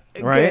 Yeah,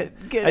 right.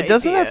 Good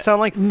doesn't idea. that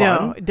sound like fun?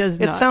 No, it does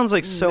not. It sounds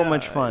like so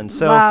much fun.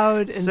 So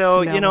loud and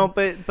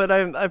smelly. but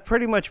I've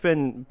pretty much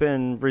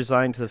been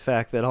resigned to the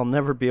fact that I'll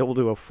never be able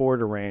to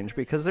afford a range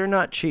because they're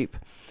not cheap.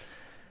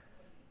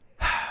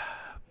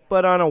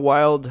 But on a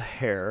wild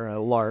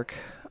lark,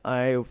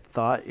 I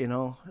thought,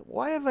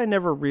 why have I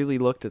never really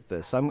looked at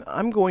this?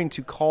 I'm going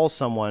to call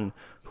someone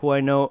who I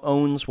know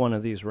owns one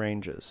of these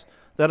ranges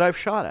that I've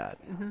shot at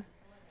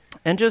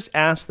and just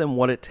ask them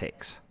what it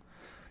takes.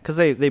 Because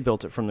they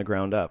built it from the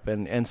ground up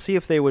and see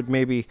if they would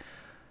maybe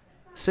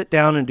sit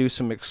down and do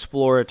some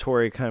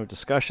exploratory kind of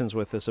discussions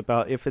with us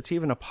about if it's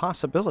even a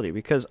possibility.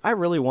 Because I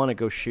really want to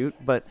go shoot,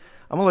 but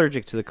I'm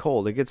allergic to the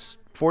cold. It gets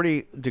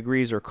 40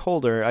 degrees or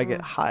colder, I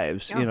get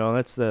hives.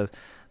 Yeah.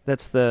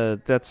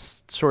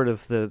 That's sort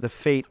of the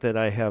fate that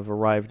I have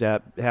arrived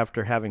at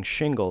after having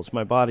shingles.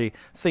 My body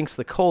thinks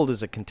the cold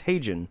is a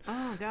contagion.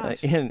 Oh,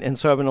 gosh. And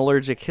so I have an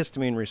allergic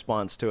histamine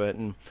response to it.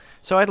 And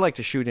so I'd like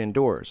to shoot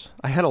indoors.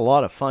 I had a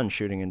lot of fun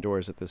shooting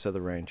indoors at this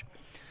other range.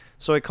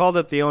 So I called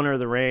up the owner of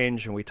the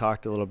range, and we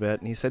talked a little bit.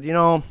 And he said,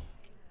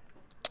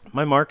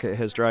 my market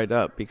has dried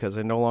up because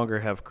I no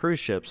longer have cruise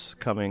ships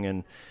coming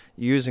and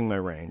using my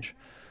range.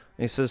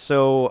 And he says,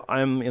 so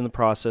I'm in the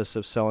process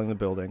of selling the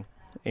building.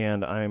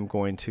 And I'm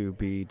going to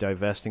be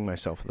divesting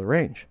myself of the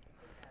range.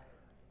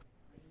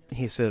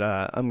 He said,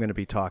 I'm going to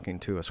be talking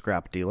to a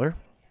scrap dealer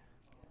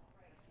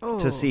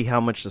to see how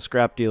much the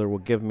scrap dealer will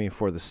give me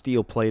for the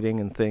steel plating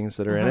and things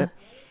that are in it.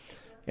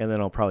 And then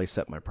I'll probably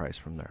set my price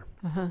from there.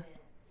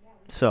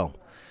 So,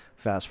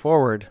 fast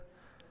forward,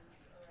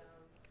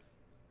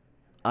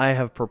 I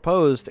have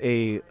proposed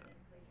a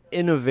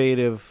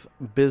innovative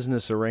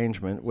business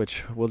arrangement,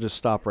 which we'll just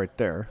stop right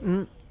there.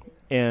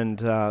 And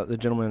the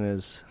gentleman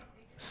is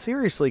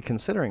seriously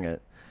considering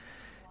it.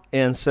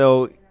 And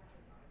so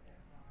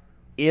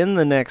in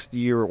the next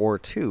year or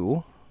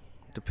two,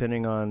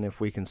 depending on if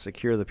we can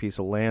secure the piece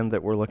of land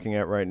that we're looking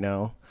at right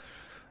now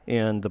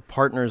and the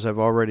partners I've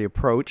already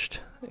approached,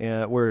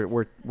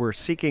 we're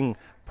seeking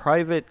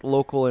private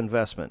local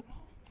investment.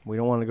 We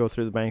don't want to go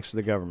through the banks or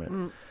the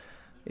government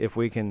if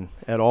we can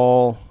at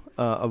all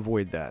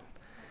avoid that.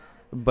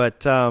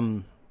 But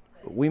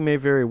we may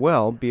very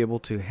well be able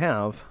to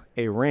have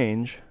a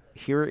range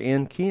here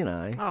in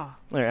Kenai,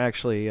 or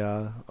actually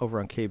over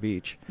on K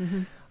Beach,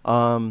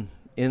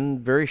 in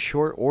very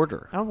short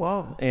order. Oh,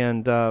 whoa.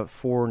 And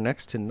for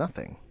next to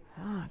nothing.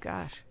 Oh,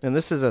 gosh. And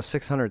this is a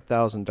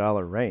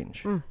 $600,000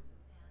 range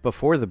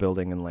before the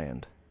building and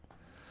land.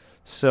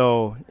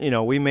 So,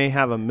 we may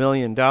have $1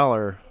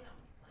 million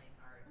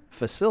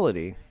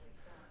facility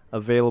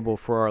available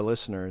for our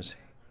listeners,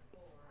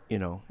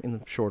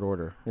 in short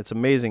order. It's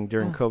amazing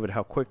during COVID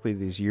how quickly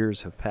these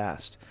years have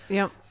passed.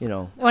 Yeah.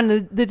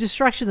 And the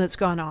destruction that's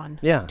gone on.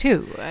 Yeah.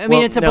 Too. I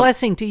mean, it's a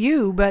blessing to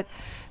you, but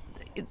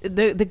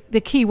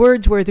the key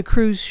words were the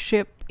cruise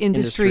ship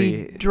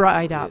industry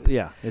dried up.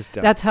 Yeah, it's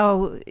done. That's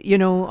how,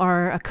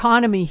 our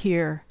economy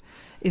here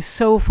is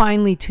so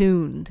finely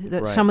tuned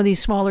that some of these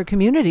smaller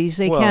communities,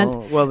 they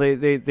can't. Well,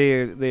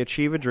 they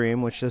achieve a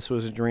dream, which this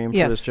was a dream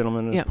for this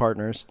gentleman and his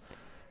partners.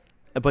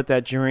 But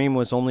that dream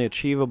was only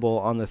achievable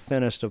on the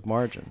thinnest of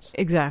margins.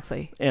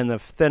 Exactly. And the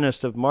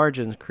thinnest of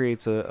margins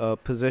creates a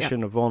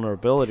position of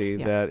vulnerability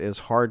that is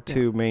hard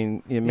to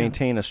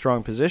maintain a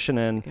strong position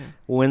in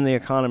when the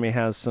economy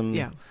has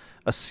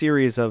a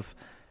series of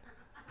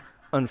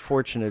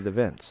unfortunate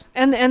events.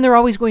 And they're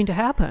always going to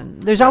happen.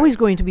 There's always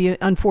going to be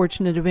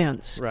unfortunate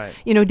events. Right.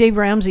 Dave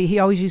Ramsey, he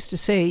always used to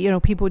say,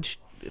 people would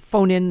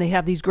phone in, they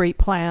have these great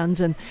plans,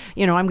 and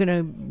I'm going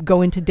to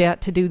go into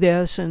debt to do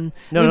this, and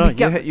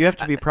you have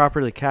to be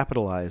properly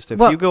capitalized. If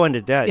you go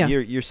into debt,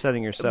 you're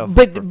setting yourself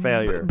up for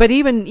failure. But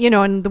even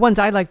and the ones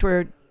I liked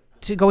were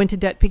to go into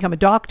debt, become a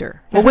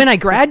doctor. Well, when I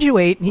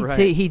graduate,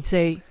 he'd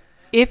say,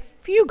 if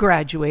you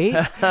graduate,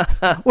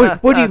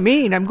 what do you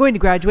mean? I'm going to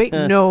graduate?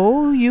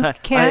 No, you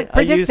can't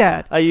predict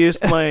that. I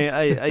used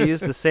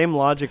the same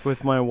logic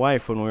with my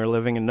wife when we were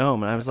living in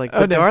Nome, and I was like,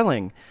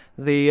 darling,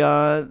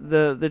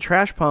 the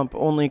trash pump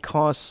only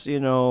costs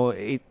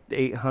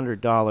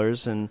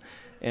 $800,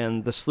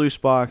 and the sluice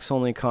box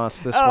only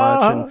costs this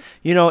much, and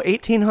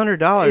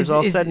 $1,800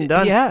 all said and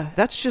done. Yeah,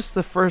 that's just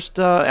the first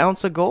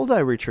ounce of gold I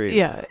retrieved.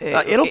 Yeah,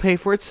 it'll pay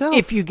for itself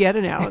if you get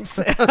an ounce.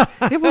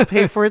 It will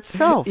pay for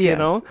itself.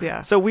 Yes,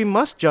 yeah. So we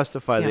must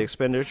justify the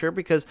expenditure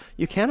because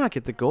you cannot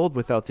get the gold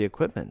without the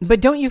equipment. But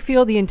don't you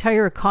feel the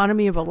entire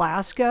economy of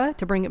Alaska,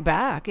 to bring it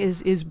back,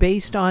 is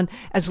based on,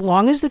 as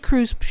long as the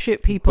cruise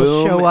ship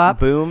people show up,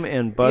 boom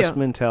and bust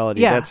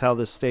mentality. Yeah. That's how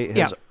the state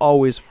has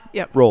always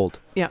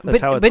rolled. Yeah,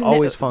 that's how it's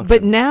always functioned.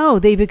 But now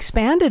they've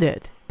expanded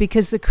it,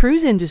 because the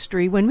cruise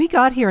industry, when we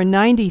got here in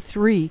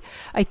 '93,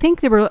 I think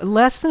there were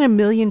less than 1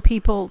 million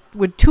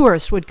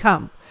tourists would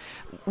come.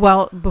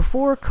 Well,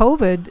 before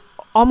COVID,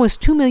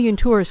 almost 2 million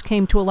tourists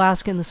came to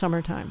Alaska in the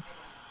summertime.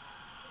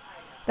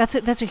 That's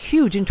a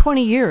huge, in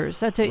 20 years.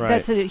 That's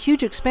a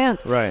huge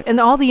expanse. Right. And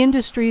all the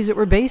industries that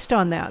were based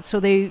on that. So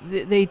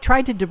they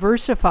tried to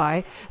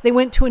diversify. They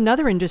went to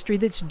another industry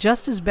that's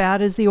just as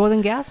bad as the oil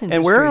and gas industry.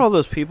 And where are all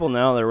those people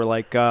now that were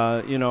like,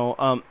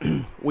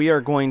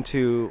 we're going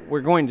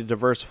to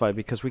diversify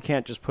because we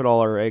can't just put all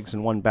our eggs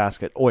in one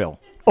basket. Oil.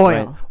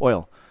 Right?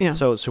 Oil. Yeah.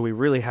 So we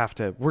really have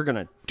to. We're going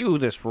to do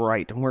this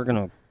right, and we're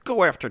going to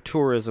go after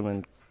tourism,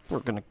 and we're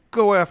going to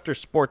go after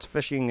sports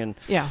fishing, and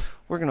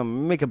we're going to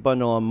make a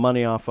bundle of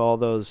money off all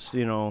those,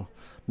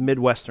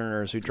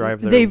 Midwesterners who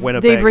drive their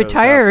Winnebagos. They've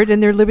retired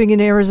and they're living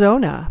in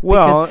Arizona.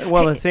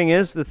 The thing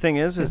is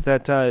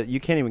that you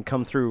can't even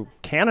come through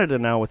Canada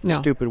now with the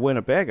stupid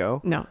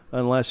Winnebago. No.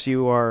 Unless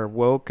you are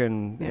woke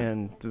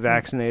and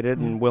vaccinated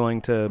and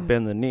willing to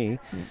bend the knee.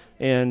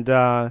 And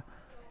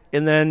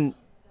then,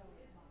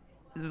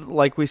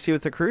 like we see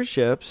with the cruise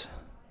ships,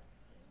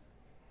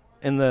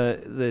 in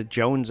the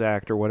Jones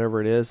Act or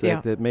whatever it is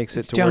that makes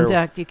it to Jones where,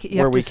 Act,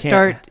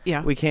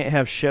 we can't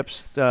have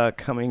ships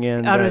coming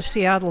in out of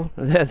Seattle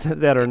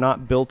that are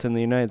not built in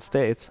the United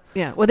States.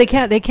 Yeah, well, they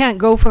can't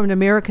go from an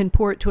American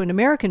port to an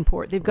American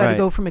port. They've got to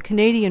go from a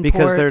Canadian port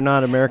because they're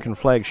not American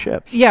flag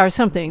ships. Yeah, or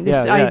something.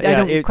 I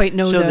don't quite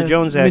know. So the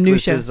Jones Act minutia.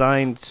 was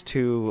designed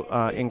to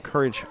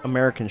encourage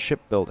American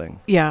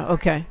shipbuilding. Yeah.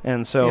 Okay.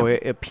 And so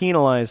it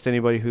penalized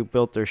anybody who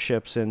built their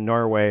ships in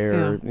Norway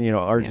or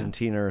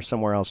Argentina or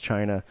somewhere else,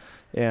 China.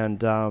 And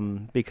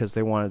because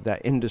they wanted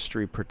that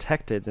industry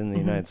protected in the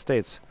United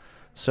States.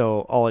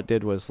 So all it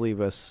did was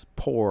leave us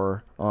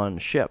poor on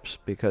ships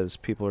because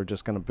people are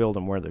just going to build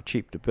them where they're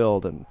cheap to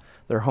build. And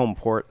their home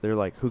port, they're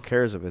like, who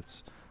cares if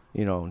it's,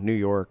 New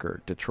York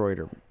or Detroit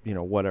or,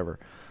 whatever.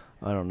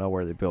 I don't know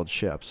where they build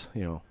ships,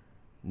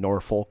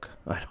 Norfolk,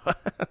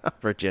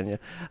 Virginia.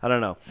 I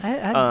don't know.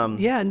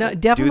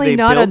 Definitely do they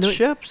not build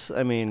ships?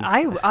 I mean,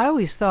 I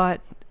always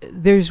thought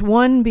there's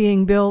one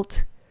being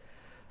built.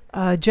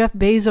 Jeff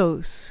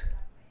Bezos,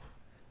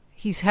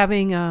 he's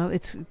having they're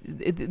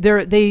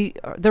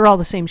all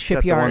the same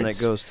shipyards. Is that the one that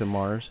goes to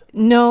Mars?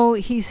 No,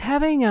 he's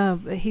having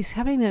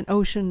an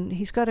ocean.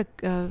 He's got a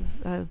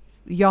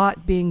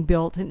yacht being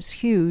built, and it's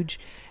huge.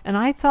 And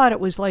I thought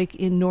it was like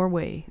in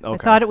Norway. Okay. I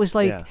thought it was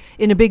like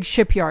in a big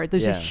shipyard.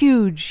 There's a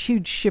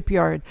huge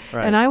shipyard,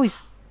 and I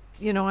always,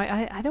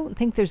 I don't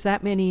think there's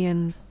that many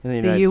in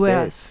the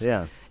U.S.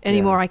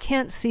 Anymore. I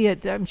can't see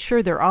it. I'm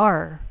sure there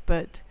are,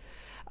 but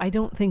I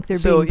don't think they're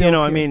being built here.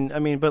 I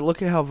mean, but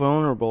look at how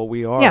vulnerable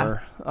we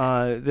are.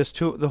 This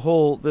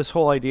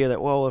whole idea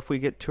that if we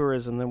get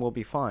tourism, then we'll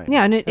be fine.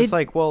 Yeah, and it's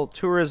like,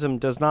 tourism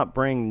does not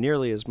bring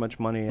nearly as much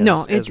money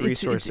as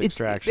resource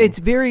extraction. It's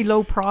very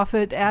low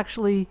profit,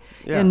 actually,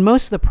 and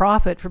most of the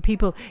profit for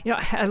people.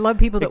 I love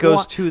people that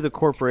goes to the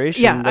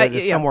corporation that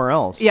is somewhere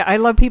else. Yeah, I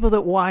love people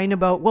that whine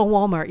about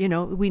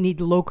Walmart. We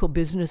need local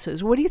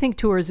businesses. What do you think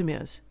tourism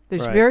is?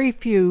 There's Right. very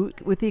few,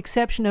 with the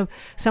exception of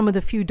some of the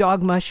few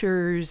dog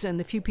mushers and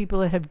the few people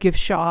that have gift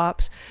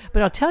shops.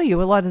 But I'll tell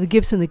you, a lot of the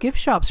gifts in the gift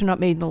shops are not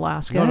made in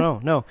Alaska.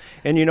 No.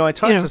 And I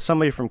talked to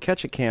somebody from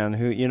Ketchikan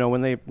who,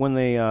 when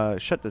they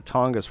shut the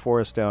Tongass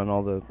forest down,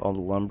 all the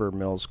lumber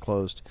mills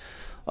closed.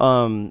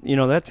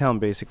 That town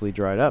basically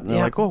dried up. And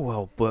they're like, oh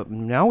well, but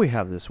now we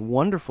have this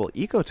wonderful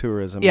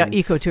ecotourism. Yeah,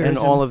 ecotourism. And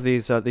all of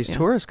these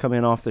tourists come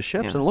in off the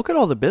ships, and look at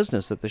all the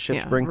business that the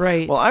ships bring.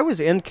 Right. Well, I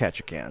was in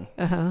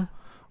Ketchikan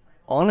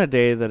on a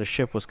day that a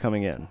ship was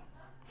coming in.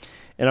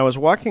 And I was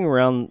walking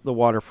around the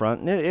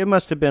waterfront, and it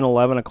must have been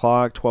 11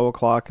 o'clock, 12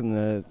 o'clock in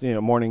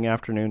the morning,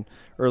 afternoon,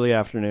 early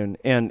afternoon,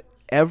 and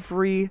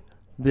every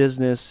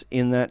business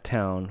in that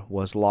town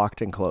was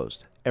locked and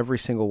closed, every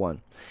single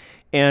one.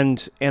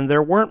 And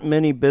there weren't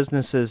many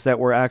businesses that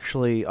were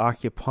actually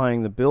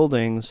occupying the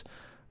buildings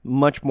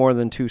much more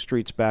than 2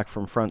 streets back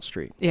from Front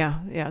Street.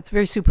 Yeah, it's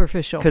very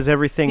superficial. Because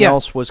everything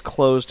else was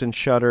closed and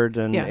shuttered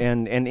and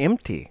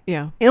empty.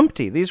 Yeah.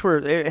 Empty.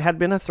 It had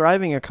been a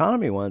thriving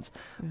economy once,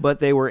 but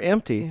they were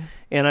empty. Yeah.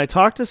 And I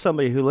talked to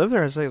somebody who lived there.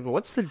 I was like,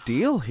 what's the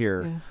deal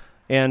here? Yeah.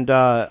 And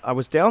I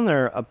was down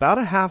there about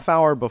a half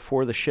hour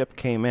before the ship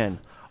came in.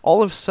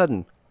 All of a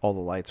sudden, all the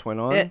lights went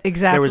on.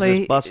 Exactly. There was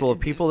this bustle of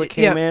people that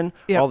came in.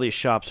 All these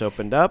shops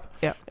opened up.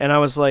 And I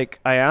was like,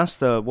 I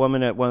asked a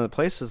woman at one of the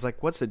places,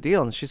 like, what's the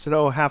deal? And she said,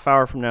 half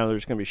hour from now,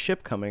 there's going to be a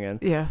ship coming in.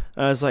 Yeah.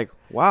 And I was like,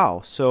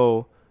 wow,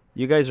 so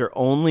you guys are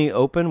only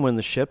open when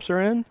the ships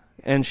are in?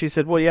 And she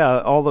said, well,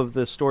 yeah, all of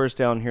the stores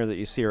down here that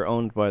you see are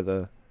owned by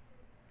the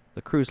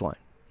cruise line.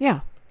 Yeah.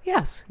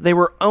 Yes. They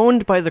were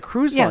owned by the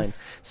cruise line.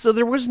 So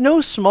there was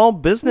no small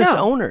business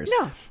owners.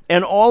 No.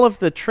 And all of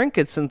the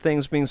trinkets and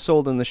things being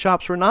sold in the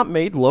shops were not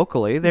made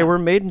locally. They were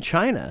made in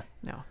China.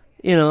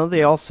 No.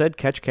 They all said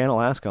Ketchikan,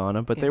 Alaska on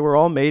them, but they were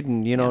all made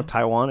in,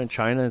 Taiwan and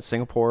China and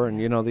Singapore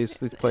and, these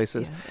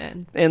places. Yeah.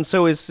 And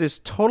so it's this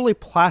totally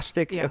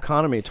plastic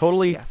economy,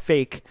 totally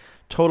fake,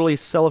 totally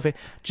cellophane,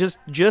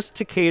 just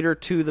to cater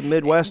to the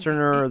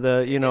Midwesterner or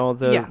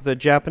the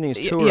Japanese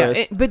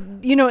tourist.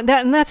 But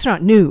that's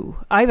not new.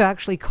 I've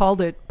actually called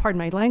it, pardon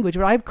my language,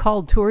 but I've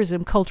called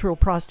tourism cultural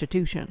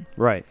prostitution.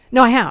 Right.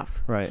 No, I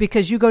have. Right.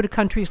 Because you go to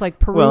countries like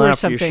Peru or something. Well,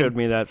 after you showed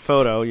me that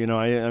photo,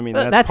 I mean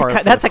that's part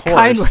of that's the a course.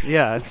 kind word.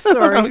 Yeah.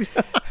 Sorry.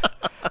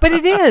 But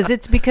it is.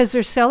 It's because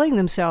they're selling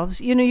themselves.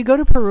 You go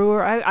to Peru,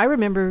 or I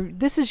remember,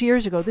 this is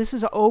years ago. This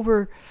is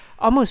over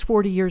almost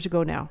 40 years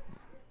ago now.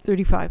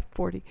 35,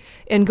 40,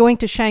 and going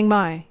to Chiang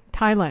Mai,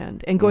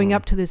 Thailand, and going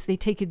up to this, they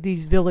take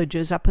these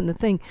villages up in the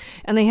thing,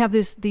 and they have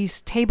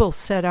these tables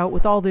set out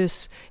with all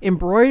this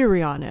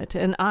embroidery on it,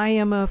 and I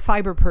am a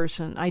fiber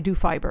person. I do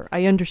fiber.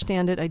 I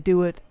understand it. I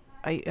do it.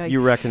 You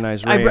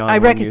recognize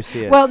rayon when you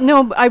see it. Well,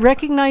 no, I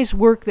recognize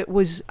work that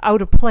was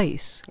out of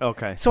place.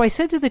 Okay. So I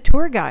said to the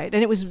tour guide,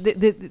 and it was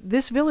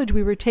this village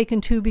we were taken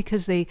to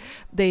because they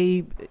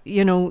the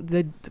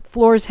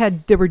floors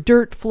there were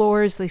dirt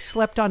floors. They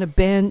slept on a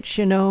bench,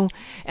 and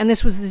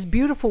this was this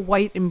beautiful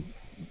white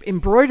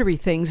embroidery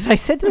things. I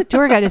said to the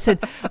tour guide, I said,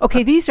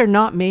 okay, these are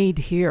not made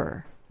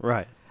here.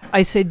 Right.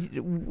 I said,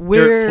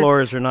 dirt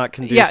floors are not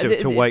conducive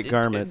to white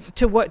garments.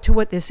 To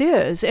what this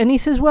is, and he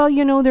says, well,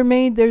 they're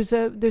made. There's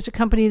a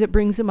company that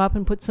brings them up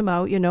and puts them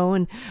out,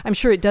 and I'm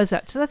sure it does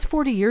that. So that's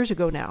 40 years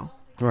ago now.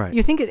 Right.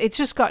 You think it's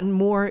just gotten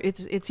more?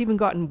 It's even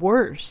gotten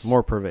worse.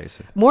 More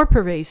pervasive.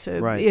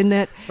 Right. In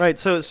that. Right.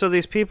 So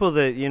these people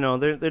that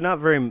they're not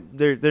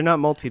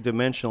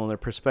multidimensional in their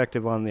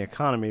perspective on the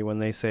economy when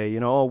they say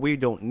we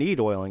don't need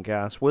oil and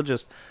gas. We'll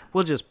just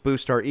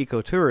boost our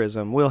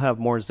ecotourism. We'll have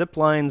more zip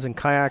lines and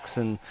kayaks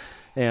and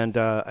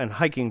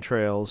hiking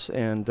trails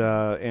and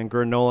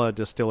granola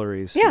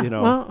distilleries. Yeah.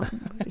 Well,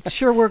 it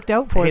sure worked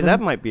out for them. Hey, that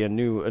might be a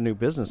new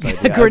business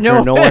idea.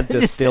 granola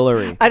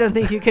distillery. I don't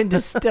think you can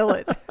distill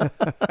it.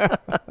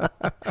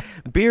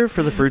 Beer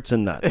for the fruits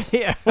and nuts.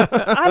 Yeah,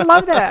 I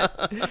love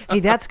that. Hey,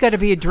 that's got to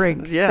be a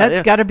drink. Yeah,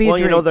 that's got to be a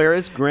drink. Well, there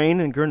is grain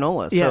and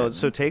granola. Yeah.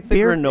 So take the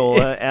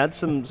granola, add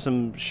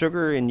some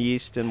sugar and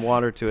yeast and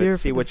water to it,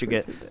 see what you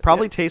get.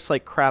 Probably tastes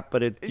like crap,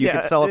 but you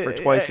could sell it for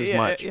twice as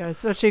much. Yeah,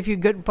 especially if you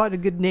put a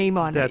good name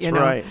on That's it.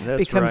 right. That's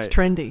becomes right.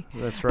 trendy.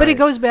 That's right. But it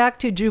goes back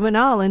to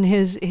Juvenal and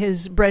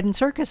his bread and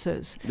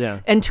circuses. Yeah.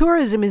 And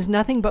tourism is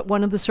nothing but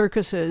one of the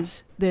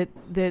circuses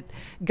that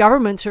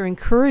governments are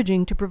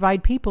encouraging to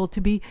provide people to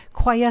be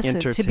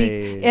quiescent, to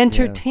be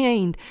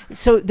entertained. Yeah.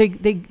 So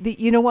they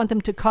you don't want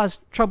them to cause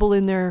trouble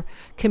in their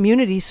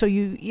community. So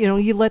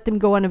you let them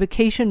go on a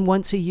vacation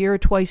once a year or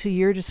twice a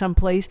year to some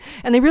place,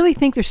 and they really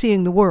think they're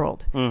seeing the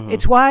world. Mm-hmm.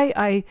 It's why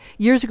I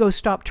years ago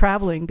stopped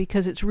traveling,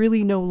 because it's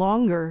really no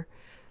longer.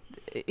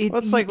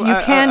 It's like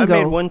I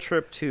made one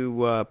trip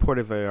to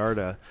Puerto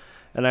Vallarta,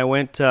 and I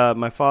went.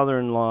 My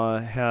father-in-law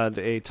had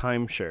a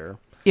timeshare.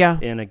 Yeah.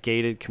 In a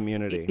gated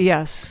community.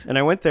 Yes. And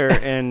I went there,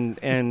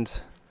 and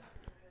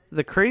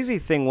the crazy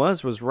thing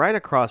was right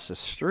across the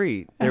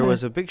street there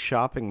was a big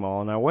shopping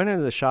mall, and I went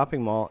into the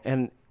shopping mall,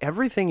 and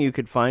everything you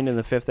could find in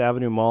the Fifth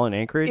Avenue Mall in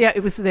Anchorage,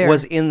 it was there,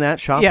 was in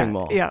that shopping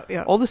mall.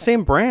 Yeah. All the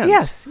same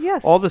brands.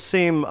 Yes. All the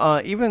same,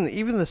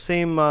 even the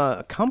same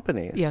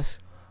companies. Yes.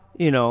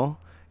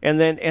 And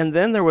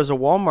then there was a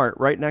Walmart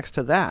right next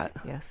to that.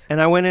 Yes.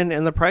 And I went in,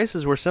 and the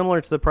prices were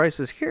similar to the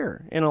prices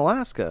here in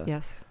Alaska.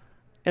 Yes.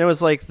 And it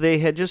was like they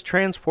had just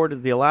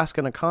transported the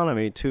Alaskan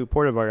economy to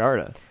Puerto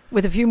Vallarta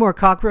with a few more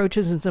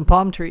cockroaches and some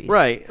palm trees.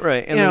 Right.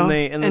 And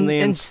then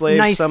they enslaved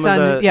nice some sun,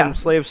 of the yeah.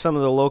 enslaved some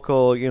of the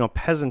local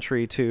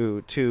peasantry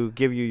to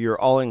give you your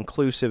all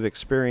inclusive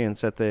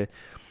experience at the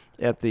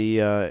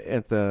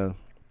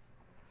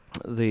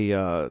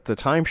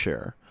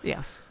timeshare.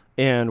 Yes.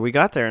 And we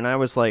got there, and I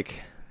was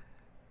like,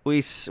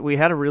 we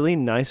had a really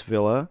nice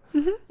villa,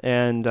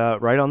 and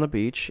right on the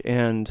beach,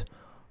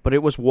 but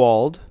it was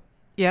walled.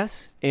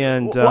 Yes.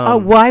 And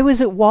why was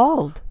it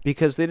walled?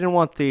 Because they didn't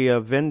want the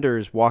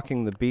vendors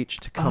walking the beach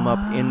to come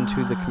up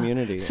into the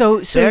community. So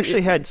they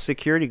actually had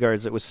security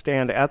guards that would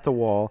stand at the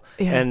wall,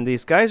 Yeah. and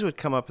these guys would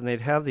come up, and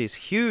they'd have these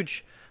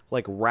huge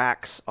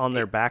racks on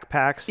their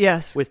backpacks.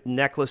 Yes. With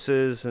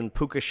necklaces and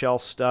puka shell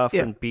stuff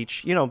and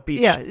beach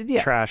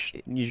trash,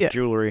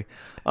 jewelry,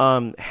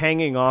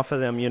 hanging off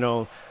of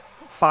them,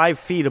 5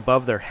 feet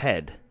above their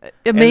head.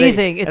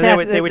 Amazing.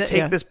 They would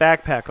take this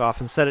backpack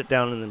off and set it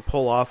down and then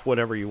pull off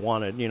whatever you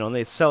wanted, and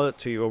they'd sell it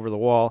to you over the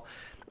wall.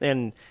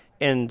 And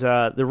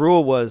the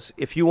rule was,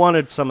 if you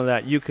wanted some of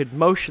that, you could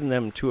motion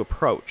them to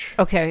approach.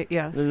 Okay,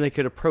 yes. Then they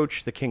could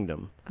approach the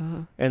kingdom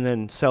and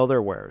then sell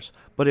their wares.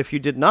 But if you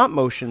did not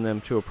motion them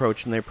to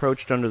approach, and they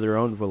approached under their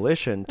own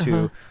volition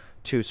to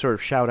sort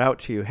of shout out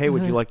to you, hey,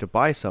 would you like to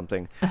buy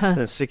something? Then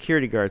the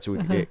security guards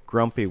would get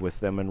grumpy with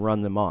them and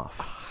run them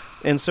off.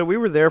 And so we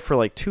were there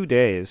for 2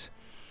 days,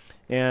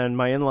 and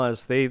my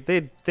in-laws, they'd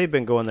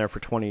been going there for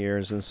 20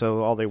 years, and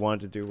so all they wanted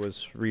to do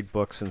was read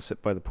books and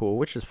sit by the pool,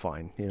 which is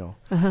fine,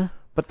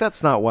 But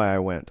that's not why I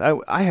went.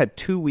 I had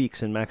 2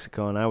 weeks in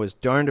Mexico, and I was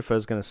darned if I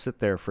was going to sit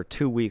there for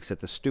 2 weeks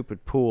at the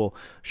stupid pool,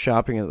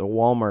 shopping at the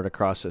Walmart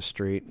across the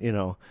street,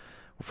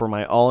 for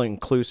my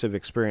all-inclusive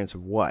experience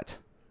of what?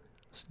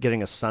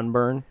 Getting a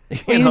sunburn.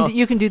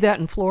 You can do that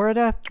in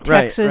Florida,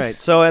 Texas. Right.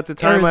 So at the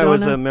time, Arizona. I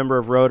was a member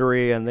of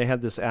Rotary, and they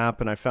had this app,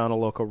 and I found a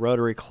local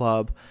Rotary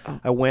club.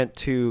 I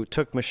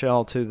took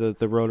Michelle to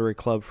the Rotary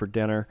club for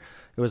dinner.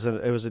 It was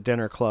a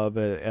dinner club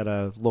at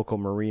a local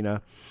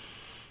marina,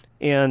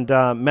 and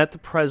met the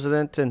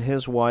president and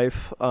his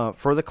wife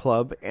for the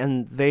club,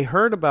 and they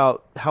heard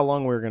about how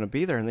long we were going to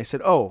be there, and they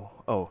said,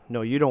 "Oh,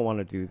 no, you don't want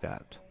to do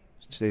that."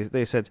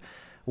 They said,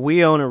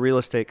 "We own a real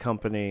estate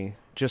company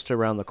just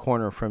around the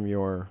corner from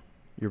your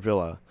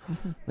villa."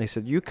 They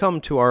said, "You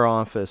come to our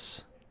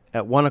office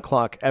at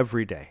 1:00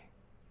 every day,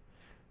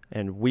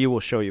 and we will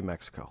show you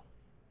Mexico."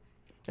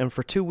 And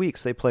for 2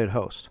 weeks, they played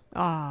host.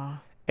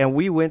 And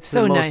we went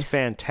to the most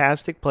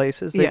fantastic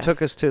places. They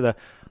took us to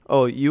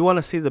you want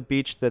to see the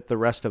beach that the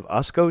rest of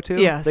us go to?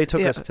 Yes. They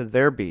took us to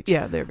their beach.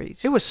 Yeah, their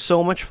beach. It was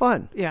so much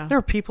fun. Yeah. There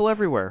were people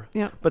everywhere.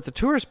 Yeah. But the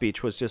tourist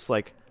beach was just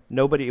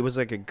nobody, it was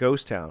like a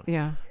ghost town.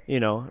 Yeah.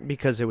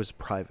 Because it was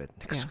private,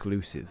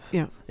 exclusive.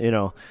 Yeah.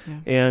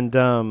 And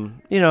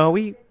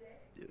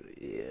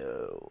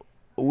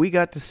we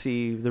got to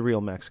see the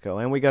real Mexico,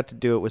 and we got to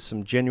do it with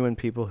some genuine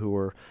people who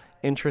were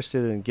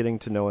interested in getting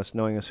to know us,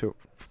 knowing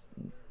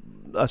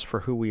us for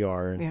who we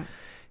are,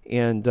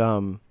 and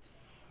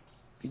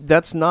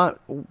that's not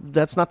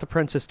the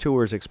Princess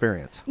Tours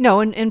experience. No,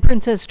 and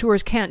Princess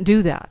Tours can't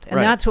do that. And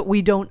Right. that's what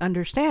we don't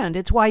understand.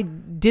 It's why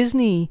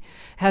Disney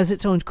has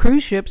its own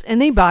cruise ships, and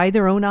they buy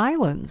their own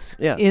islands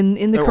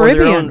in the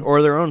Caribbean.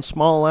 Or their own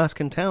small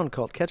Alaskan town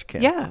called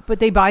Ketchikan. Yeah, but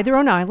they buy their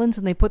own islands,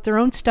 and they put their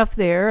own stuff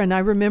there. And I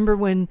remember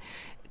when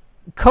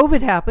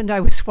COVID happened, I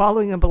was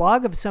following a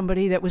blog of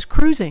somebody that was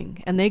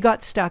cruising, and they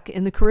got stuck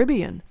in the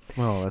Caribbean.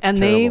 Well, that's and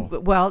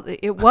terrible.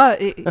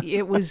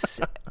 It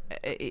was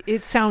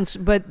it sounds,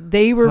 but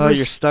they were.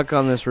 You're stuck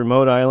on this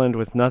remote island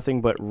with nothing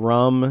but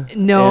rum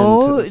and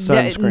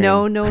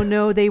sunscreen.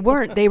 No, they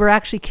weren't. They were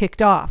actually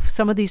kicked off.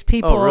 Some of these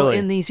people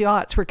in these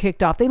yachts were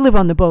kicked off. They live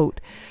on the boat.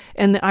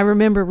 And I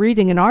remember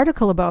reading an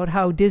article about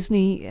how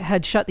Disney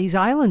had shut these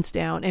islands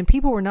down, and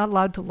people were not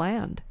allowed to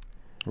land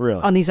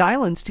on these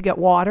islands to get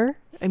water.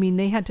 I mean,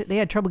 they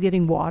had trouble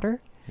getting water.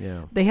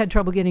 Yeah. They had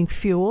trouble getting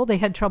fuel. They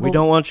had trouble. We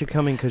don't want you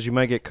coming because you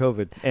might get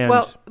COVID. And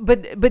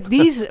but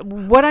these,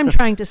 what I'm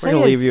trying to say we're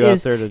gonna leave you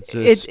is out there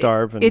to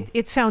starve.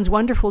 It sounds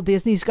wonderful.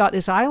 Disney's got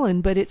this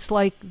island, but it's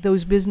like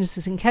those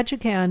businesses in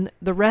Ketchikan.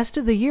 The rest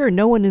of the year,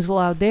 no one is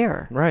allowed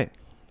there. Right.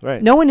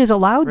 No one is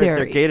allowed there.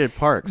 They're gated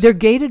parks. They're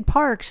gated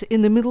parks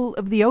in the middle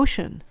of the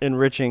ocean.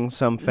 Enriching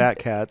some fat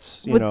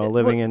cats,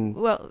 living in.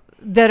 Well,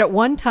 that at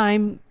one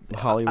time.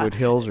 Hollywood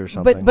Hills or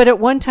something. But at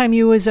one time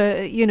you as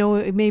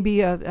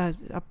maybe a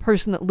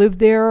person that lived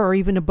there, or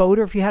even a boat,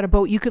 or if you had a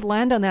boat, you could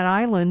land on that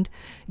island,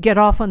 get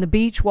off on the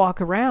beach,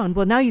 walk around.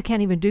 Well, now you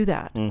can't even do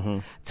that. Mm-hmm.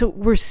 So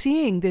we're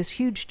seeing this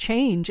huge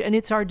change, and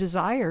it's our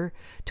desire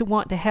to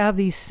want to have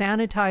these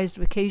sanitized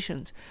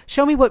vacations.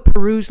 Show me what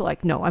Peru's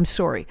like. No, I'm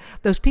sorry.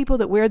 Those people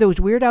that wear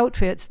those weird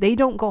outfits, they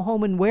don't go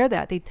home and wear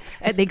that. They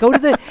go to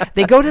the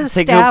they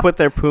staff. go put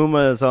their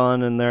Pumas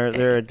on and their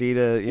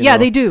Adidas.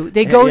 They do.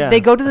 They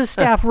go to the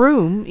staff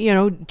room,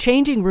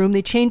 changing room.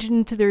 They change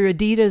into their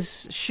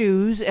Adidas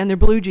shoes and their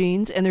blue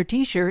jeans and their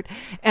T-shirt,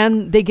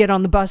 and they get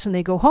on the bus and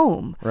they go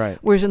home. Right.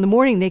 Whereas in the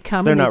morning they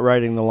come. They're not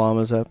riding the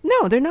llamas up.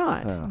 No, they're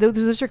not. Oh.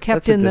 Those are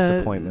kept That's in a the.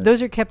 disappointment.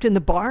 Those are kept in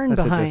the barn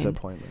That's behind. a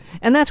disappointment.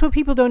 And that's what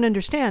people don't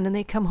understand. And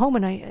they come home,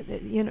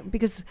 and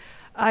because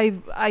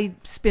I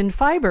spin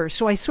fiber,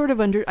 so I sort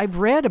of I've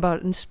read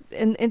about it,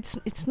 and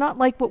it's not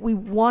like what we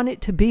want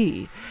it to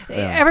be.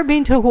 Yeah. Ever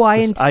been to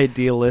Hawaii? This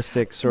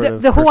idealistic sort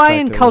of the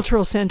Hawaiian perspective.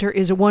 Cultural Center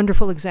is a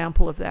wonderful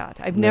example of that.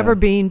 I've never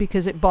been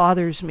because it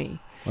bothers me.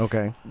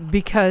 Okay.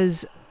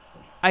 Because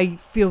I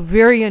feel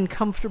very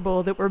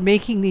uncomfortable that we're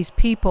making these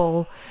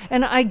people,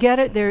 and I get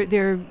it.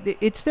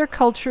 It's their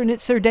culture and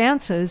it's their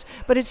dances,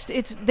 but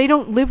it's they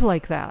don't live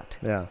like that.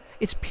 Yeah.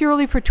 It's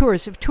purely for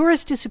tourists. If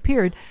tourists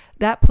disappeared,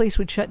 that place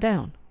would shut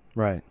down.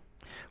 Right.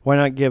 Why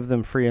not give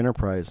them free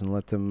enterprise and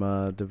let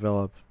them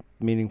develop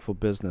meaningful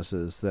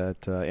businesses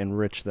that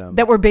enrich them?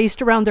 That were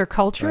based around their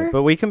culture? Right.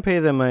 But we can pay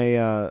them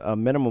a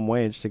minimum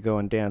wage to go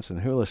and dance in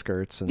hula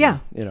skirts. And,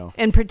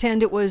 and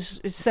pretend it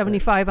was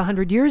 75,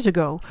 100 years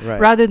ago,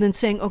 rather than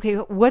saying, okay,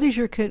 what is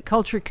your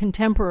culture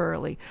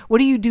contemporarily? What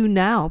do you do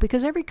now?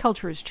 Because every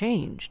culture has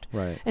changed.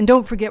 Right. And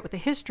don't forget what the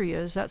history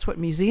is. That's what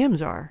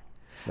museums are.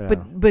 Yeah.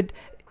 But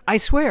I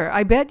swear,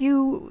 I bet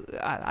you,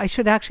 I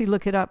should actually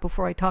look it up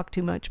before I talk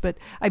too much, but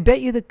I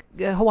bet you the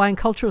Hawaiian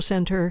Cultural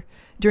Center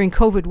during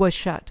COVID was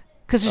shut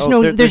because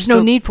there's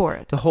no need for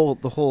it. The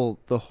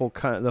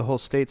whole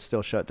state's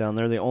still shut down.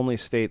 They're the only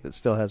state that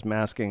still has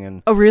masking.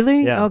 And oh,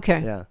 really? Yeah,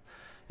 okay. Yeah.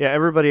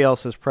 Everybody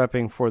else is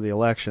prepping for the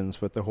elections,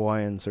 but the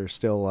Hawaiians are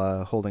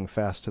still holding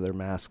fast to their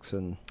masks,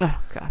 and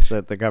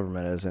that the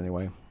government is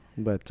anyway.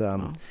 But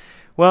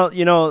well,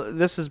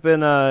 this has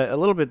been a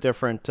little bit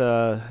different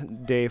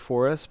day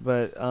for us,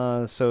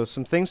 but so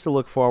some things to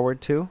look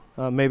forward to.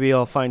 Maybe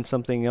I'll find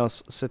something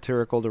else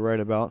satirical to write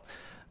about.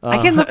 I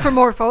can look for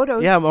more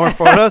photos. Yeah, more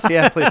photos.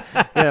 Yeah, please.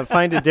 Yeah,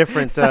 find a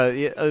different.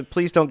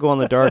 Please don't go on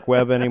the dark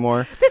web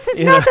anymore. This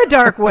is not the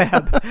dark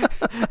web.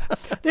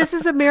 This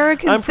is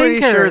American I'm Thinker.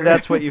 pretty sure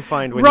that's what you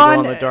find when you go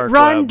on the dark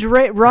web.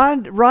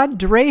 Rod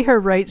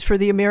Dreher writes for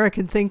the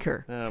American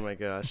Thinker. Oh my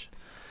gosh.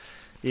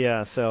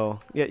 Yeah, so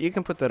you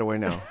can put that away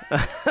now.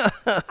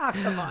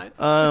 Come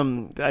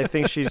on. I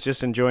think she's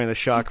just enjoying the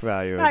shock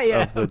value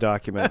of the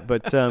document.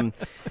 But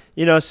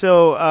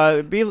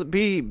so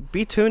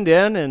be tuned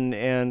in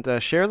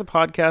and share the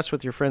podcast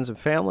with your friends and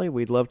family.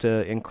 We'd love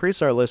to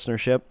increase our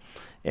listenership,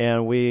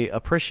 and we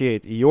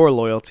appreciate your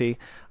loyalty.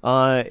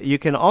 You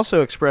can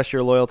also express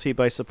your loyalty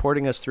by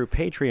supporting us through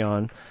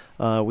Patreon.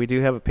 We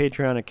do have a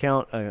Patreon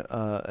account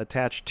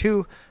attached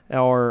to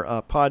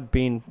our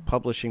Podbean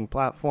publishing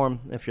platform.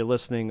 If you're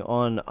listening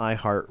on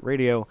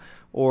iHeartRadio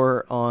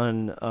or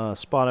on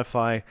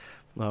Spotify,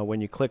 when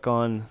you click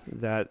on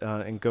that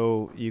and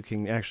go, you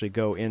can actually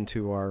go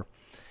into our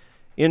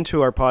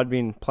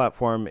Podbean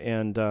platform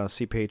and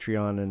see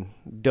Patreon and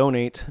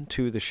donate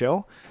to the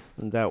show.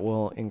 And that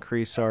will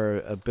increase our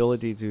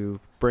ability to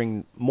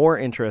bring more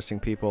interesting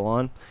people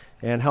on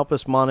and help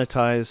us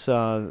monetize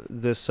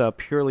this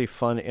purely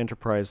fun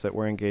enterprise that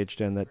we're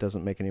engaged in that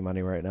doesn't make any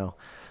money right now.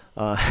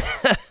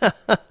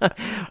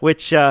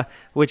 Which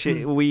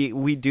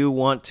we do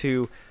want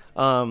to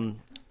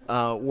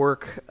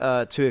work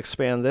to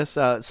expand this.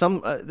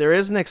 There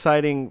is an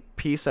exciting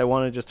piece I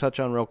want to just touch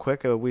on real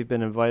quick. We've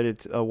been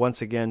invited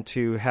once again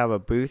to have a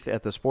booth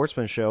at the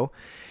Sportsman Show,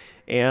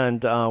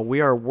 and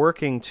we are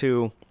working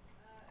to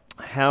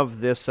have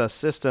this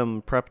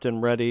system prepped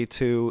and ready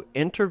to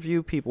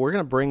interview people. We're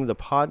going to bring the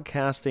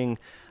podcasting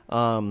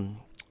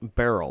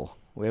barrel.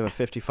 We have a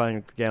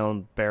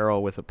 55-gallon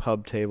barrel with a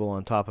pub table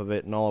on top of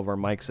it and all of our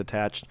mics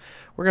attached.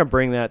 We're going to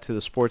bring that to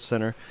the Sports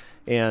Center,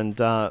 and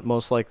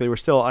most likely we're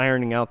still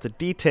ironing out the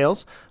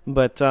details,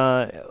 but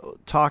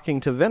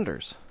talking to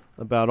vendors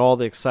about all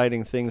the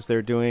exciting things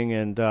they're doing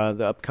and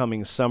the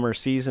upcoming summer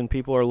season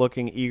people are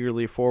looking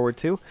eagerly forward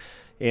to.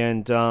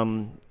 And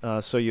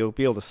so you'll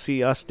be able to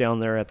see us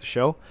down there at the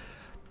show.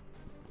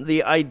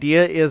 The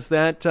idea is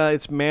that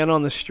it's man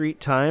on the street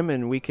time,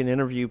 and we can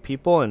interview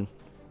people and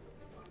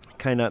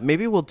kind of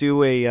maybe we'll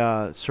do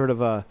a sort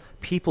of a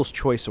People's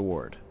Choice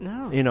Award.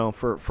 No.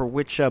 For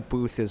which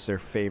booth is their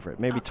favorite?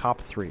 Maybe top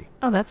 3.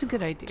 Oh, that's a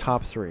good idea.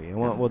 Top 3, and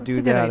we'll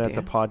do that at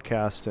the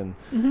podcast, and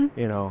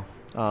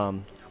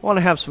want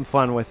to have some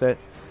fun with it.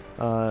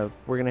 We're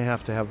going to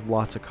have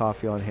lots of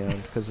coffee on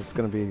hand because it's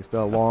going to be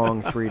a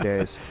long 3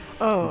 days.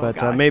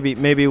 But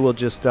maybe we'll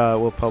just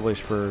we'll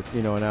publish for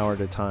an hour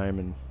at a time,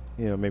 and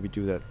maybe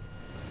do that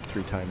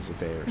 3 times a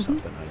day or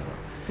something. I don't know.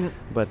 Yeah.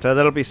 But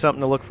that'll be something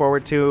to look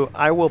forward to.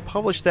 I will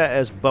publish that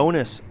as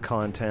bonus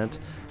content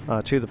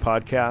to the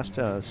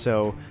podcast,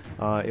 so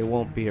it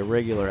won't be a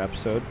regular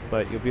episode,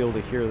 but you'll be able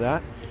to hear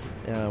that.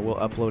 We'll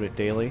upload it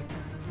daily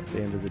at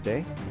the end of the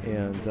day,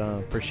 and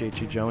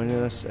appreciate you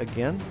joining us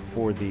again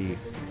for the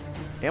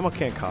Ammo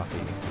Can Coffee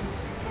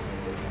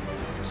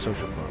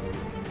Social Club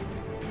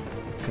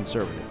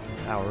Conservative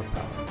Hour of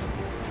Power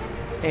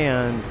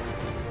and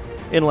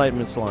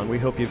Enlightenment Salon. We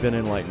hope you've been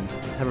enlightened.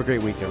 Have a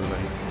great week,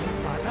 everybody.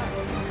 Bye-bye.